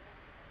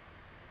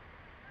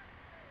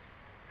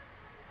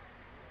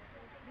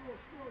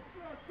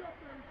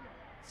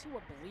 Let's see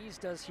what Belize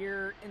does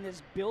here in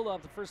this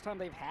build-up, the first time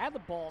they've had the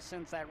ball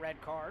since that red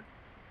card.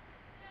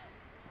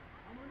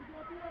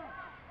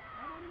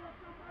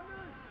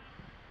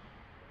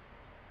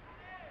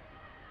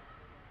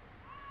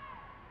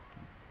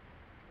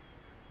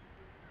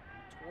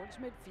 Towards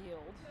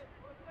midfield.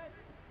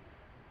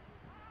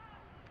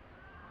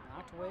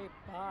 Knocked away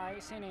by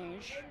St.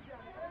 Ange.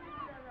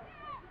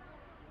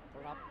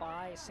 Put up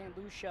by St.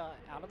 Lucia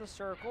out of the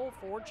circle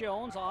for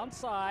Jones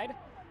onside.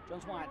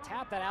 Jones want to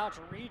tap that out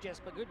to Regis,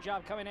 but good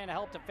job coming in to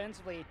help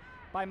defensively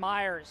by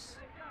Myers.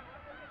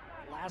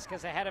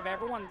 Velasquez ahead of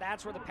everyone.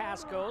 That's where the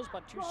pass goes,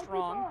 but too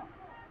strong.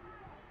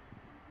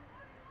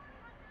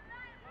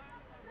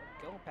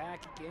 Go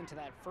back again to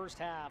that first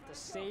half. The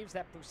saves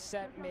that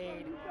Boussette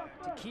made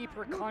to keep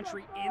her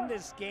country in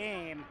this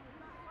game.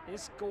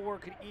 This score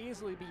could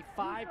easily be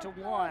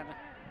 5-1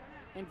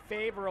 in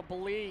favor of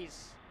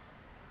Belize.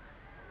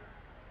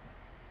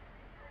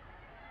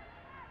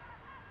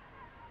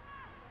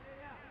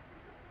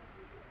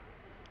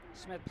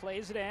 Smith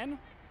plays it in.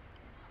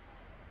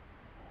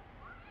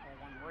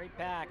 One right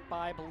back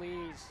by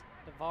Belize.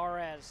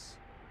 Tavares.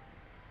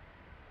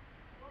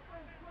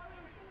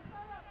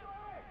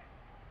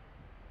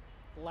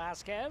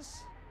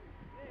 Velasquez.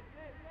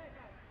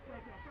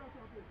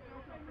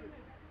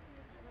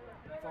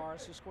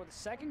 Tavares, who scored the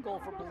second goal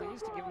for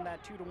Belize to give them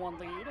that 2-1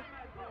 lead.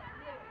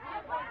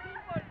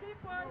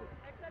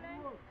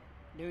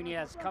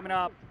 Nunez coming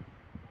up.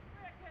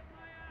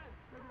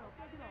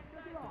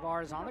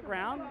 Tavares on the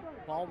ground.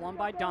 Ball won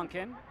by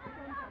Duncan.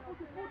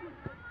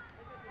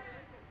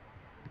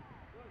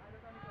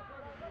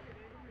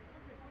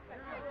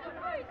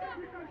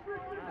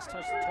 Last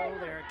touch the toe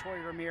there,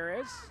 Tori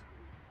Ramirez.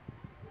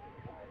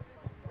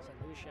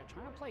 St. Lucia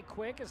trying to play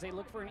quick as they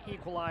look for an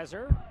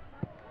equalizer.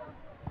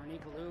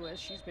 Arnika Lewis,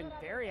 she's been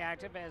very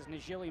active as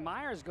Najili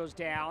Myers goes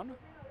down.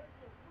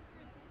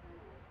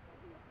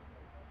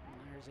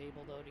 Myers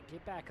able, though, to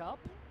get back up.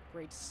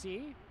 Great to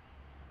see.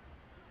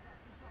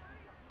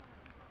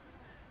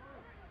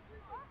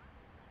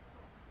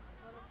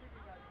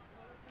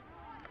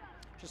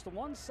 Just the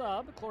one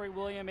sub, Chloe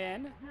William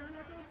in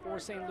for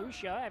St.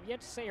 Lucia. I've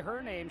yet to say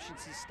her name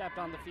since she stepped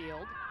on the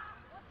field.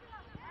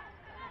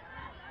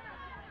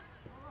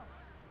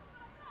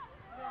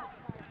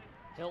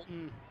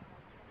 Hilton.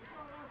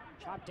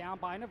 Chopped down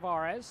by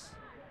Navarez.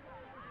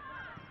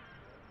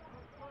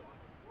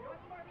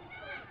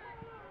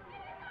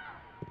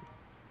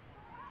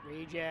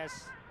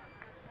 Regis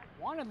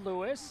wanted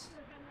Lewis.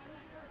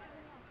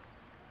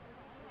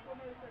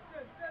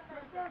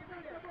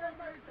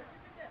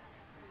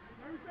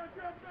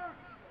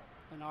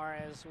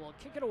 Linares will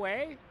kick it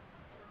away.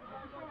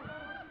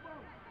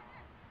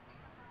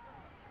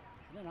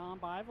 Put it on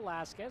by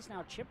Velasquez.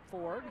 Now chip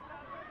forward.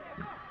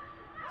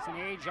 St.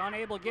 Ange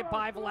unable to get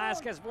by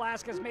Velasquez.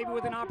 Velasquez maybe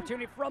with an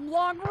opportunity from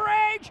long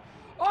range.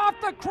 Off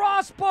the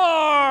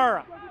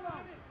crossbar.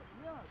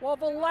 Well,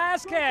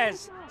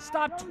 Velasquez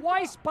stopped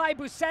twice by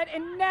Boussette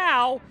and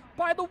now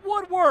by the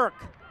woodwork.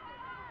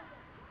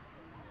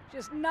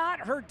 Just not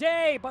her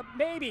day, but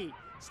maybe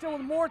still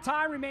with more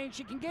time remaining,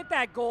 she can get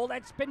that goal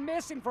that's been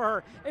missing for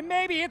her. And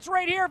maybe it's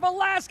right here.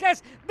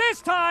 Velasquez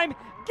this time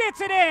gets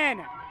it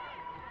in.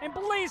 And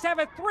Belize have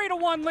a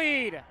 3-1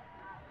 lead.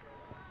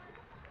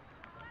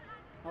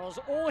 Well, it's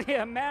only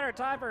a matter of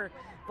time for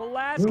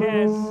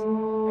Velasquez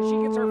as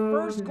she gets her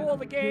first goal of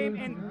the game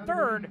and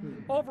third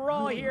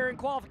overall here in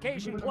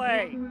qualification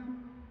play.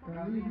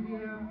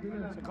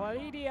 So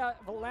Claudia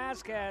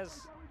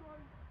Velasquez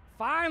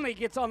finally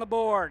gets on the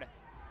board.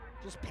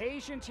 Just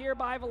patience here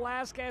by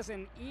Velasquez,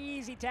 and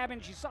easy tap in.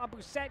 She saw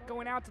Bousset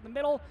going out to the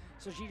middle,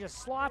 so she just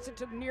slots it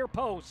to the near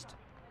post.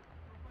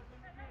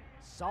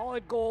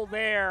 Solid goal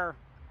there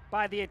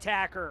by the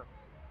attacker.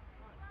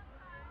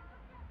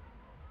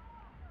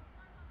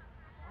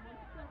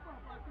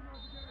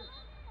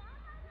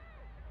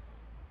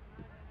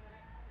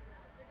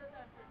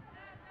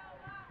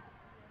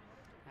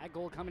 That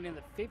goal coming in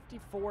the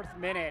 54th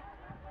minute.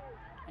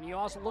 And you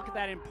also look at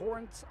that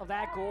importance of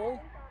that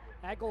goal.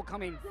 That goal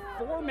coming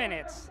 4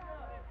 minutes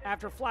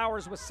after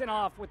Flowers was sent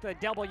off with a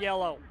double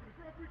yellow.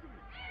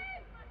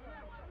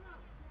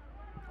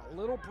 A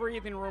little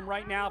breathing room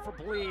right now for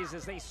Belize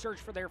as they search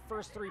for their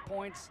first 3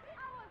 points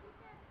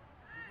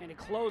and to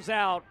close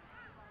out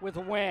with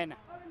a win.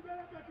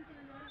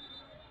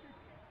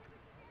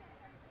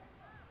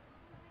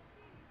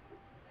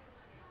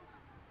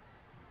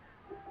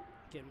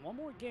 Again, one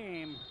more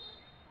game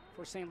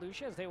for St.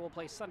 Lucia as they will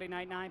play Sunday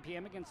night 9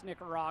 p.m. against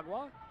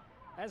Nicaragua.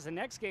 That's the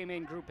next game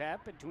in Group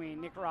F between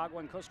Nicaragua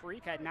and Costa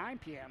Rica at 9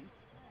 p.m.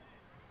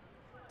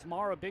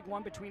 Tomorrow, a big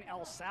one between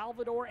El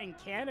Salvador and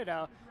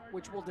Canada,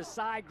 which will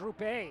decide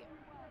Group A.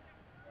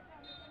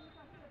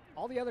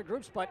 All the other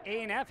groups but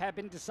A and F have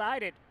been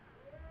decided.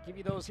 Give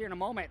you those here in a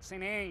moment.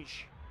 St.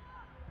 Ange.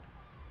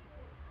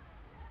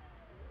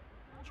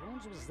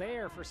 Jones was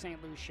there for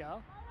St.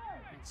 Lucia.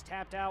 It's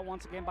tapped out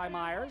once again by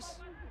Myers.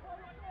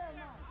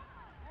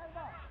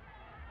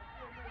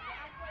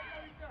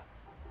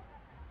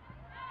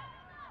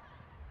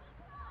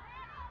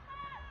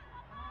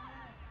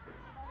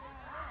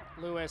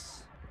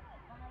 Lewis.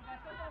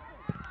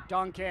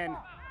 Duncan.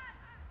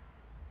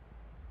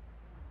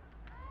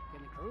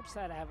 In the groups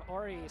that have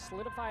already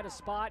solidified a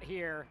spot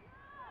here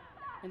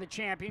in the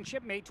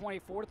championship, May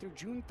 24th through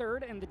June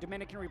 3rd in the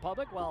Dominican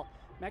Republic. Well,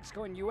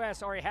 Mexico and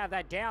U.S. already have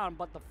that down,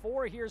 but the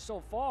 4 here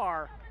so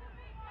far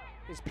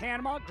is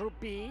Panama, Group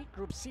B.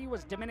 Group C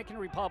was Dominican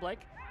Republic.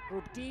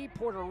 Group D,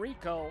 Puerto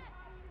Rico.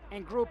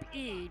 And Group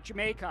E,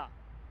 Jamaica.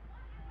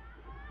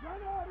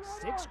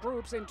 6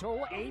 groups in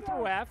total, A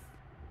through F.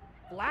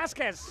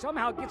 Velasquez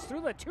somehow gets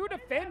through the 2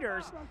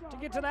 defenders to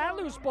get to that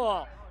loose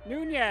ball.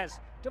 Nunez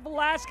to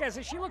Velasquez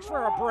as she looks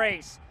for a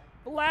brace.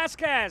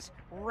 Velasquez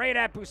right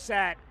at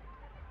Bousset.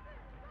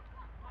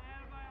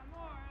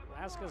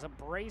 Velasquez a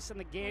brace in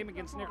the game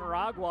against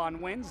Nicaragua on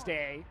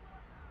Wednesday.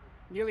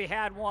 Nearly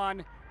had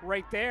one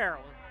right there.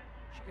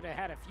 She could have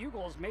had a few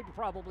goals, maybe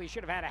probably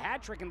should have had a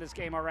hat trick in this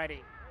game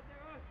already.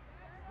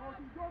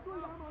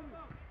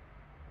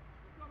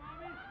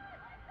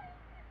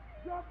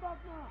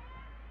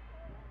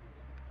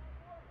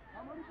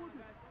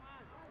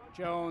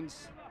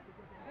 Jones.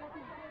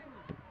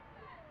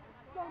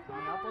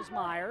 Coming up was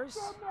Myers.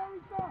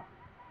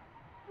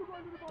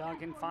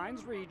 Duncan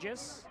finds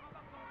Regis.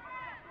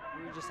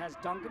 Regis has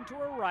Duncan to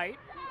her right.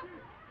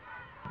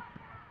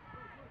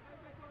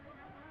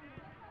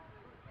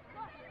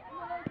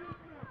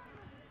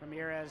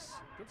 Ramirez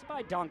gets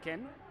by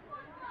Duncan.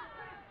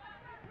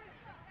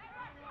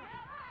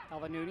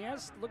 Alva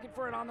Nunez looking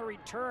for it on the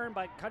return,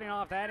 but cutting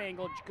off that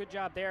angle. Good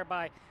job there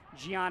by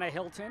Gianna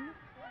Hilton.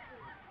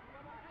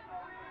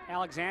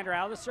 Alexander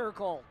out of the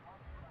circle.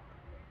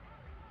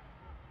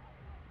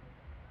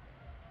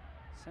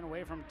 Sent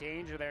away from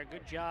danger there.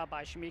 Good job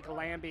by Shamika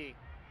Lambie.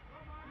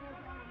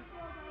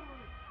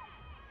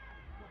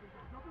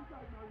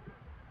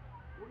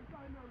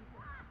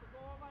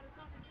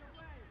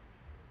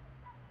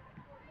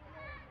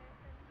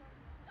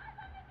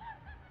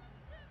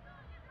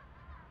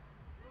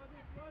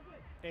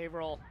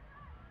 Averill.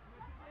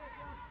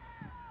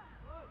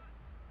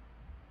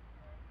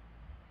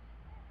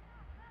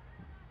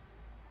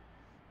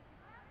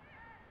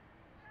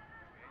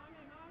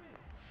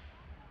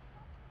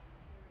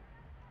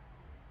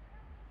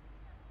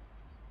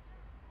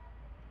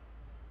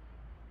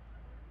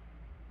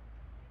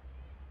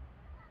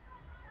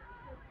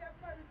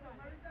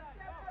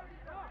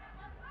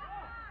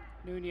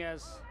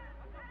 Nunez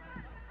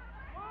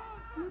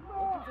looking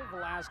for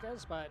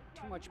Velasquez, but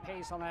too much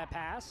pace on that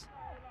pass.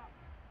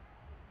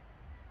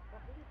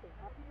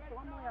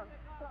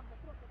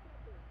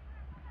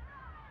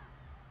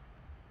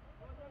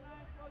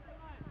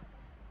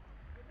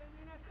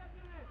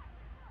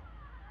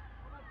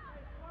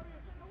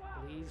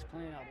 Belize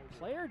playing a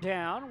player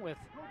down with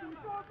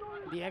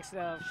the exit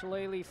of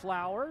Shillelagh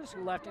Flowers,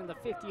 who left in the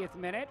 50th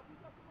minute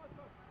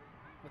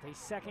with a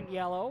second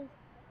yellow.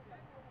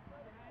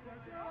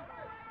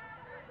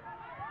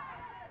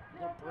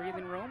 Little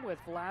breathing room with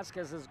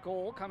Velasquez's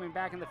goal coming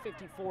back in the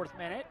 54th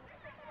minute.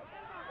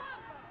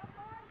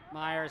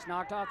 Myers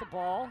knocked off the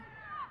ball.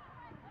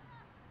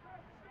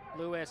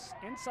 Lewis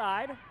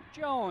inside.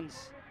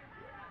 Jones.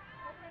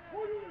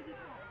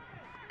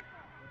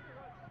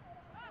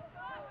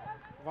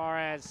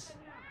 Varez.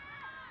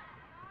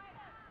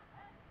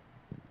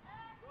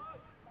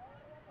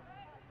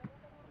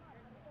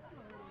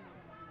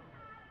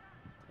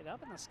 Hit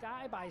up in the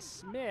sky by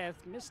Smith.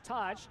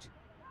 Mistouched.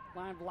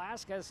 Line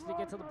Velasquez to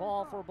get to the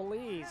ball for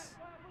Belize.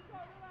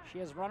 She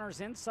has runners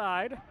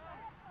inside.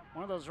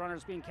 One of those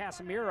runners being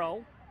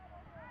Casemiro.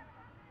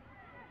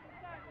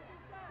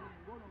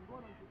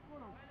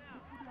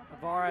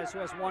 Tavares, who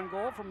has 1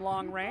 goal from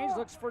long range,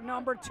 looks for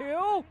number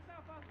 2.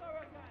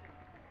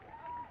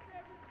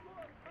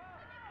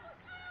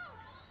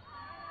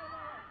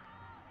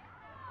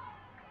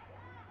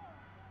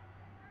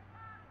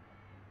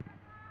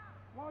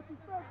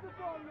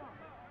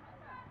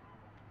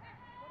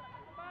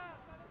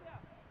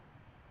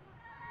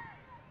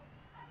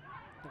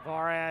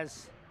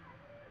 Tavares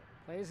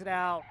plays it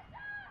out.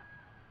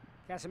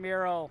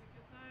 Casemiro.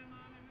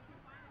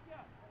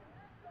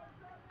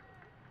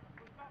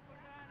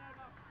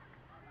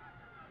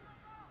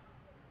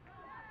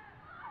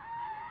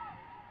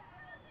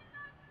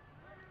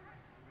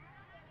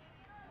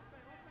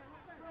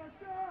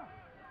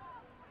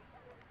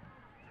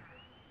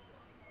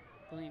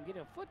 William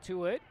getting a foot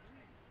to it.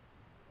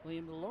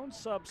 William the lone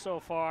sub so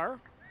far.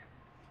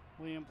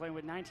 William playing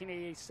with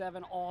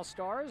 1987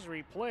 All-Stars,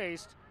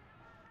 replaced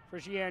for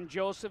Gian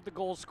Joseph, the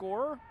goal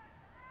scorer.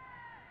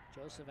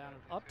 Joseph out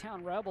of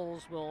Uptown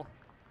Rebels will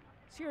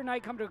see her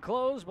night come to a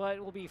close, but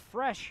it will be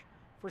fresh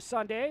for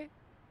Sunday.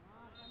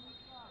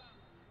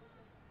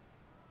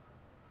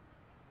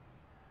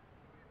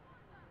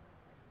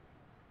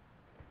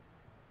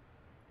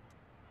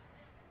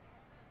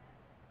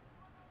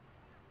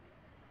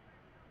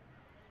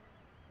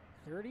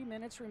 .30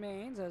 minutes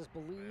remains as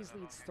Belize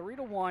leads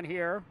 3-1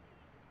 here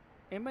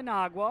in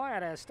Managua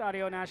at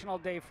Estadio Nacional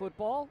de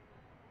Football.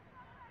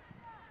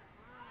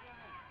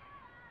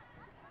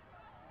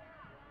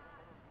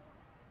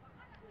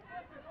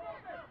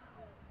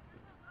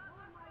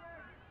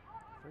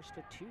 First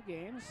of 2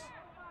 games.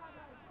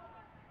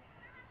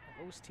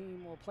 The host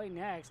team will play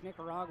next.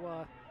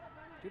 Nicaragua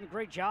doing a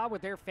great job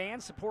with their fan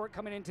support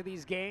coming into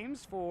these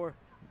games, for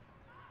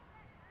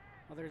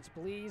whether it's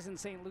Belize and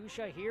St.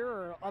 Lucia here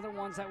or other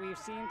ones that we've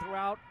seen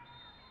throughout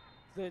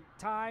the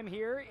time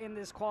here in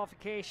this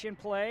qualification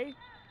play.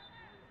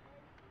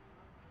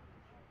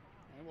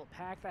 They will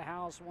pack the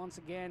house once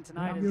again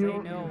tonight as they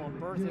know a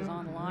berth is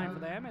on the line for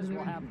them, as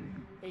we'll have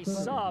a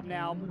sub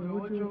now.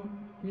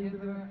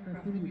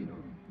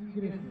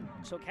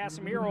 So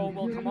Casemiro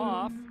will come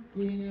off.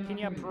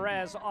 Kenya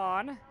Perez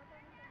on.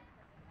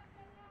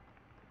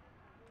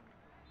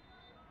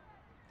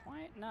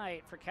 Quiet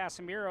night for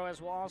Casemiro,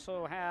 as we'll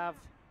also have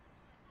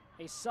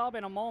a sub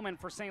in a moment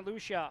for St.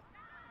 Lucia.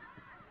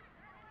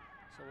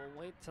 So we'll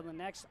wait till the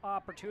next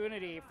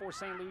opportunity for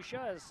St.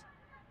 Lucia as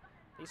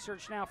they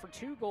search now for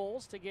 2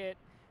 goals to get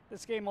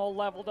this game all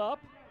leveled up.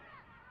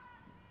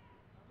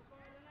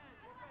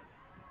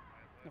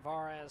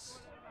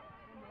 Navarez.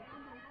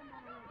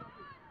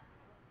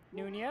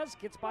 Nunez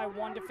gets by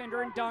 1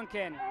 defender in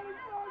Duncan.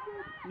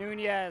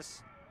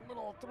 Nunez, a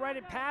little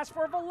threaded pass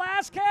for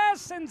Velasquez,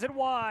 sends it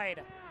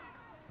wide.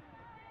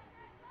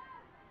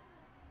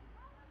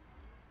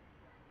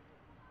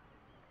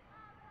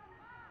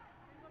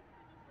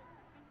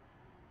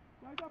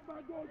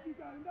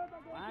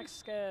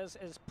 Velasquez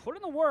is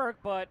putting the work,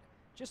 but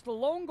just the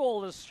lone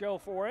goal to show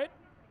for it.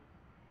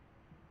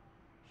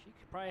 She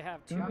could probably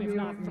have 2, if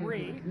not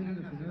 3.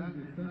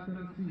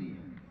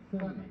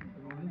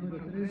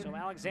 So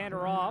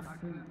Alexander off.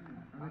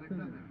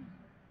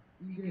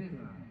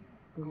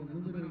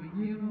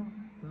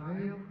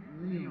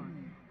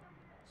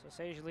 So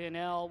Sage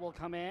Lionel will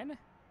come in. And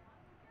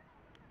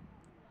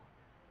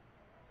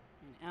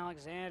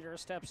Alexander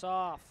steps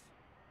off.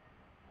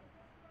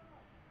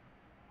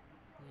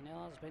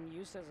 Lionel has been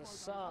used as a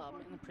sub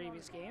in the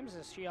previous games,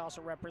 as she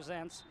also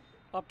represents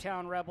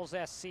Uptown Rebels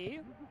SC.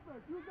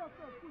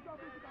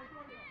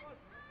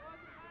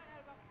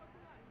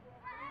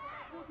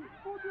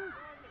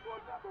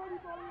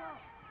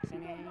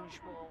 St. Ange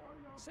will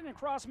send it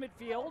across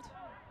midfield.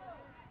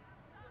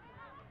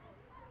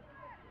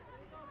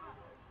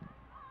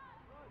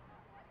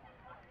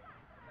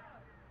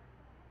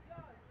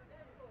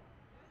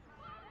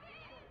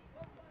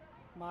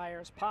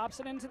 Myers pops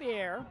it into the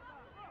air.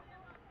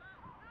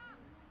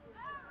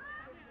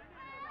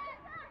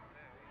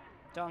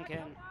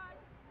 Duncan.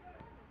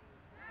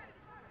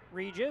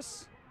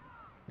 Regis.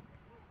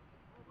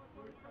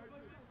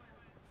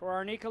 For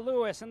Arnica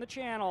Lewis in the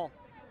channel.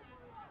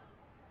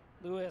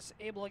 Lewis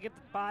able to get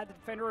by the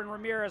defender, and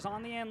Ramirez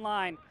on the end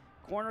line.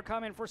 Corner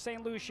coming for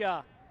St.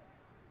 Lucia.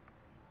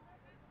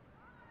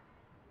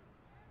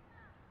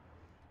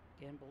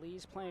 Again,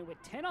 Belize playing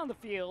with 10 on the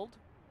field.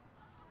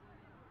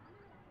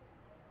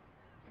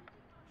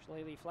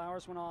 Shillelagh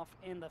Flowers went off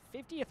in the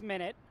 50th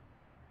minute.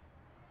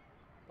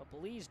 But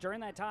Belize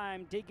during that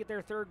time did get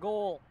their 3rd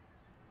goal.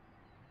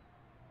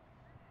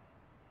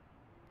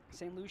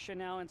 St. Lucia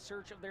now in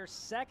search of their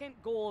 2nd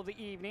goal of the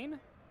evening.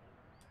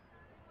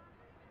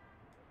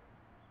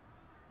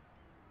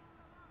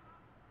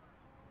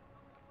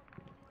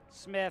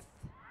 Smith,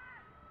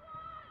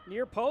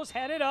 near post,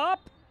 headed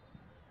up.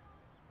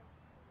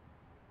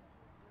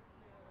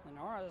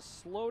 Linares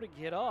slow to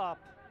get up.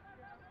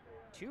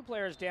 2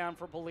 players down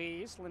for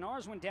Belize.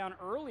 Linares went down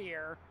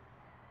earlier.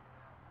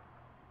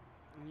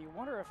 And you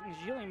wonder if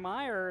Najili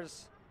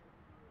Myers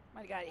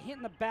might have got hit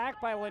in the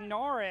back by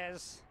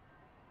Linares.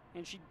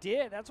 And she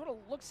did. That's what it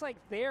looks like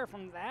there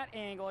from that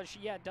angle, as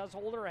she, does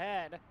hold her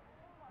head.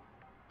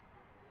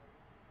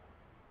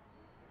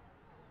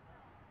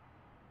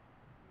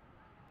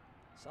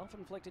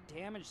 Self-inflicted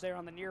damage there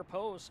on the near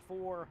post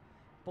for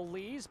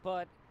Belize,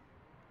 but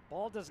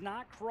ball does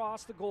not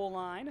cross the goal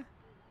line.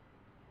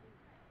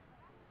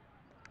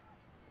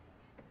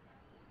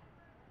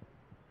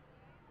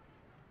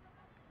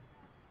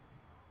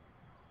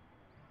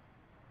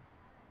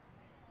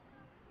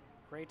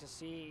 Great to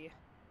see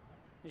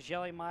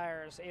Nigeli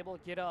Myers able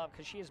to get up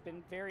because she has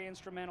been very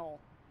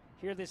instrumental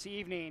here this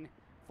evening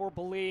for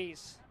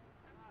Belize.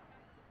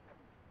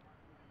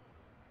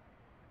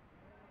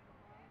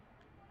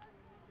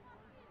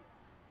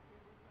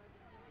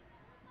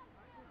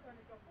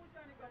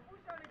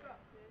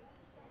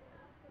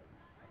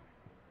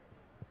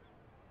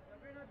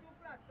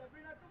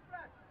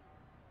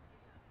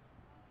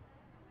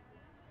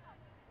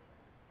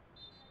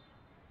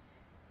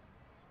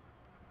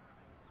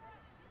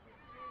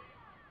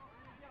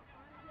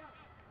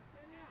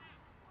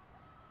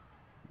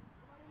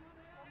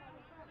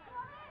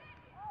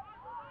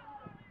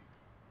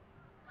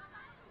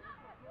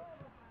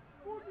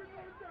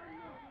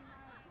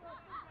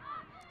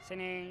 St.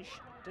 Ange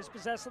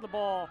dispossessed of the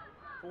ball.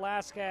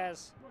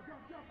 Velasquez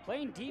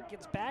playing deep,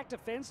 gets back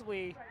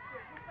defensively.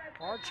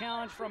 Hard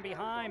challenge from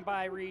behind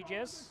by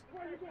Regis.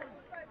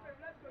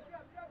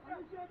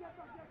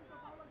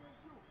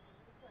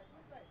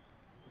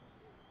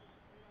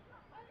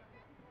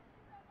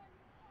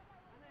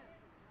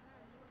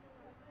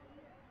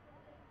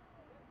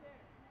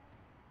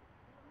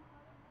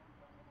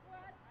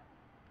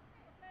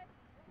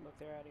 Look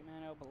there at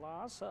Emmanuel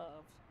Belize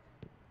of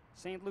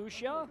St.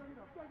 Lucia.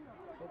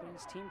 Hoping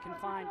his team can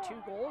find 2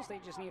 goals. They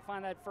just need to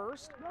find that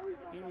first.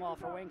 Meanwhile,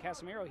 for Wayne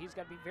Casimiro, he's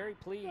got to be very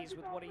pleased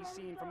with what he's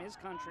seen from his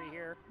country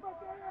here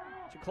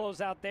to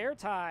close out their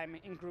time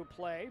in group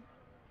play.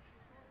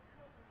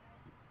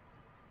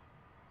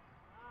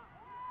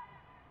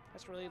 I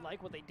just really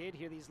like what they did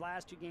here. These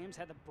last 2 games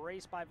had the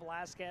brace by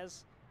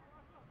Velasquez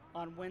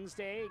on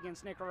Wednesday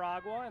against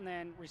Nicaragua, and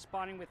then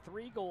responding with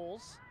 3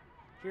 goals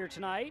here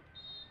tonight.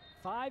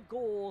 5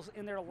 goals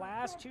in their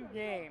last 2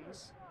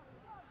 games.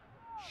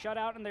 Shut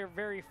out in their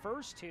very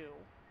first 2.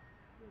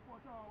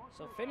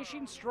 So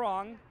finishing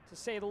strong, to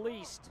say the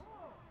least.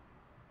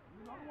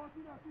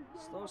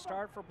 Slow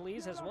start for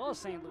Belize as well as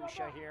St.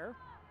 Lucia here.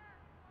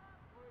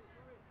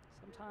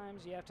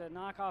 Sometimes you have to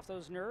knock off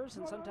those nerves,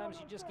 and sometimes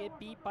you just get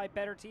beat by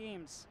better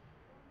teams.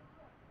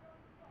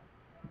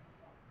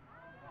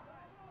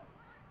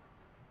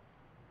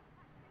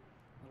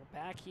 Little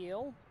back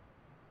heel.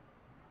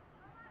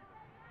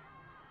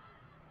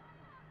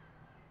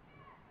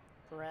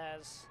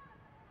 Perez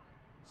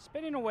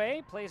spinning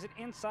away, plays it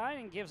inside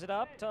and gives it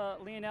up to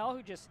Lionel,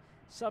 who just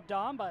subbed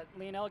on, but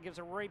Lionel gives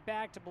it right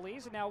back to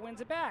Belize and now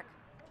wins it back.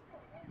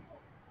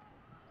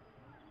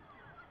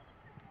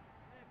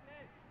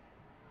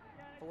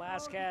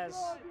 Velasquez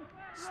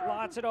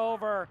slots it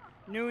over.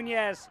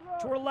 Nunez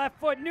to her left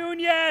foot.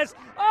 Nunez,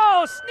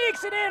 oh,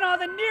 sneaks it in on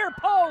the near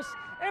post,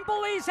 and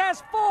Belize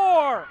has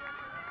 4.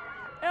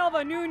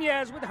 Elva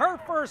Nunez with her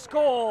first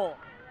goal.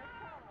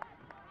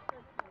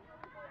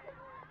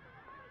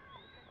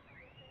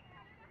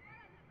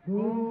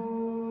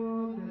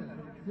 Gol de la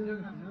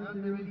Selección Nacional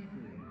de Belice.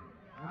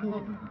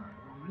 Anota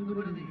el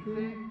número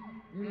 16,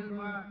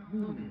 Elba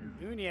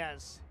Núñez.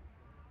 Nunez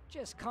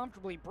just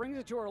comfortably brings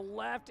it to her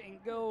left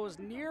and goes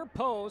near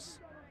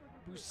post.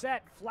 Bousset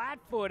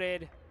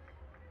flat-footed,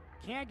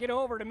 can't get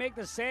over to make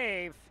the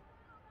save.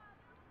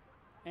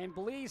 And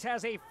Belize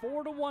has a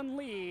 4-1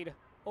 lead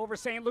over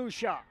St.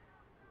 Lucia.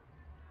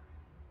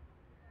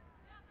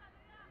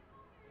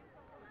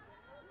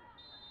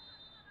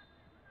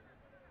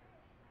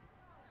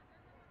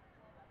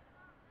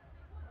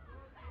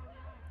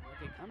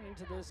 Coming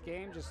into this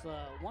game, just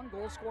 1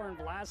 goal scorer in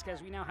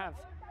Velasquez. We now have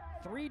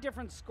 3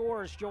 different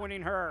scorers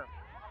joining her.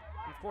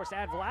 And of course,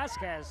 add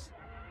Velasquez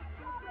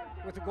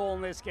with a goal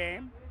in this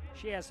game.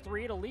 She has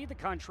 3 to lead the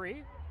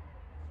country.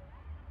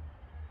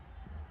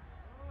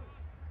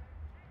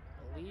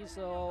 Belize,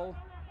 though,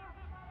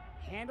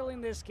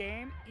 handling this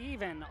game,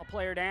 even a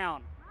player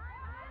down.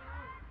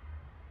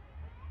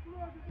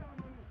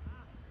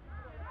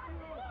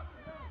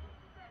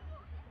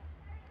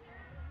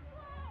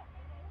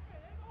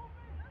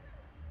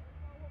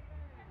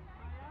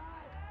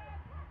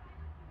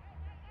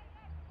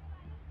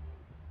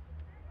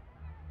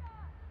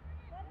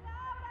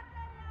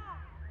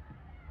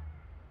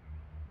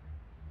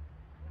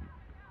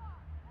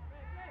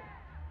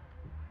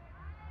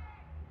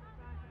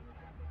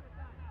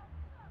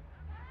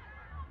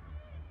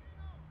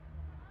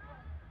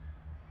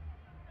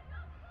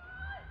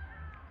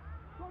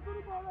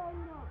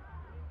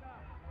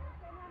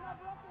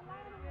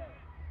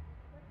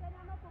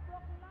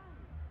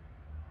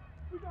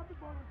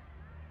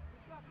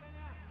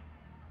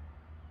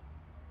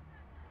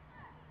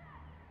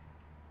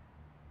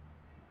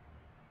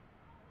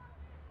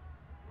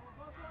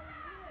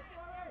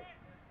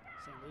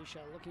 St. Lucia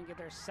looking to get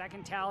their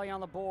second tally on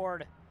the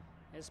board.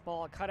 This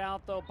ball cut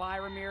out, though, by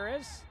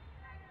Ramirez.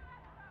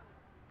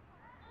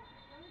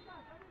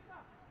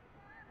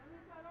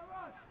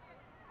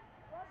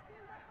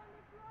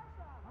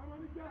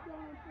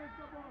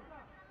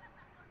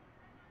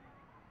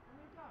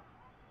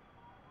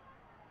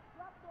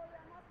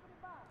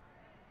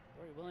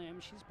 Tori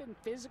Williams, she's been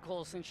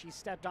physical since she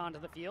stepped onto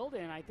the field,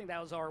 and I think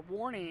that was our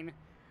warning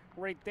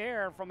right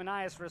there from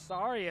Anais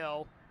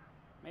Rosario.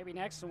 Maybe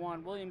next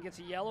one, William gets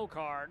a yellow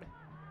card.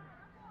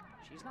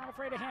 She's not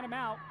afraid to hand him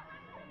out.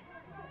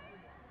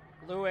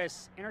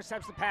 Lewis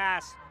intercepts the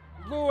pass.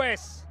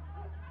 Lewis,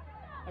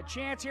 a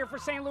chance here for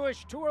St. Louis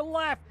to her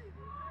left.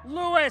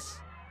 Lewis,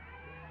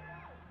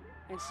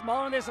 and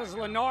smaller than this is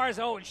Linares.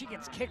 Oh, and she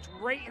gets kicked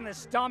right in the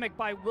stomach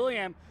by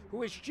William, who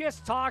was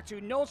just talked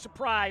to. No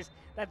surprise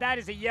that that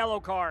is a yellow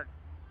card.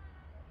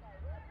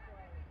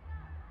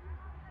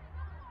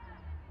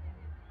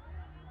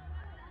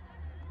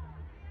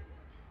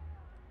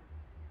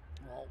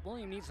 Well,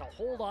 William needs to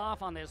hold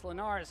off on this.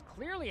 Linares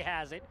clearly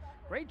has it.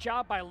 Great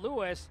job by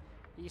Lewis.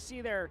 You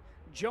see there,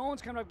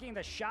 Jones coming up getting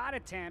the shot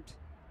attempt.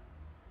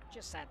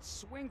 Just that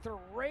swing through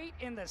right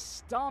in the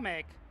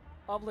stomach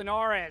of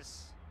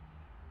Linares.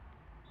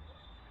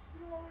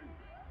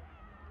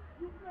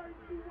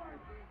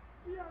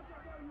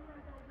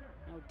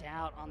 No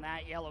doubt on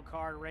that yellow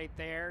card right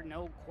there.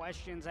 No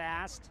questions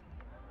asked.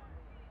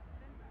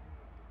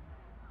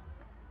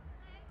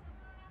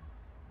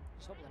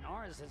 So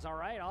Linares is all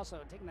right.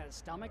 Also taking that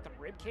stomach, the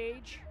rib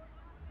cage.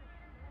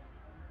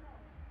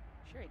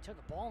 Sure, he took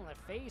a ball in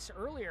the face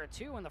earlier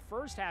too in the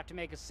first half to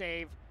make a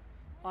save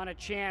on a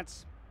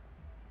chance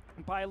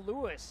by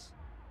Lewis.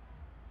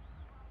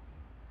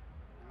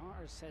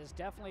 Linares has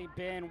definitely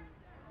been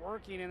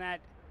working in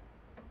that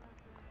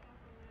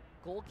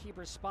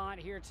goalkeeper spot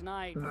here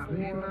tonight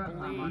for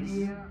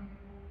Belize.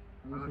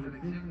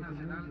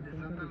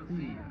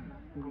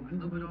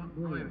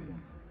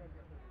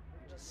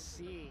 Just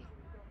see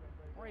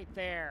right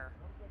there.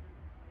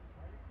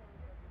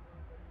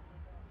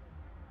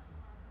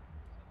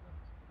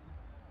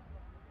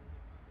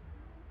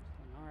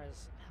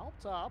 Linares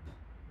helped up.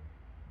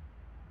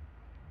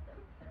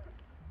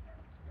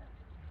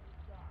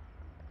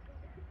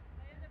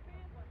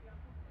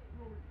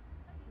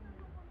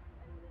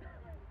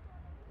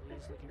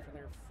 Belize looking for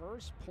their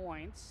first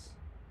points.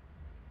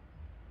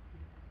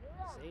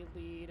 As they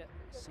lead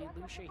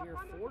St. Lucia here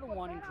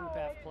 4-1 in Group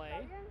F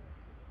play.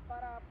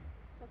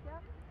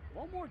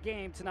 One more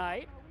game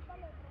tonight.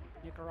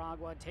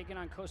 Nicaragua taking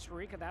on Costa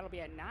Rica. That'll be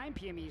at 9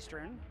 p.m.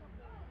 Eastern.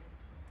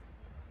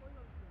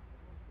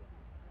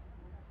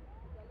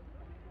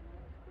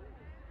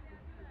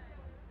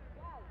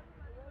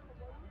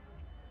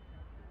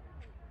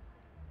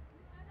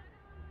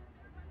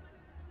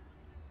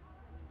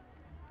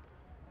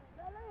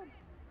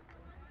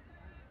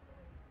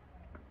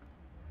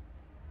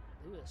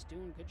 Lewis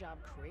doing a good job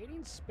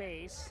creating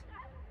space.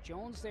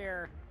 Jones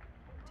there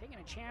taking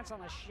a chance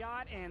on the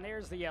shot, and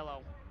there's the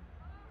yellow.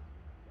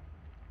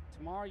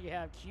 Tomorrow you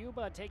have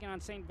Cuba taking on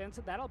St.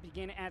 Vincent. That'll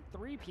begin at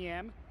 3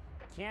 p.m.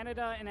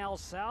 Canada and El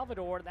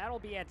Salvador, that'll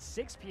be at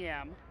 6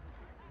 p.m.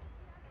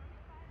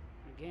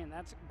 Again,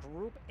 that's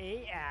Group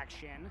A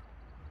action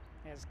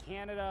as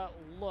Canada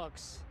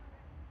looks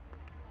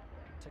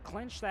to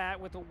clinch that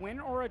with a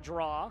win or a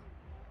draw.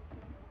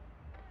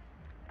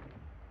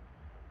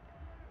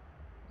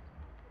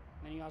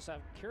 Then you also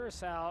have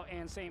Curacao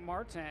and St.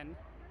 Martin.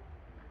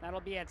 That'll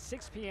be at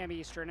 6 p.m.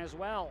 Eastern as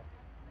well.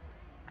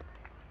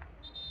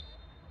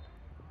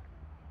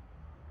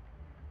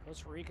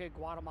 Costa Rica,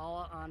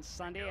 Guatemala on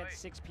Sunday at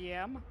 6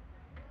 p.m.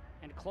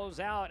 And to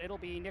close out, it'll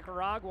be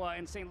Nicaragua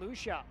and St.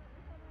 Lucia.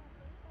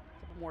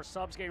 A couple more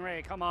subs getting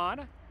ready to come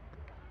on.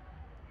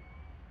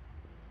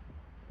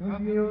 So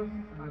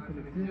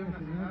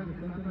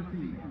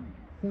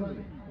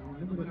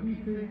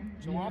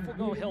off will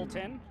go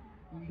Hilton.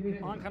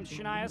 On comes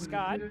Shania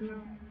Scott.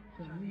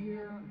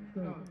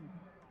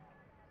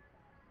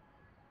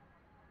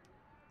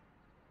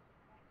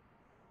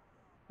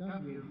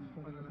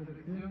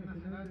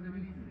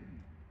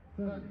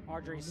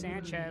 Marjorie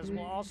Sanchez will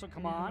also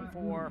come on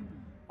for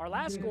our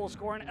last goal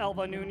scorer,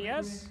 Elva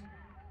Nunez.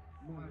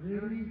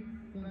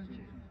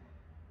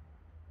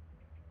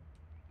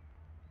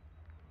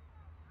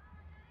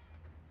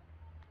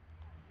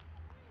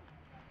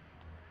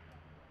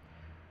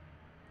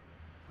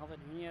 Elva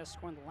Nunez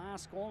scoring the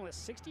last goal in the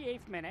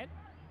 68th minute.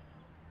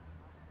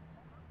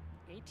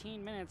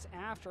 18 minutes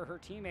after her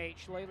teammate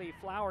Shillelagh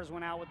Flowers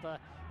went out with the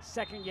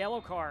second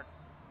yellow card.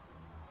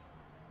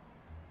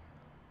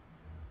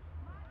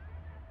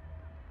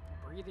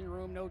 Breathing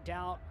room, no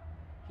doubt,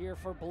 here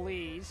for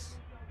Belize.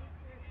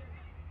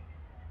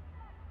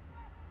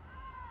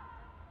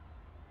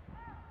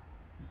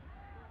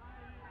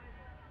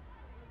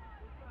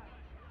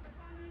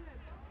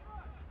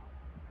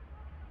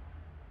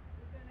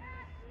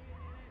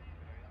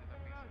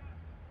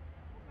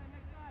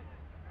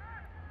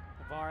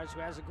 Tavares,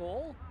 who has a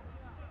goal,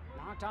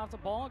 knocked off the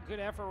ball. Good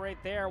effort right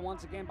there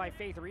once again by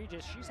Faith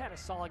Regis. She's had a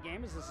solid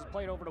game as this is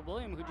played over to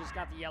William, who just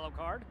got the yellow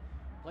card.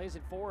 Plays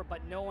it forward,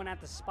 but no one at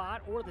the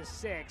spot or the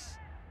 6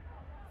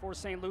 for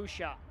St.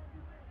 Lucia.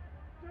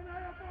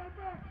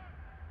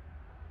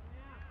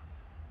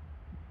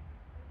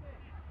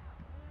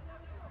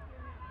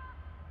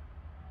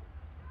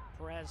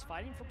 Perez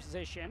fighting for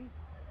position.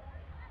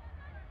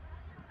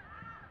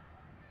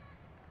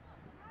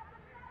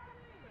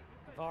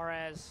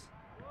 Tavares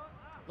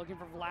looking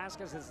for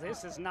Velasquez as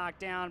this is knocked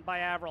down by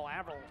Averill.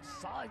 Averill,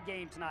 solid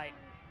game tonight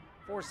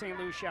for St.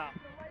 Lucia.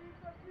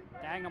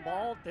 Diagonal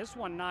ball, this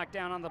one knocked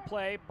down on the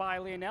play by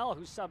Lionel,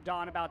 who subbed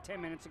on about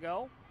 10 minutes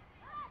ago.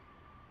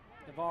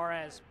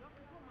 Tavares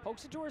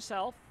pokes it to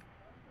herself.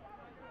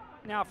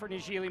 Now for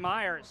Najili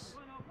Myers.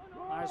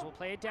 Myers will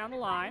play it down the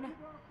line.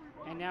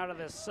 And now to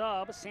the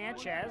sub,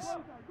 Sanchez.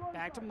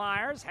 Back to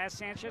Myers, has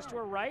Sanchez to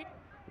her right,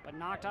 but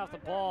knocked off the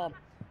ball.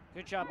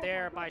 Good job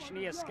there by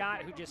Shania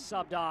Scott, who just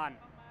subbed on.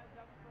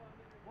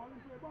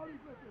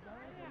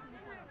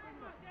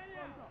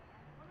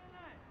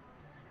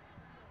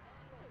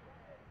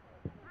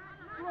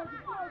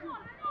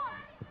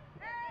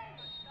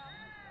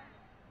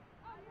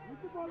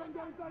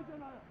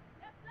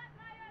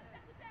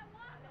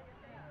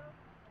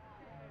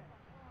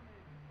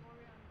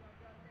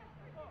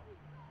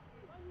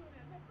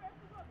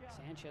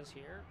 Sanchez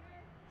here,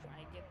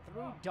 trying to get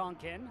through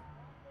Duncan.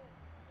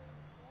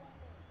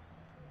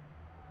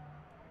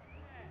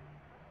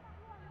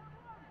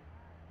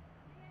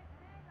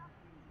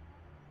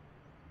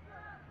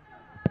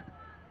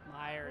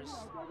 Myers,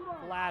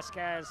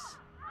 Velasquez.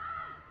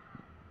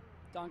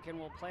 Duncan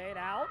will play it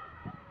out.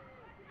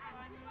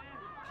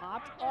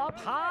 Popped up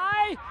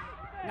high,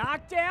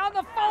 knocked down,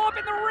 the follow-up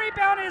and the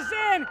rebound is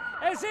in,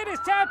 as it is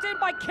tapped in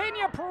by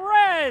Kenya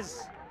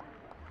Perez.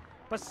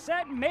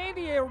 Bassett made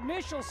the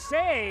initial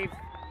save,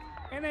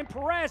 and then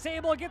Perez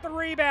able to get the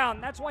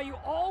rebound. That's why you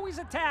always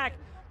attack,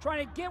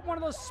 trying to get one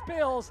of those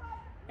spills,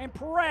 and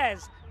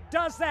Perez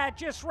does that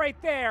just right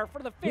there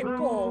for the 5th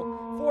goal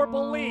for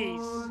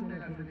Belize.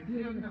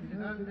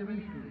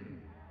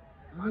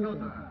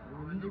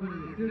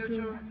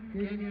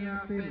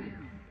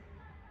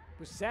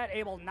 Bassett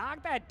able to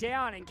knock that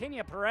down, and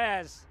Kenya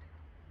Perez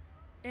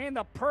in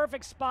the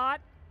perfect spot.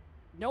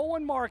 No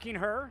one marking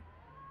her.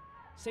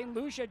 St.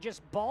 Lucia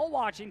just ball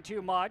watching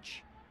too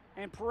much,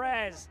 and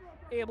Perez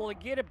able to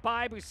get it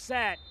by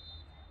Bassett.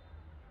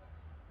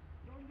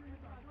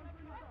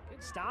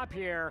 Good stop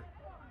here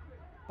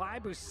by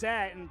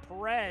Bassett, and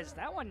Perez,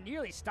 that one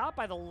nearly stopped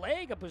by the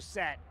leg of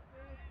Bassett.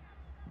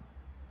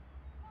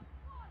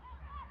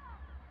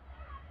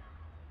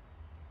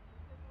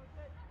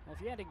 Well,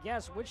 if you had to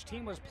guess which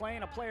team was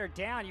playing a player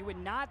down, you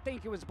would not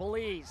think it was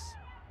Belize.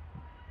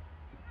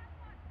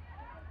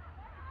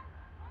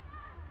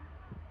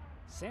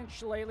 Since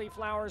Shillelagh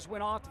Flowers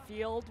went off the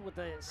field with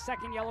the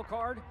 2nd yellow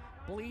card,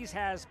 Belize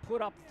has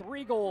put up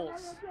 3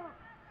 goals.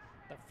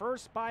 The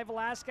first by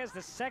Velasquez,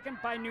 the second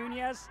by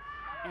Nunez,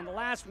 and the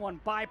last one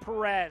by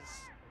Perez.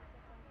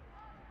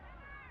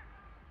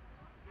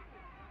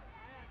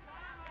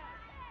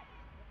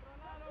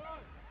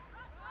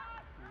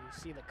 You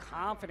see the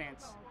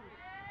confidence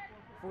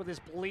for this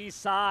Belize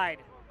side.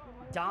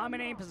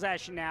 Dominating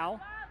possession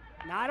now,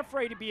 not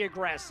afraid to be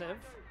aggressive.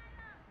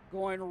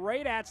 Going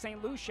right at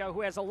St. Lucia,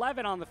 who has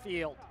 11 on the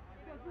field.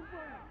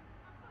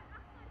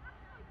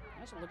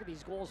 Let's look at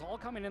these goals all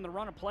coming in the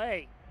run of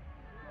play.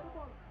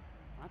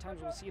 A lot of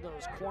times we'll see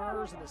those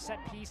corners and the set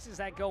pieces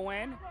that go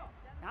in.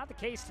 Not the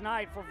case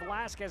tonight for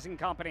Velasquez and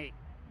company.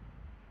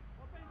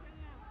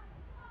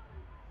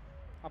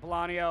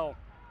 Apolonio.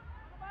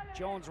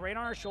 Jones right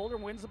on her shoulder,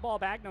 wins the ball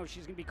back. No,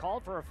 she's going to be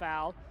called for a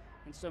foul.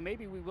 And so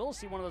maybe we will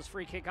see one of those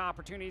free kick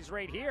opportunities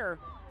right here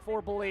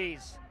for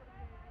Belize.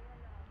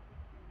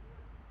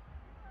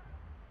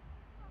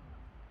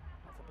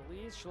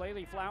 Belize,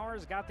 Shillelagh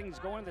Flowers got things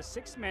going in the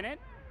 6th minute.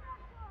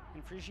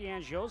 And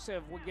Frisian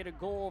Joseph would get a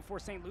goal for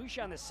St.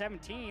 Lucia on the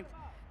 17th.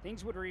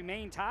 Things would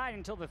remain tied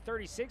until the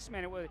 36th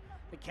minute, where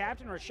the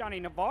captain,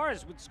 Rashani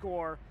Navarez, would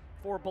score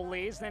for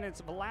Belize. Then it's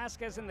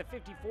Velasquez in the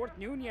 54th,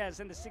 Nunez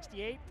in the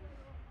 68th,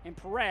 and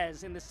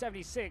Perez in the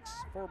 76th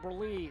for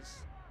Belize.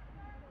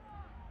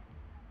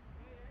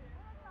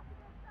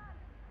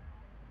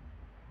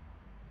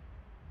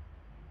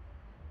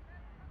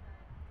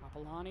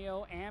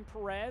 Apolonio and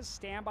Perez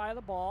stand by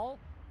the ball.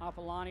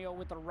 Apolonio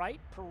with the right,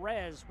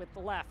 Perez with the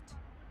left.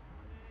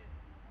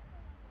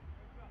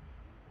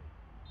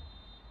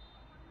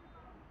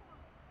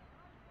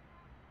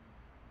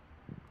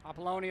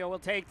 Apolonio will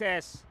take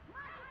this.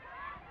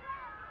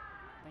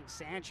 I think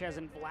Sanchez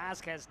and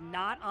Velasquez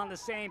not on the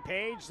same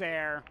page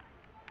there.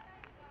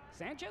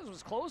 Sanchez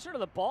was closer to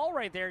the ball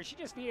right there. She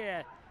just needed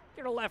to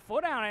get her left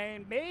foot out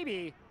and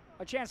maybe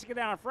a chance to get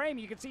down on frame.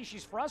 You can see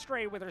she's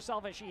frustrated with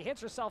herself as she hits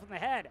herself in the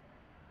head.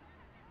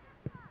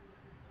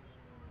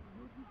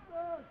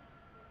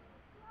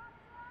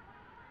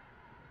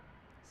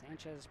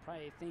 Sanchez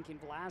probably thinking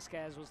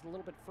Velasquez was a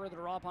little bit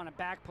further up on a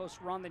back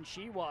post run than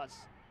she was.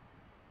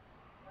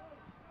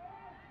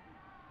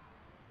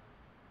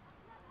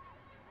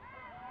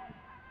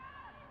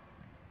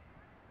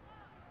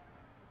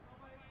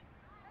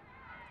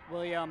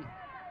 William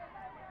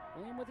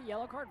with a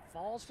yellow card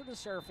falls to the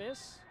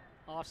surface.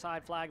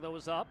 Offside flag though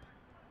is up.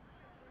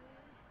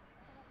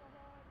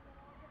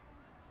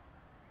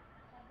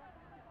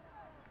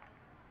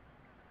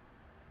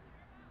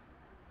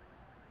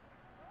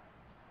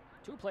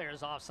 Two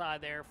players offside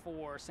there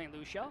for St.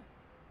 Lucia.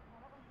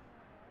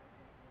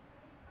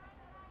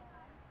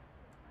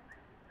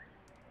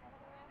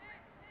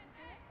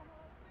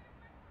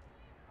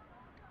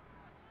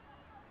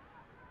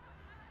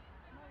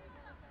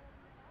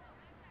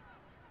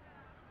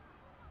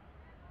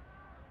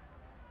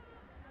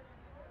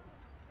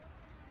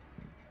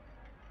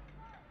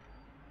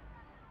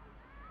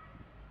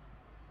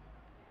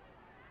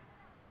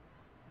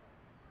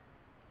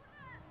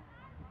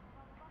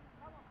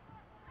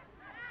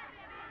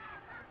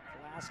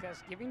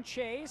 Velasquez giving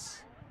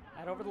chase.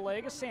 Out over the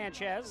leg of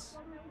Sanchez.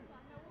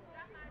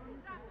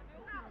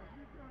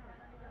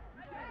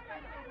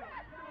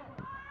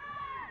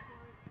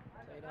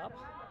 Played up.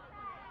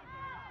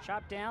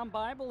 Chopped down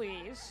by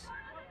Belize.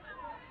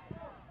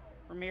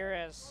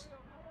 Ramirez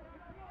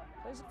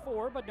plays it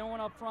forward, but no one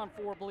up front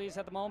for Belize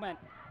at the moment.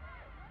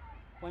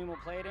 William will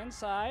play it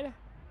inside.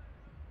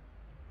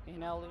 He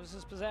now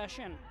loses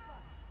possession.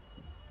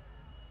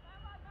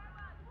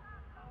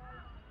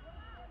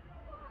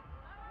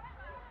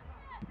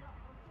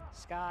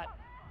 Scott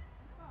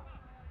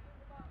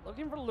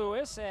looking for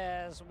Lewis,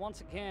 as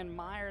once again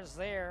Myers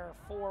there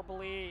for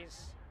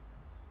Belize.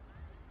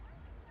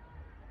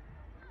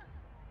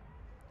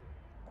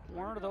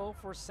 Corner though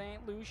for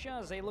St. Lucia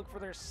as they look for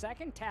their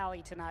second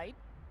tally tonight.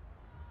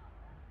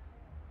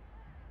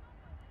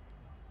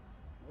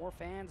 More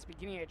fans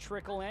beginning to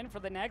trickle in for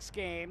the next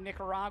game,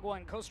 Nicaragua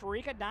and Costa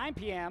Rica, 9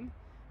 p.m.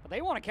 But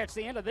they want to catch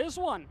the end of this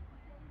one.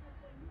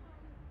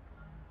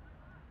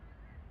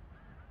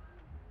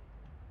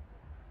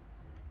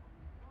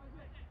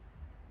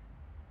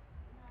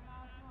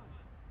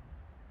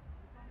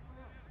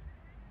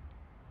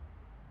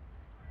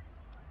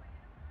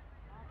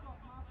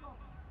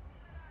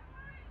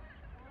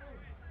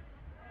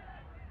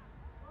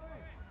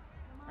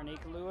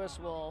 Arnika Lewis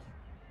will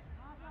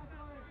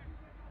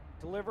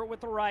deliver with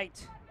the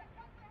right.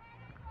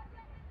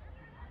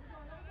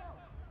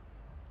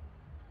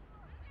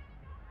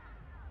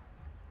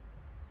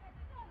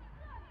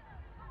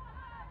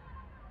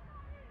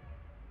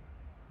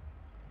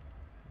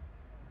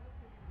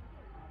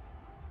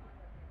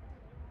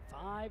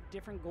 Five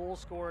different goal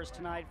scorers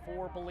tonight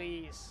for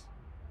Belize.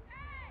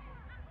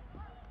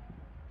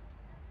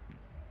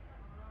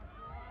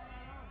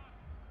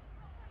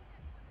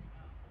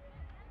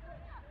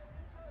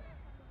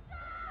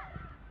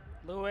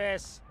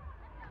 Lewis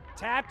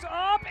tapped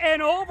up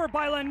and over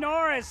by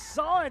Linares.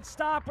 Solid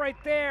stop right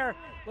there.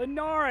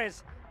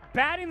 Linares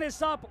batting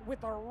this up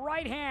with the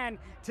right hand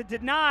to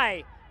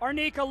deny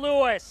Arnika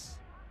Lewis.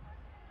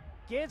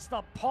 Gets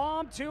the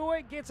palm to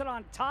it, gets it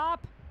on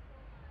top.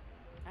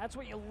 That's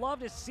what you love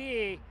to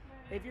see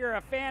if you're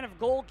a fan of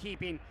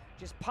goalkeeping.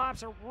 Just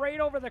pops it right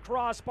over the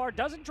crossbar.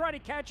 Doesn't try to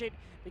catch it,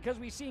 because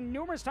we've seen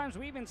numerous times,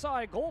 we even saw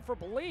a goal for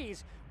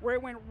Belize where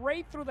it went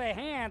right through the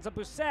hands of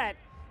Busset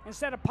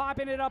instead of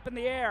popping it up in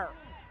the air.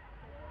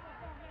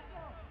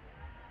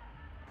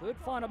 Good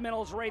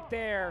fundamentals right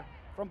there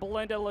from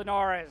Belinda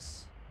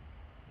Linares.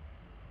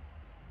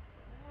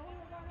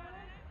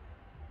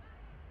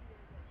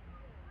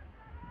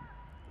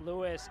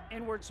 Lewis,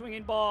 inward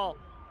swinging ball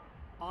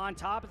on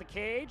top of the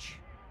cage.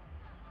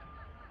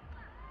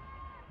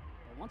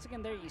 But once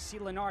again there you see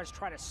Linares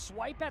try to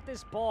swipe at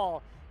this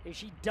ball. If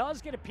she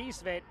does get a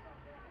piece of it,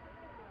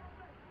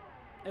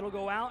 it'll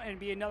go out and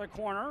be another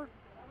corner.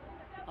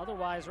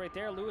 Otherwise, right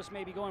there, Lewis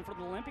may be going for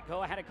the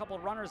Olympico. I had a couple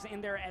of runners in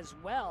there as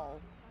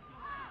well.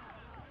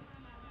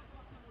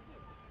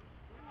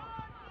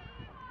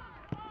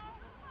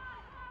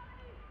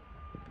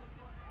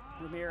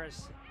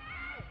 Ramirez.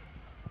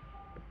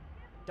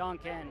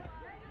 Duncan.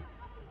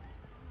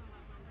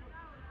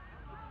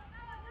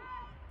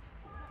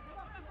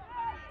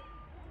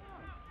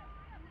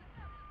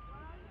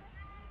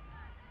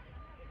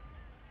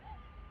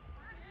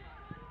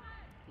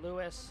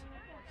 Lewis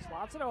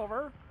slots it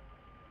over.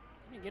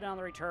 And get on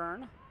the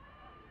return.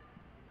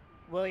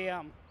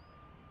 William.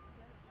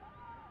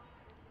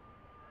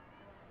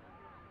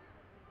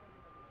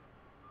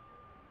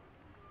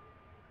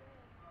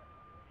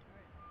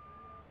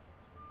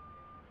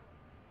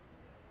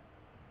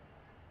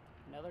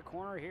 Another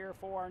corner here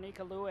for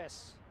Arnika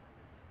Lewis.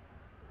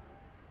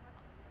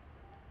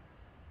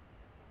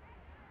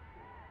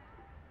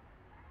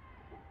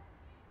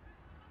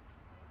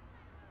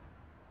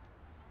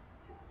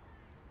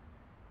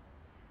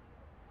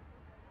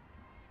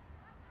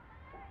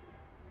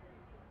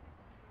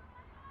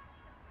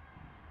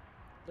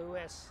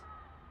 Lewis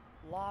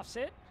lofts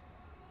it.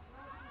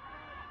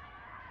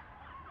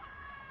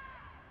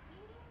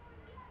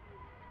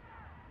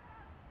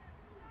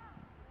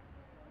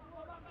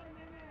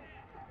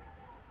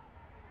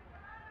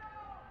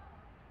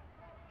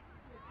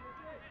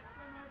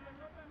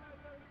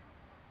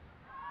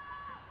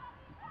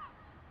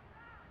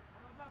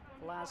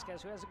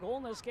 Velasquez, who has a goal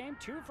in this game,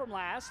 2 from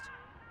last.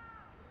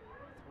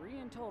 3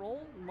 in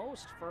total,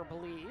 most for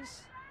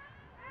Belize.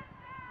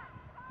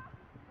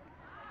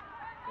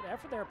 Good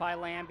effort there by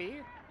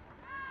Lambie.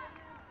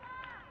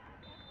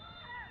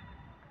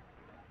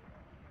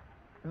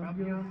 Now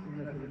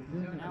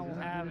we'll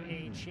have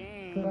a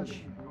change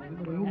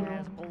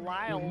as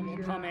Belial will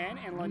come in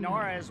and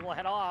Linares will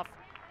head off.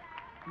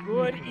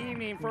 Good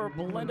evening for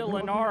Belinda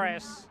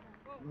Linares.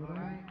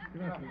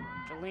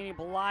 Jelini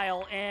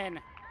Belial in.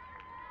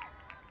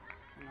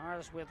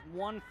 Linares with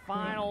one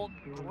final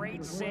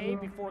great save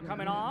before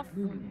coming off.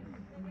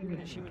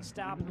 And she would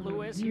stop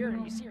Lewis here.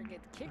 You see her get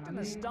kicked in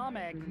the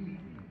stomach.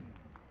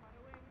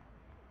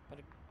 But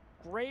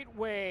a great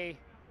way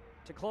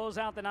to close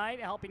out the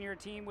night, helping your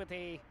team with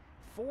a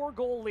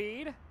 4-goal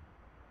lead.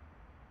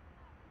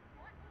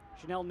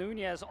 Janelle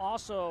Nunez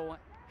also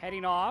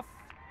heading off.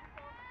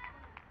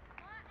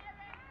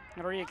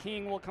 Maria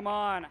King will come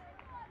on.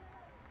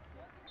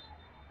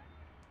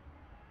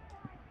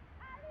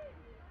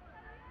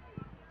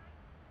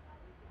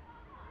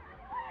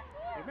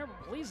 Remember,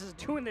 Belize is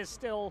doing this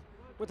still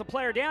with the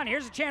player down.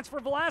 Here's a chance for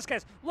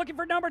Velasquez, looking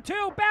for number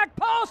 2, back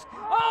post.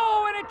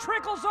 Oh, and it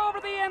trickles over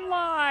the end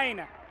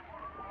line.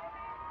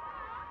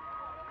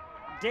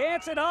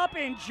 Dance it up,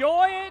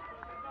 enjoy it.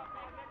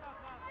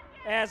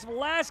 As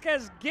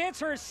Velasquez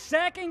gets her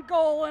second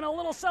goal and a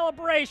little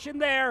celebration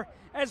there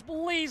as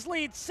Belize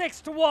leads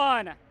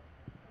 6-1.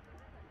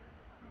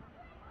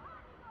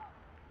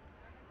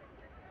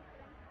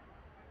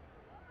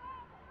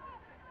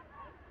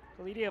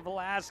 Lydia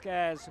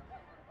Velasquez,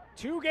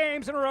 2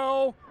 games in a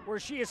row where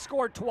she has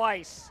scored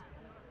twice.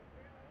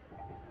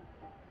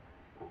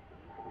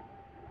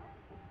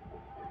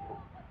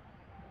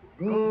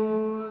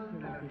 Gol de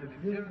la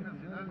Selección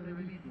Nacional de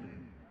Belice.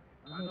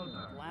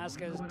 Anota.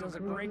 Velasquez does a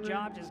great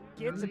job, just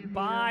gets it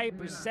by.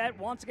 Brissette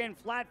once again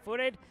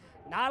flat-footed,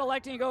 not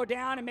electing to go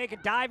down and make a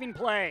diving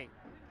play.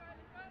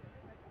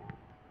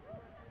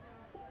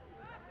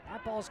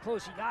 That ball's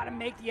close. You got to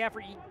make the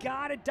effort. You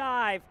got to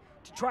dive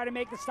to try to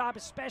make the stop,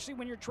 especially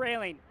when you're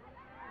trailing.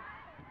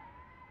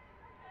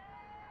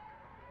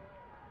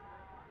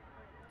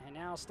 And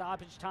now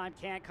stoppage time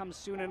can't come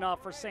soon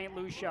enough for St.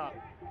 Lucia.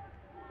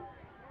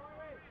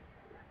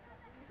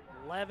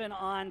 11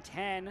 on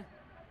 10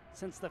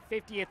 since the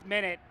 50th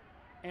minute,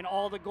 and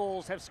all the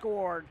goals have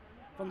scored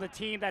from the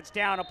team that's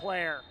down a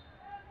player.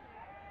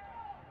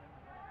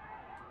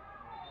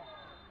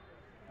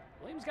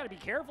 Williams got to be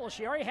careful.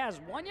 She already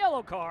has 1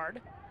 yellow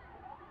card.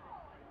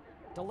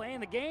 Delaying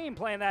the game,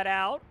 playing that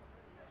out.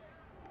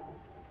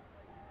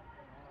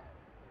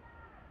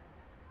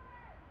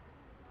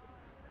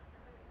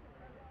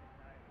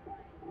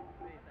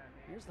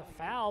 Here's the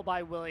foul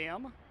by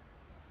William.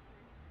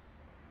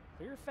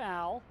 Clear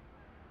foul.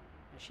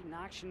 And she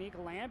knocks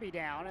Shanika Lambie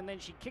down, and then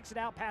she kicks it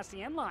out past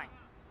the end line.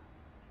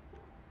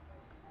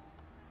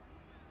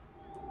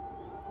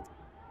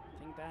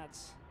 I think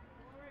that's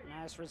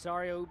Nice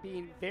Rosario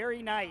being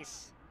very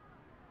nice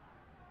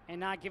and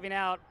not giving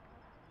out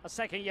a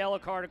second yellow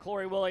card to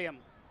Chloe William.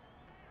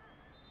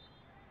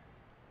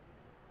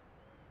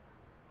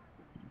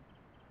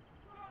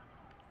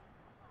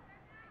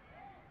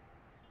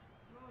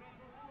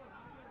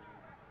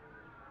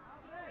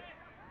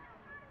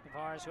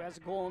 Tavares, who has a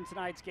goal in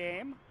tonight's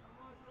game.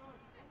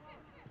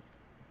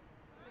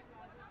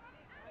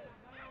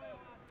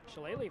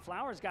 Shillelagh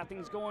Flowers got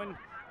things going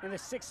in the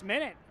 6th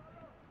minute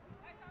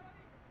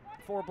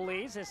for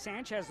Belize as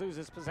Sanchez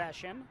loses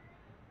possession.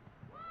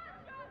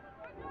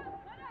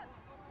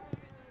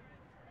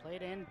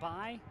 Played in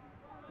by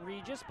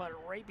Regis, but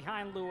right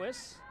behind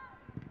Lewis.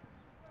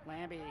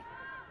 Lambie.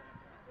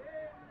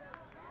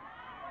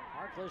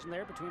 Hard collision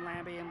there between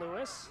Lambie and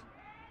Lewis.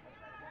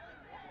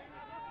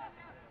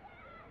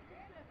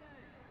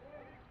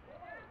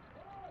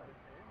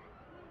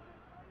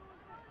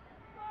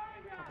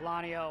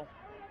 Aplanio.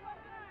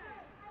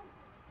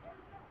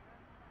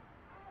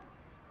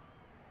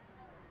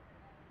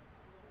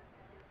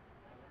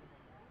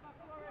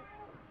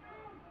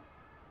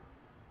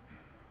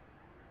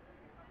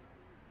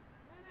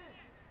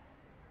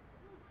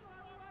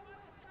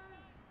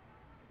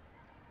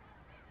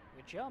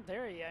 Good jump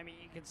there. I mean,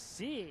 you can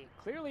see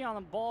clearly on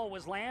the ball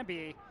was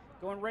Lambie.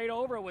 Going right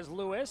over it was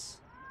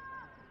Lewis.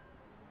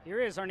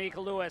 Here is Arnika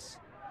Lewis.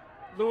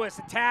 Lewis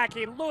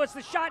attacking. Lewis,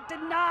 the shot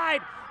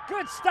denied.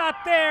 Good stop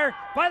there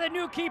by the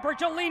new keeper,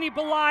 Jolene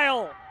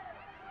Belisle.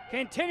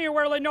 Continue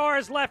where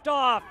Lenore's left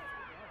off.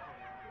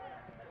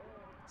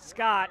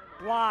 Scott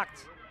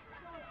blocked.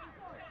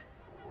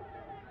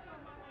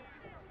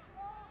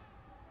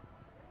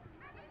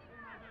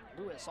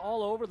 Lewis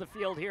all over the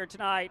field here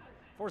tonight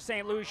for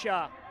St.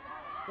 Lucia.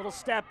 Little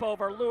step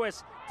over.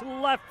 Lewis to the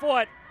left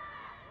foot.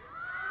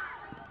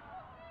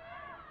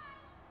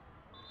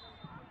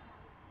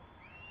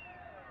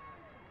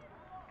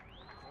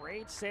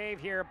 Great save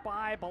here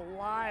by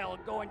Belisle,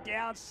 going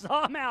down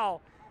somehow,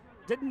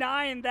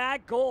 denying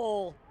that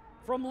goal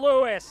from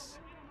Lewis.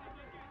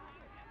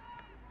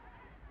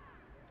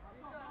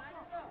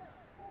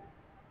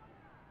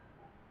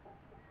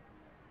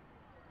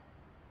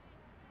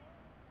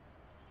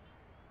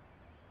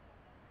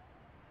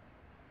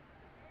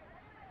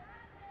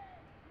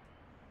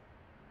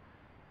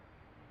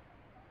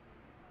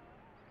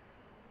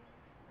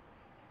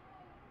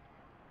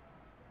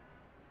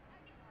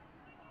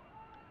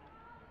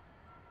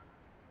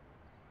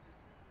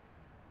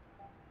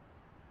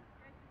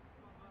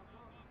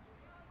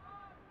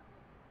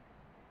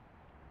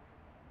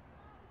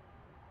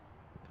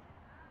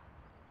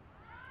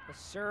 The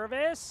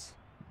service.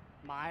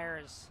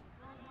 Myers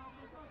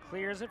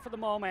clears it for the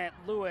moment.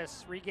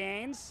 Lewis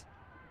regains.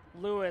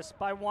 Lewis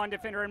by 1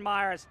 defender and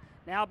Myers.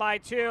 Now by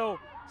 2.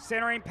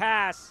 Centering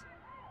pass.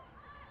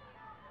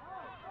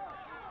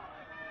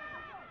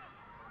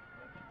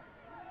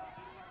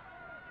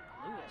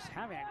 Lewis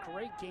having a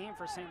great game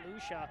for St.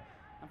 Lucia.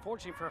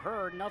 Unfortunately for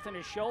her, nothing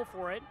to show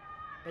for it.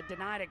 Been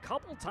denied a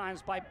couple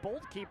times by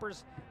both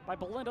keepers, by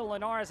Belinda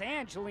Linares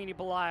and Jelini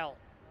Belisle.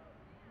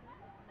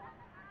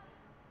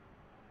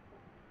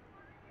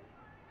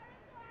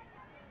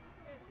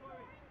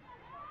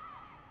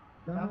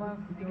 Damas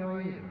y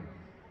caballeros,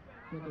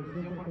 su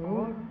atención por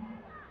favor,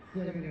 se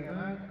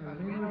agregarán al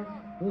menos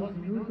 2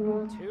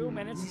 minutos. 2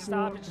 minutes of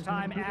stoppage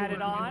time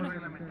added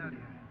on.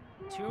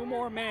 2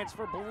 more minutes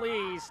for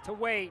Belize to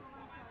wait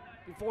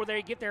before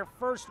they get their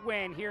first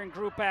win here in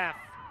Group F.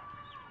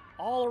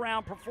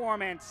 All-around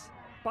performance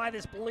by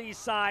this Belize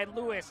side.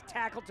 Lewis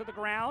tackled to the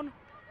ground.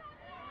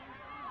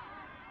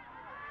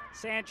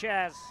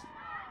 Sanchez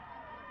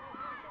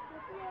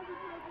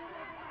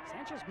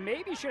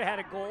maybe should have had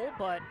a goal,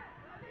 but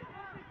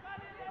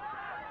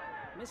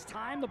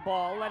mistimed the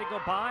ball, let it go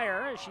by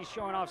her as she's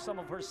showing off some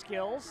of her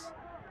skills.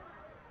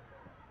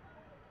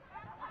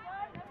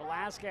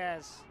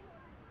 Velasquez.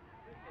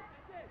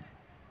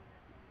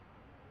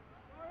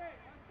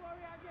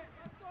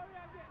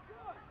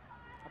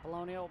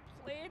 Apolonio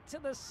played to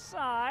the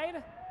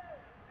side.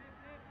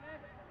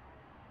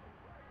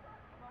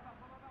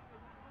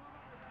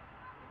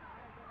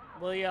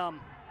 William.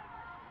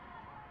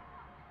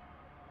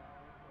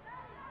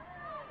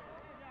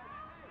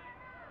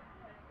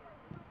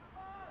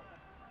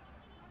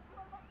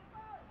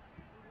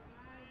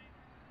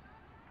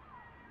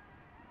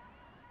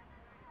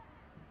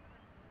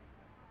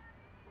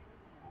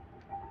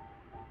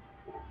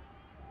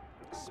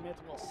 Smith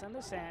will send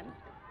this in.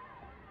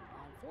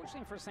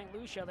 Unfortunately for St.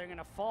 Lucia, they're going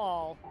to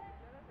fall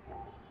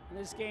in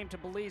this game to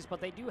Belize,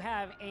 but they do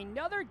have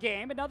another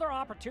game, another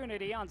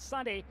opportunity on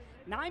Sunday,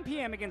 9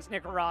 p.m. against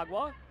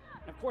Nicaragua.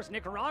 And of course,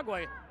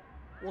 Nicaragua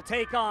will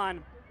take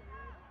on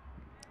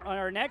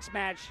our next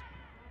match,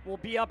 will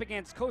be up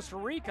against Costa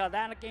Rica.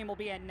 That game will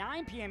be at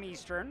 9 p.m.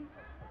 Eastern,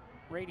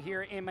 right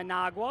here in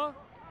Managua.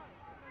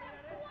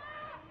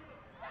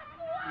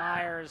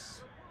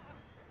 Myers.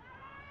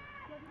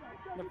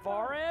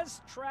 Navarez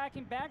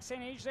tracking back.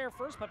 St. Age there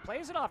first, but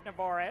plays it off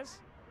Navarez.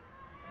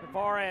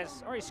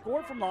 Navarez already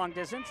scored from long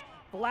distance.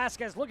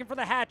 Velasquez looking for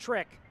the hat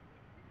trick.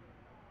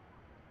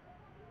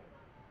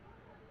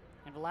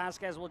 And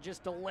Velasquez will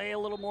just delay a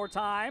little more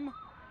time.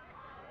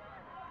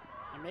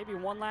 And maybe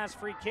one last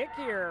free kick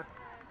here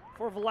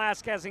for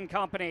Velasquez and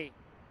company.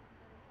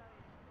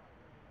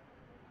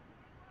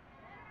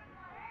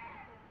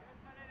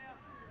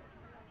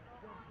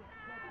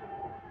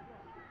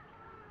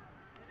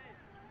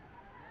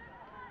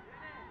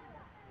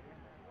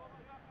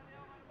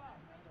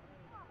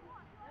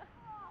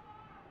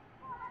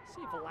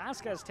 See if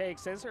Velasquez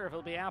takes this or if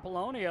it'll be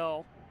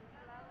Apolonio.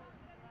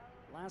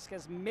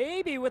 Velasquez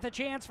maybe with a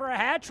chance for a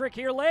hat trick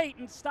here late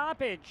in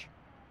stoppage.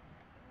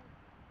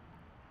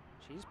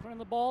 She's putting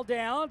the ball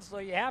down, so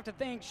you have to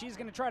think she's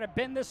going to try to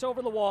bend this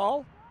over the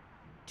wall.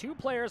 2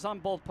 players on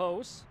both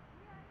posts.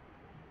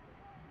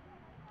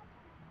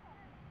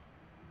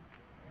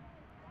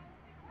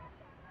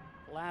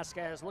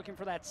 Velasquez looking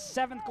for that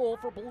 7th goal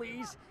for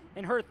Belize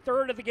in her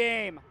 3rd of the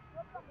game.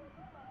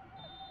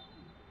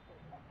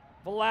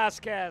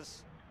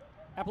 Velasquez.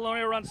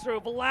 Apolonio runs through.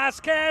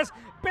 Velasquez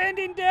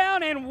bending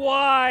down and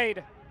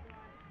wide.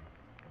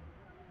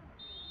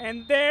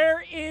 And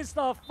there is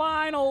the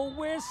final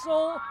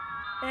whistle.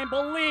 And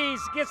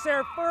Belize gets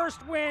their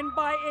first win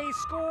by a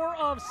score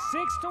of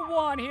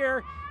 6-1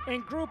 here in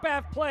Group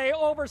F play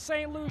over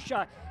St.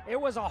 Lucia. It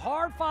was a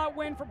hard-fought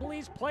win for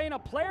Belize, playing a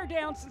player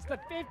down since the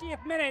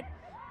 50th minute,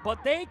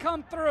 but they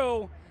come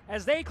through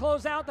as they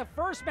close out the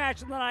first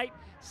match of the night,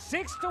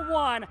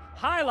 6-1.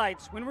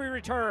 Highlights when we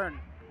return.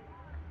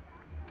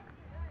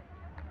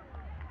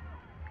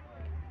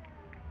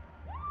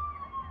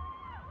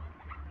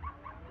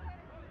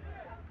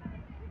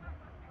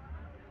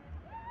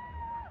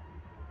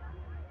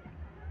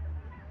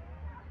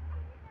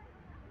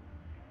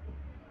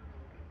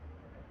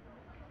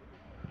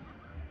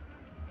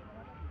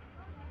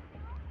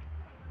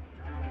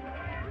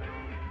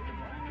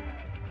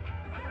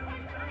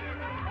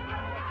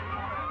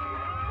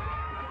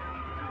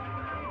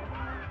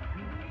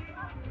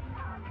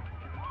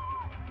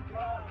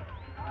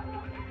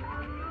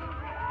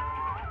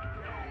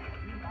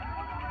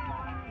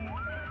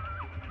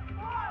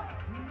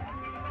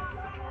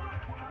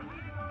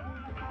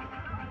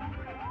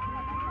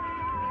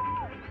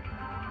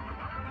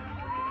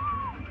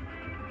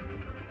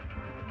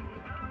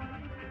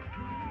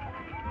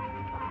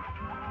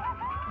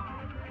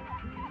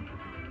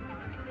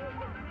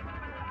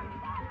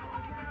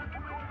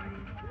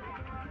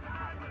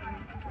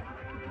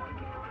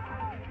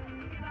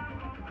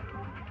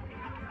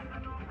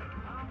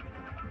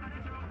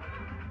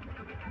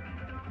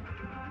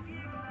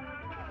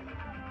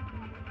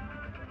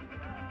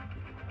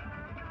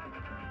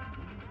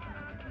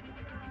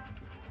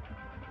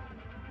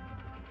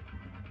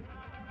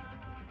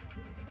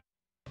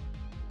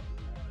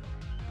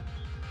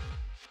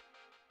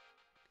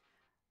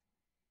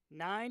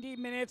 "90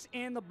 minutes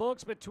in the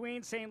books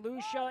between St.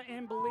 Lucia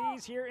and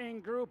Belize here in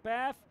Group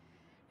F.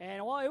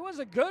 And, well, it was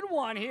a good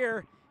one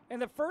here in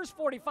the first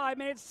 45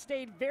 minutes,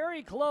 stayed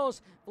very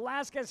close.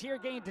 Velasquez here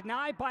getting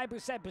denied by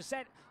Busset.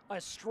 Busset,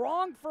 a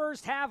strong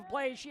first half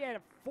play. She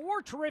had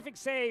 4 terrific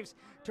saves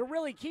to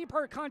really keep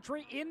her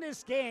country in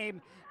this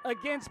game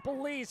against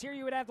Belize. Here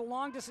you would have the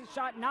long distance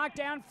shot knocked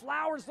down.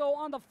 Flowers, though,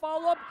 on the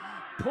follow-up,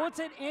 puts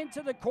it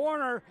into the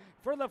corner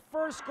for the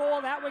first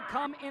goal. That would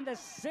come in the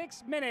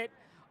 6th minute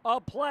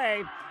of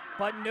play,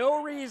 but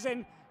no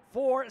reason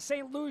for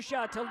St.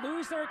 Lucia to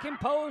lose their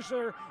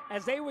composure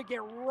as they would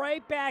get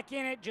right back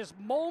in it just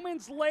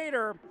moments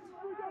later.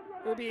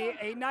 It would be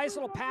a nice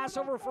little pass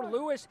over for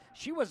Lewis.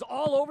 She was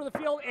all over the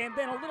field, and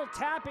then a little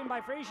tap in by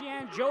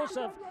Frazianne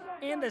Joseph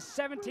in the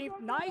 17th.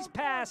 Nice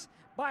pass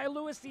by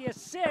Lewis, the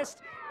assist,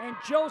 and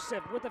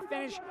Joseph with the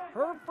finish,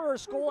 her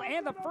first goal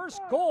and the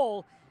first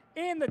goal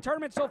in the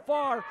tournament so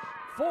far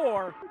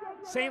for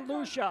St.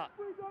 Lucia.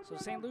 So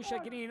St. Lucia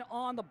getting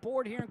on the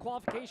board here in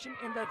qualification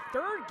in the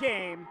 3rd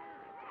game,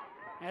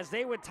 as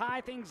they would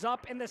tie things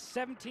up in the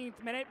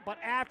 17th minute. But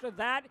after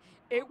that,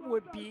 it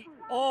would be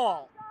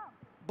all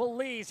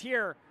Belize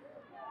here.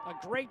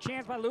 A great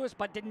chance by Lewis,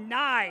 but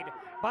denied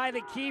by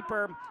the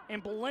keeper in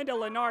Belinda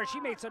Linares.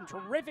 She made some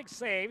terrific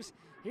saves.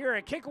 Here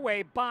a kick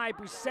away by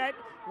Busset,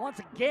 once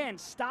again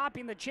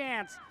stopping the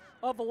chance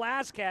of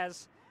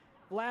Velasquez.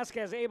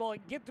 Velasquez able to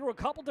get through a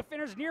couple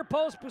defenders near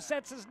post.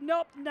 Busset says,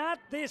 nope, not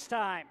this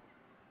time.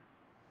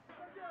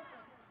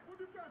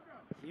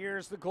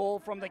 Here's the goal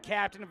from the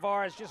captain,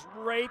 Navarez, just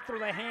right through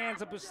the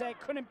hands of Busset.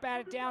 Couldn't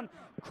bat it down,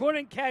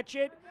 couldn't catch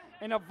it,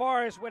 and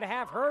Navarez would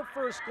have her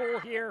first goal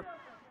here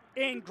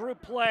in group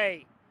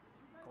play.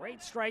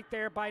 Great strike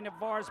there by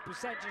Navarez.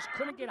 Busset just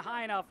couldn't get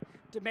high enough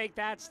to make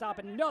that stop.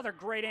 Another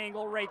great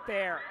angle right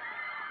there.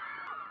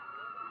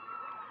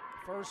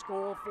 First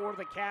goal for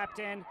the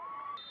captain,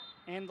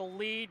 and the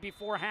lead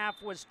before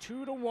half was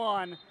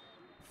 2-1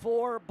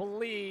 for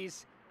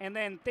Belize. And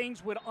then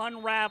things would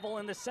unravel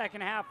in the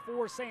second half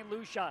for St.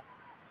 Lucia.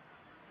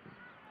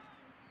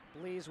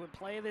 Belize would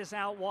play this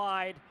out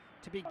wide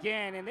to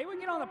begin, and they would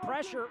get on the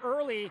pressure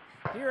early.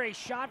 Here a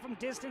shot from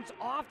distance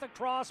off the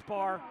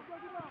crossbar.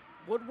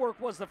 Woodwork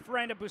was the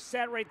friend of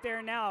Busset right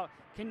there now,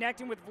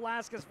 connecting with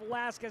Velasquez.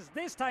 Velasquez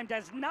this time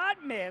does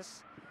not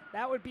miss.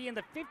 That would be in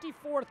the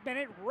 54th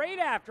minute, right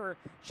after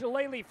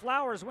Shillelagh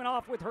Flowers went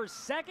off with her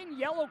 2nd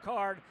yellow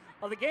card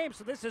of the game.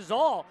 So this is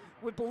all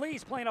with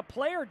Belize playing a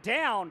player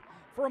down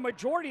for a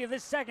majority of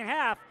this second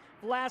half.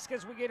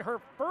 Velasquez would get her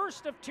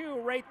first of 2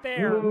 right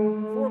there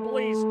for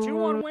Belize.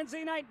 2 on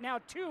Wednesday night, now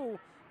 2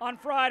 on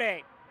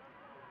Friday.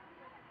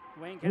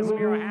 Wayne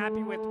Casimiro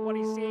happy with what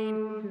he's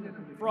seen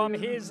from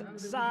his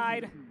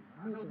side.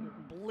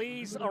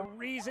 Belize a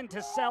reason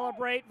to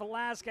celebrate.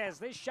 Velasquez,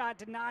 this shot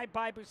denied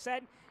by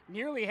Busset,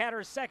 nearly had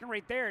her 2nd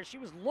right there. She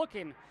was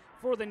looking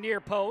for the near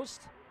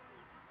post.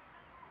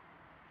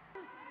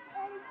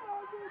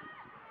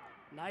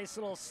 Nice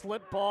little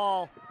slip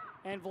ball,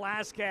 and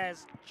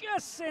Velasquez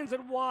just sends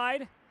it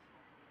wide.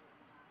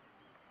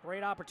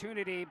 Great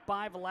opportunity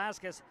by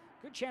Velasquez.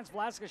 Good chance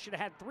Velasquez should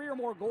have had 3 or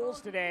more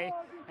goals today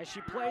as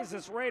she plays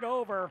this right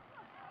over.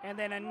 And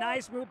then a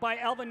nice move by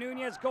Elva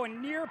Nunez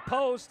going near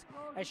post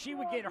as she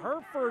would get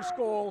her first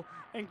goal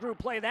in group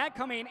play. That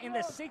coming in the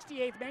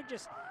 68th minute.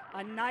 Just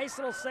a nice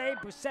little save.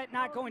 Busset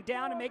not going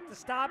down to make the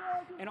stop.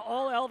 And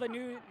all Elva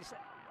Nunez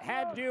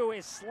had to do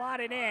is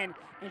slot it in,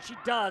 and she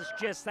does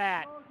just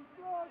that.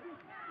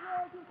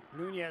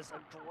 Nunez,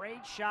 a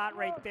great shot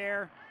right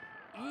there.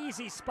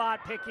 Easy spot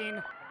picking.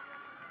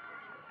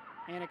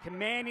 And a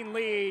commanding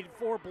lead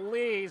for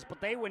Belize, but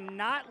they would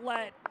not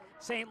let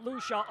St.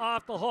 Lucia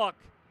off the hook.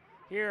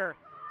 Here,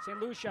 St.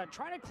 Lucia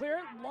trying to clear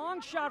it.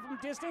 Long shot from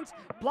distance,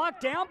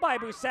 blocked down by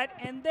Busset,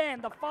 and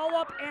then the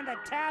follow-up and the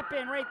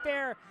tap-in right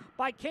there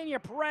by Kenya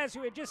Perez,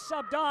 who had just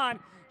subbed on.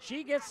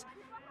 She gets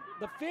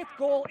the 5th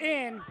goal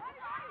in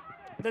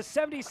the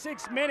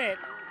 76th minute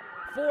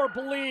for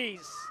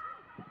Belize.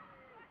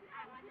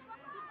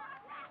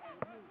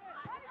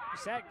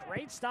 Busset,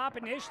 great stop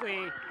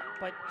initially,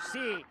 but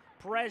see,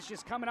 Perez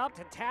just coming up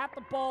to tap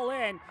the ball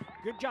in.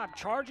 Good job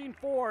charging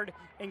forward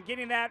and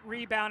getting that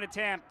rebound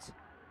attempt.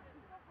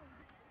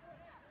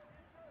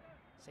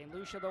 St.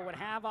 Lucia, though, would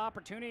have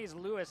opportunities.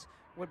 Lewis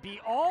would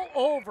be all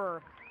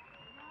over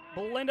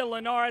Belinda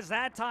Linares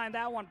that time.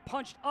 That one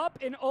punched up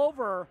and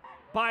over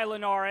by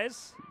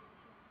Linares.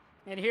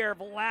 And here,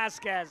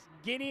 Velasquez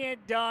getting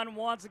it done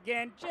once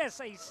again. Just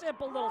a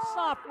simple little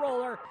soft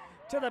roller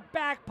to the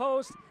back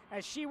post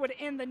as she would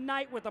end the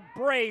night with a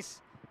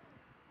brace,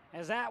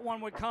 as that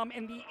one would come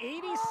in the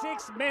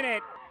 86th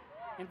minute.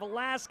 And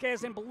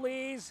Velasquez and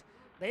Belize,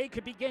 they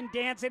could begin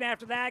dancing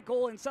after that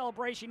goal in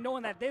celebration,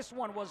 knowing that this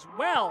one was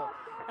well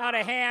out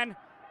of hand.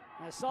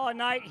 And a solid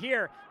night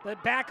here. The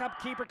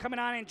backup keeper coming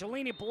on,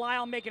 Angelini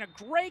Belial making a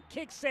great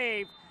kick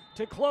save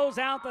to close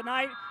out the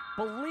night.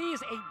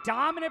 Belize, a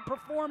dominant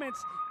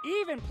performance,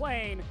 even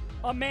playing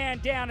a man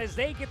down as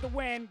they get the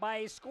win by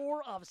a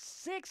score of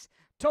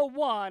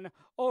 6-1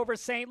 over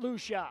St.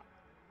 Lucia.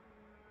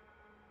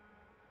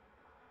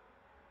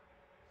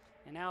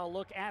 And now a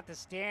look at the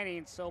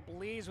standings. So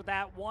Belize with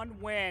that one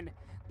win,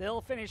 They'll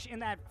finish in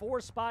that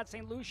 4th spot.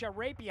 St. Lucia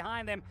right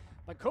behind them.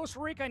 But Costa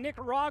Rica and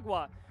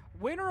Nicaragua,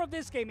 winner of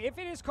this game, if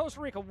it is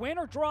Costa Rica, win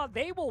or draw,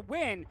 they will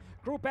win.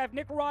 Group F,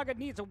 Nicaragua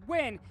needs a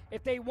win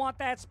if they want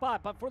that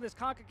spot. But for this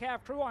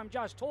CONCACAF crew, I'm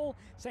Josh Toll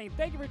saying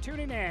thank you for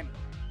tuning in.